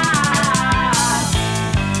Sky.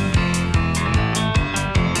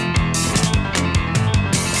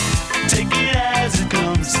 Take it as it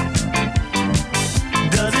comes.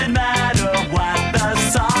 Doesn't matter what the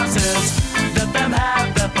sauce is.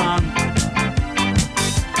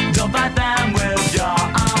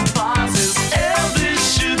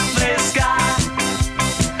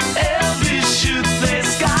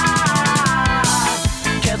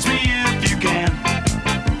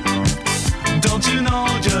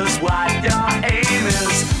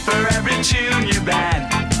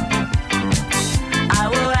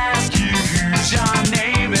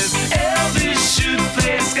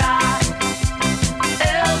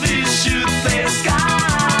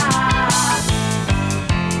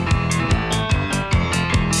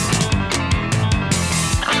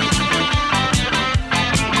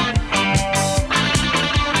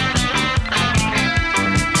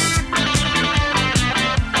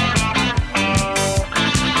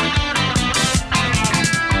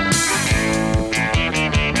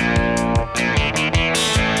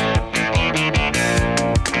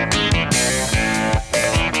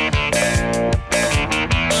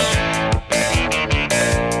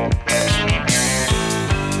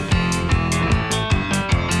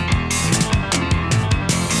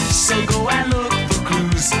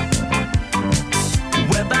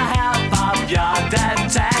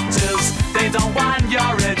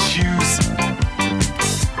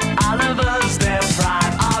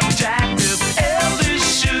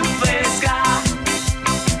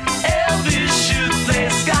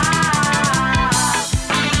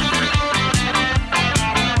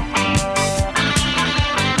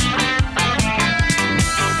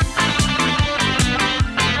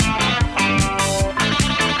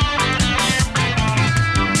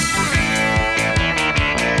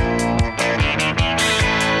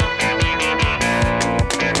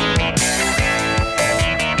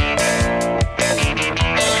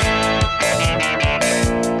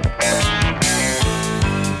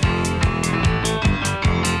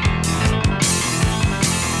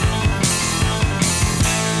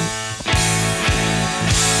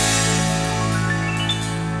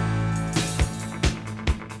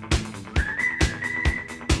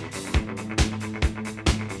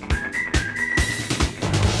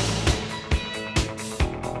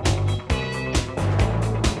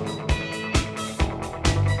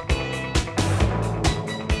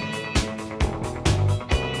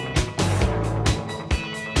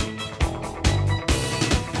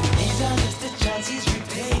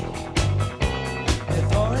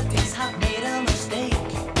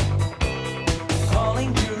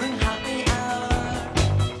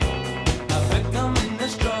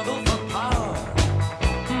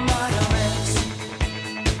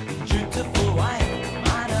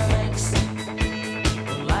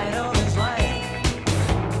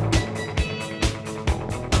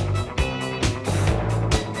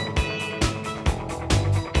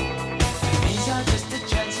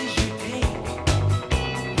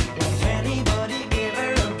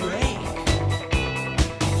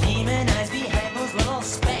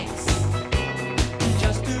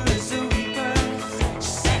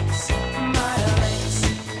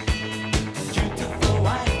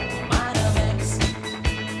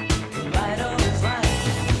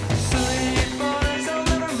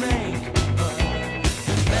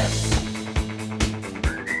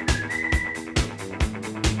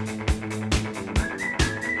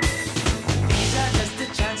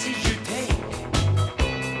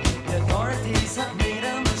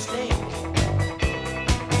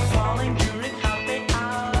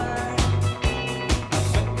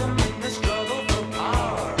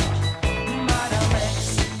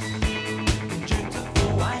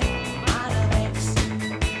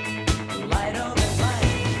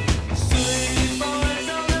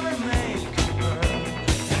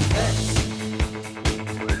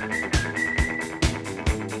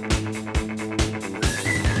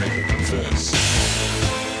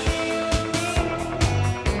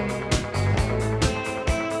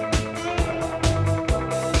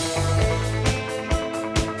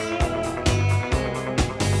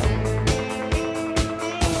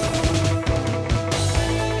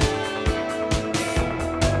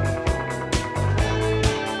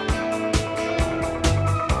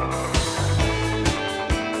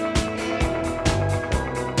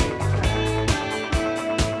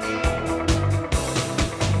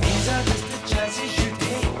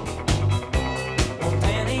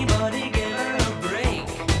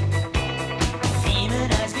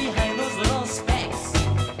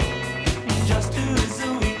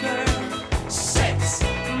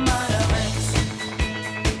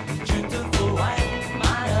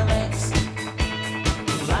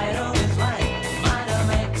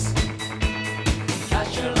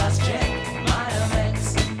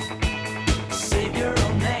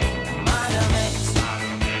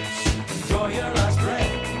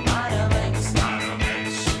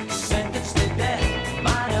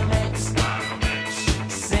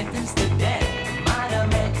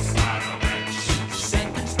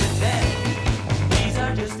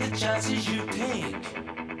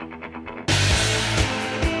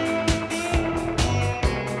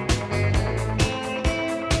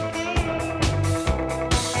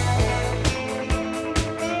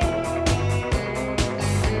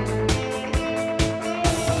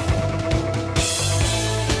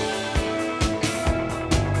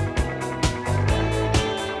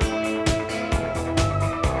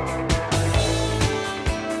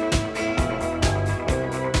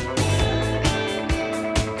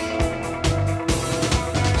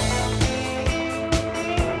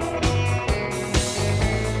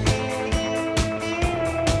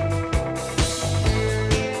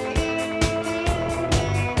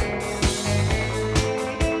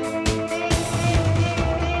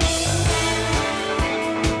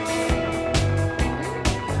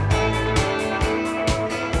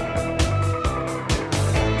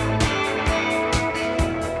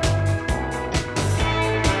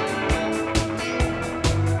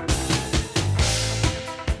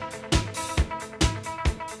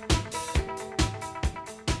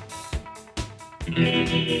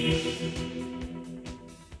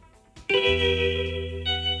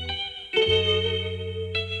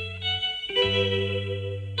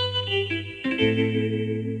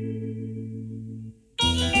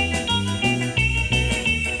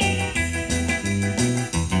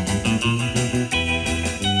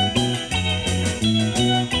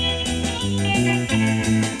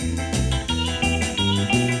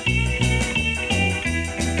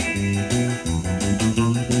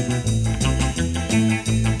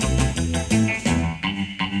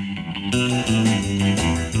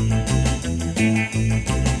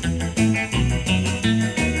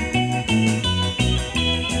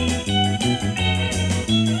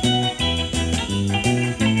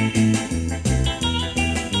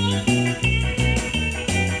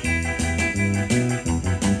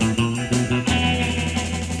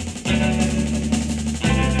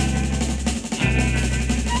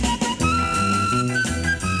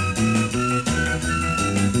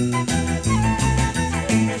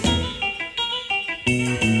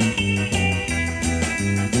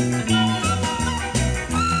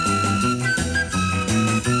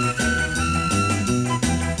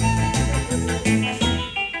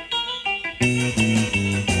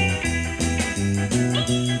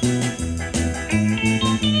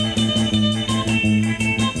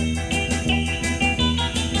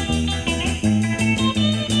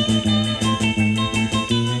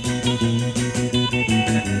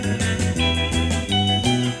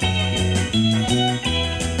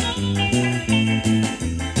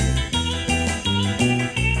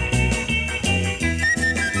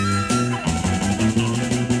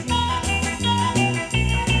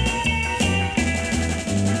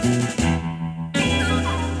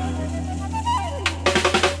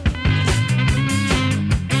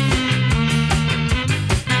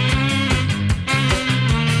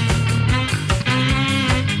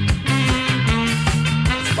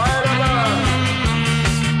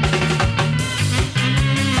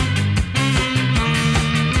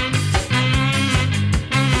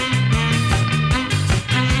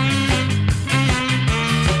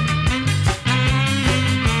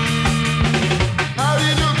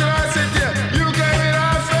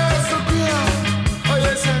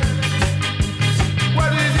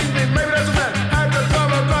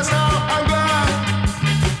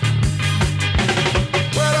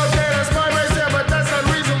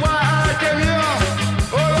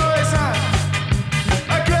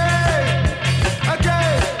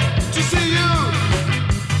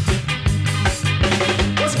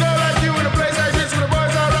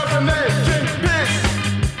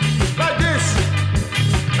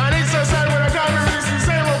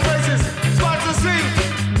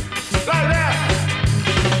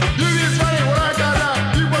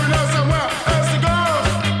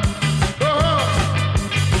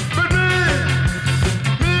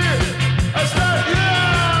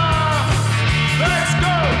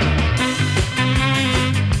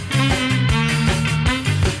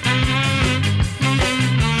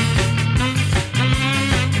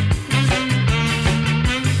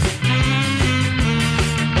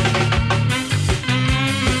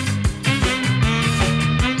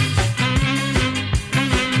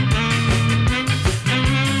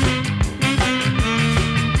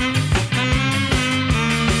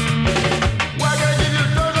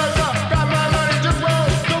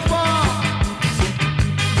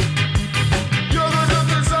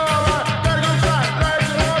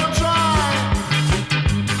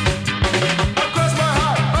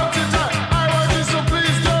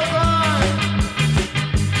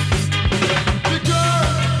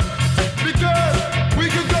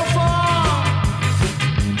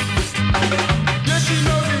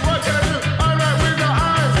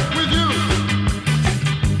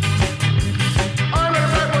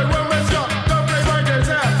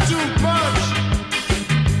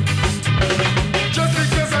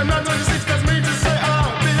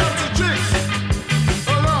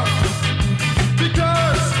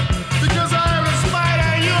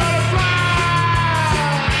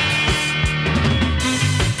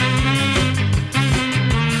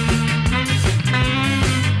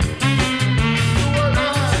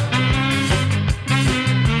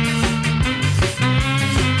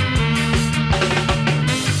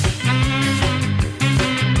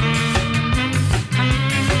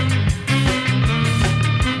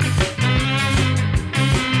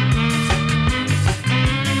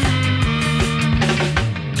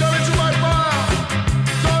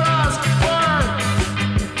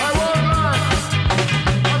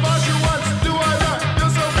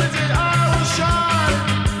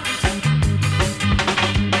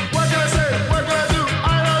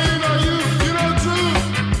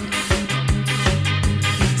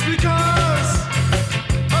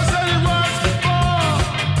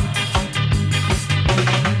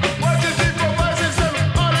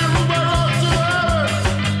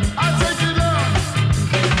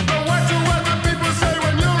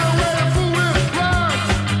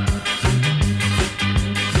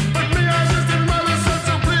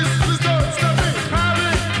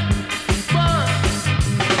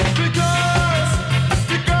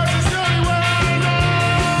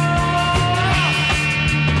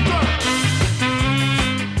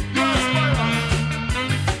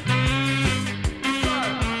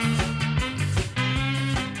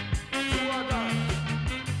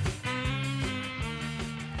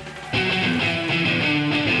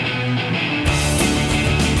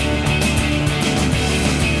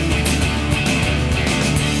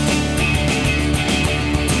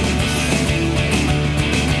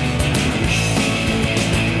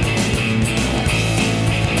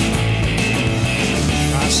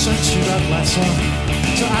 better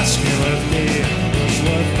to ask you if the end was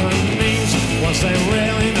worth the means. Was there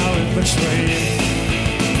really no in between?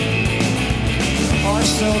 I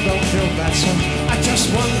still don't feel better. I just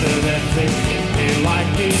wondered if it could be like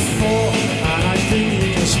before, and I think you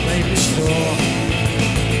just made me sure.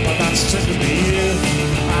 But that's typically you,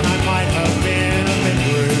 and I might have been a bit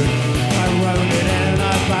rude. I wrote it in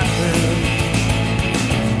a bad mood.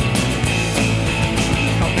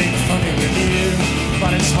 Not being funny with you,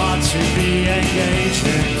 but it's hard to be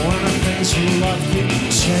engaging when the things you love keep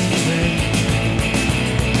changing.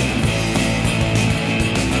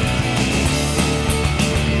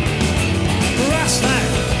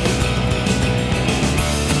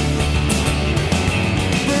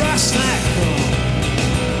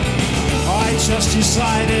 I just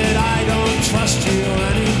decided I don't trust you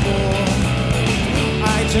anymore.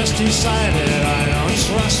 I just decided I don't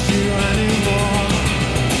trust you anymore.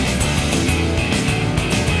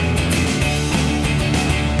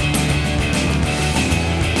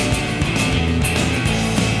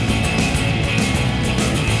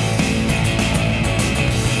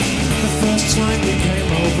 The first time we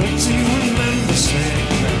came over, do you remember saying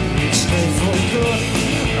that we'd stay for good?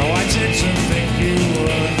 No, I didn't think you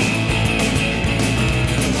would.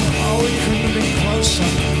 We couldn't have been closer,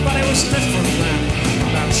 but it was different then.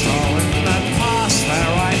 That's all in the past, there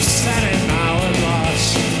I've said it now at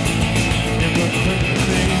last. You were quick with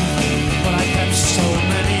me, but I kept so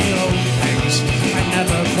many old things. I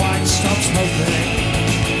never quite stopped hoping.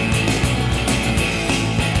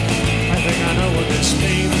 I think I know what this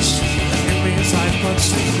means. It means I've got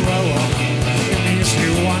to grow up. It means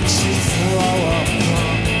you want to throw up.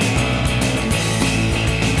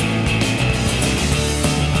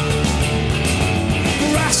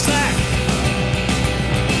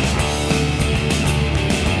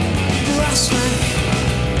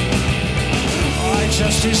 I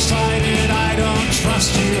just decided I don't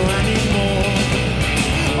trust you anymore.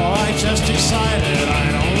 I just decided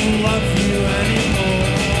I don't love you anymore.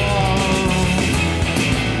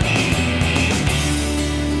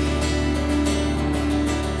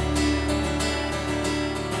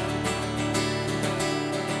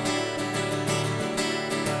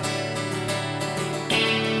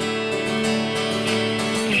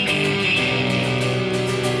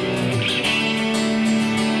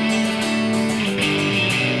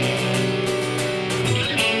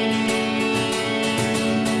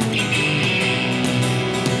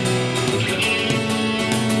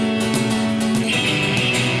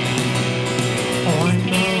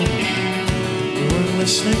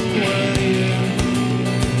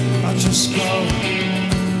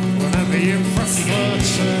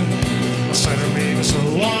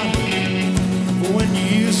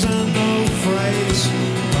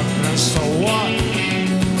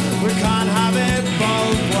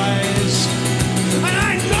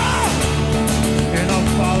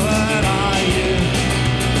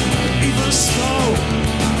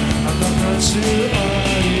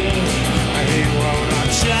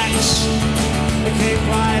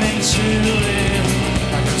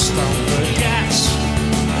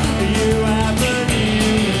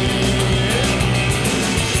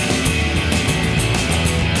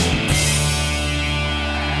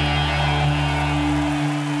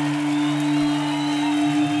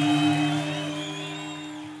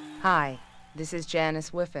 Hi, this is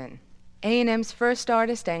Janice Whiffen. A&M's first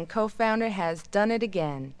artist and co-founder has done it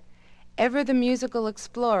again. Ever the musical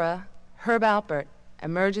explorer, Herb Alpert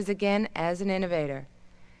emerges again as an innovator.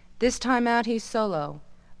 This time out he's solo,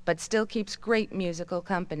 but still keeps great musical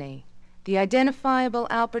company. The identifiable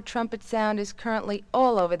Alpert trumpet sound is currently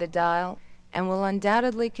all over the dial and will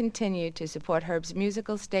undoubtedly continue to support Herb's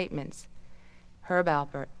musical statements. Herb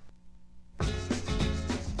Alpert.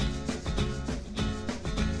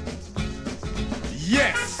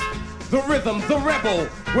 Yes, the rhythm, the rebel.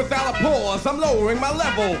 Without a pause, I'm lowering my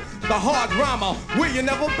level. The hard rhymer, where you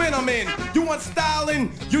never been, I'm in. You want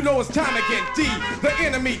styling? You know it's time again. D, the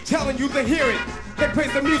enemy, telling you to hear it. They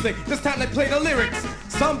praise the music, this time they play the lyrics.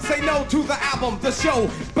 Some say no to the album, the show,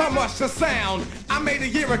 bum rush the sound. I made a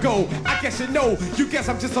year ago, I guess you know. You guess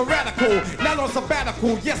I'm just a radical, not on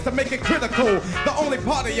sabbatical, yes, to make it critical. The only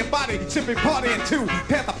part of your body should be partying too.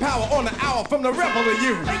 Panther power on the hour from the rebel to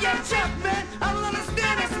you. Hey, yo, Chuck, man, I don't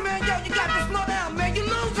understand this, man. Yo, you got to slow down, man. You're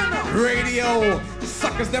losing them. Radio,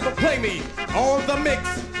 suckers never play me on the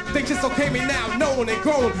mix. They just okay me now, known and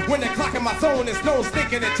grown. When they're clocking my zone, it's no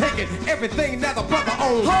stinking and taking everything that the brother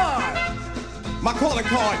owns. Hard, My calling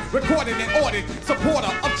card, recorded and ordered. Supporter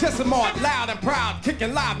of Chesimard, loud and proud.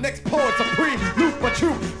 Kicking live, next poet supreme. Loop but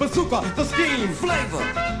true, bazooka, the scheme. Flavor,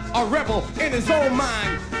 a rebel in his own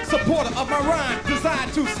mind. Supporter of my rhyme,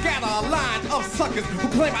 designed to scatter a line of suckers who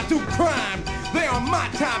claim I do crime. They on my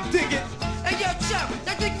time, dig it. Hey yo, Chuck,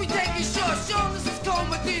 I think we take it short. Show 'em this is Cole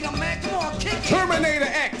Medina, man. Come on, kick it. Terminator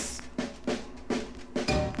X.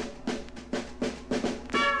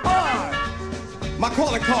 My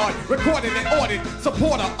calling card, recorded and ordered.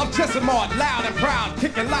 Supporter of Chesimard, loud and proud.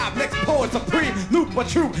 Kicking live, next poet supreme. Loop but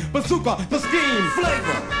true, bazooka, the scheme.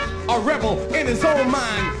 Flavor, a rebel in his own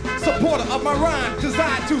mind. Supporter of my rhyme,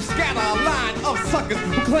 designed to scatter a line of suckers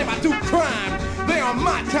who claim I do crime. They on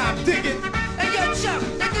my time, dig it. Hey yo, Chuck,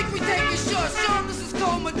 I think we take it short. Show 'em this is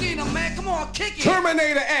Cole Medina, man. Come on, kick it.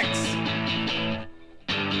 Terminator X.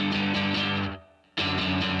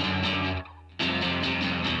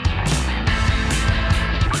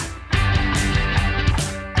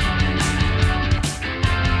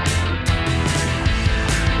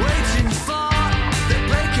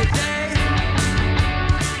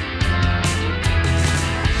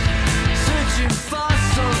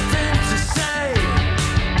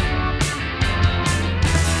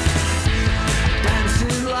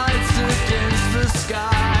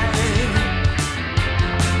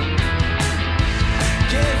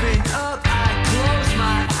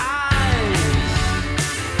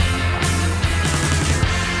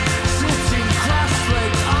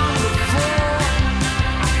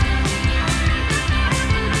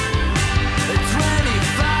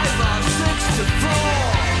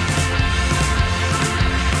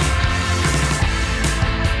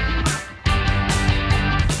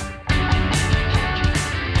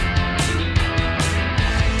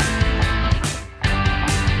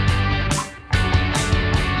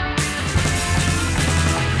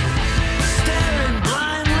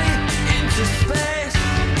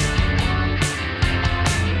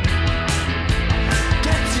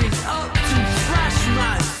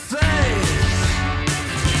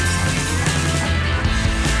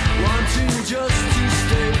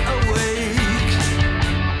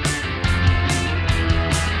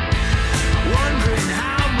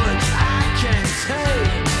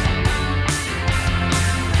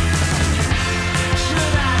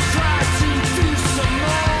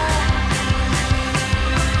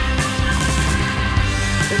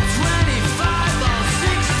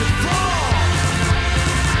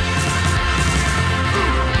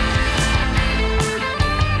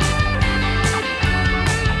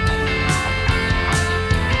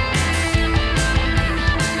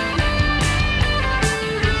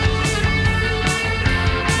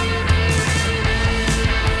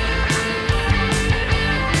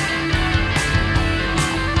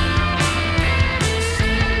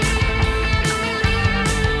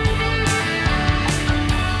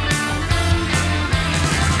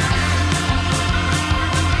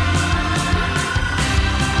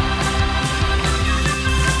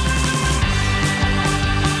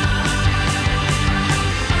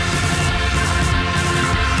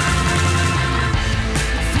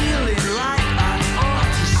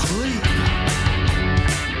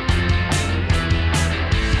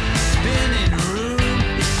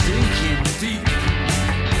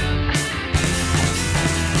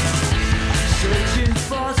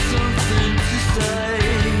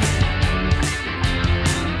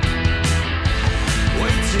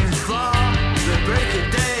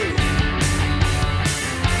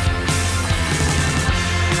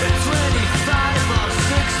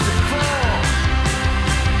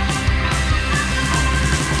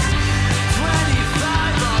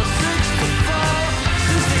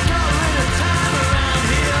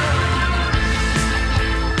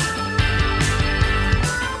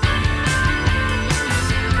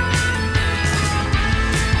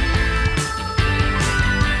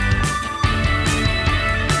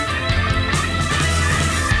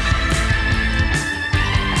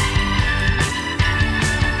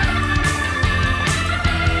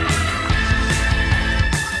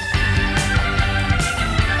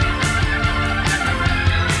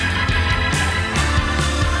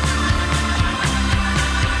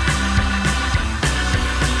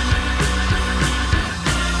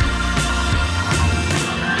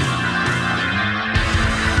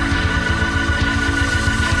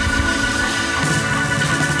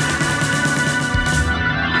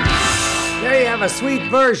 A sweet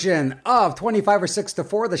version of 25 or 6 to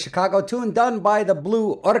 4, the Chicago tune done by the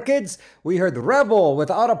Blue Orchids. We heard Rebel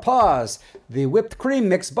without a pause, the Whipped Cream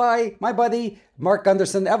mixed by my buddy Mark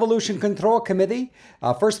Gunderson, Evolution Control Committee,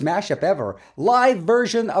 first mashup ever, live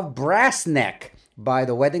version of Brass Neck by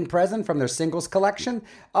The Wedding Present from their singles collection.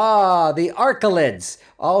 The Arcalids,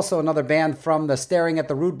 also another band from the Staring at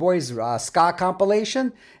the Rude Boys ska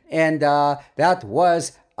compilation. And that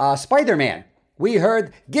was Spider-Man. We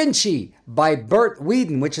heard Ginchi by Bert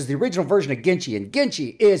Whedon, which is the original version of Ginchi. And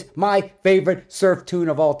Ginchi is my favorite surf tune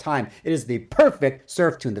of all time. It is the perfect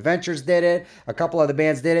surf tune. The Ventures did it. A couple other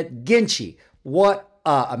bands did it. Ginchi. What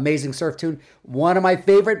amazing surf tune. One of my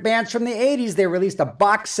favorite bands from the 80s. They released a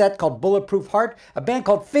box set called Bulletproof Heart. A band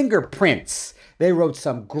called Fingerprints. They wrote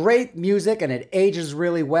some great music and it ages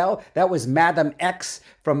really well. That was Madam X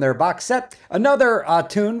from their box set. Another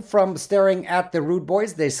tune from Staring at the Rude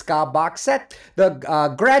Boys, the ska box set.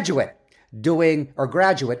 The Graduate doing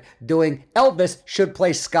Elvis Should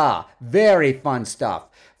Play Ska. Very fun stuff.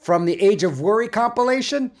 From the Age of Worry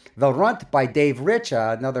compilation, The Runt by Dave Rich,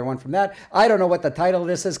 another one from that. I don't know what the title of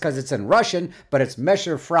this is because it's in Russian, but it's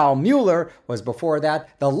Mesher Frau Mueller was before that.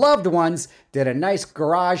 The Loved Ones did a nice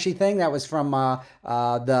garagey thing. That was from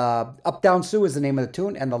the Up Down Sue is the name of the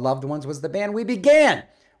tune, and The Loved Ones was the band. We began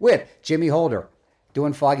with Jimmy Holder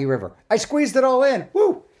doing Foggy River. I squeezed it all in.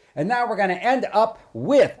 Woo! And now we're going to end up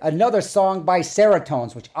with another song by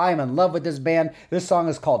Seratones, which I'm in love with this band. This song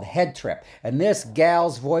is called Head Trip. And this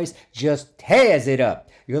gal's voice just tears it up.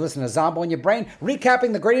 You're listening to Zombo in Your Brain,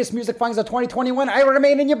 recapping the greatest music finds of 2021. I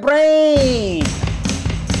remain in your brain.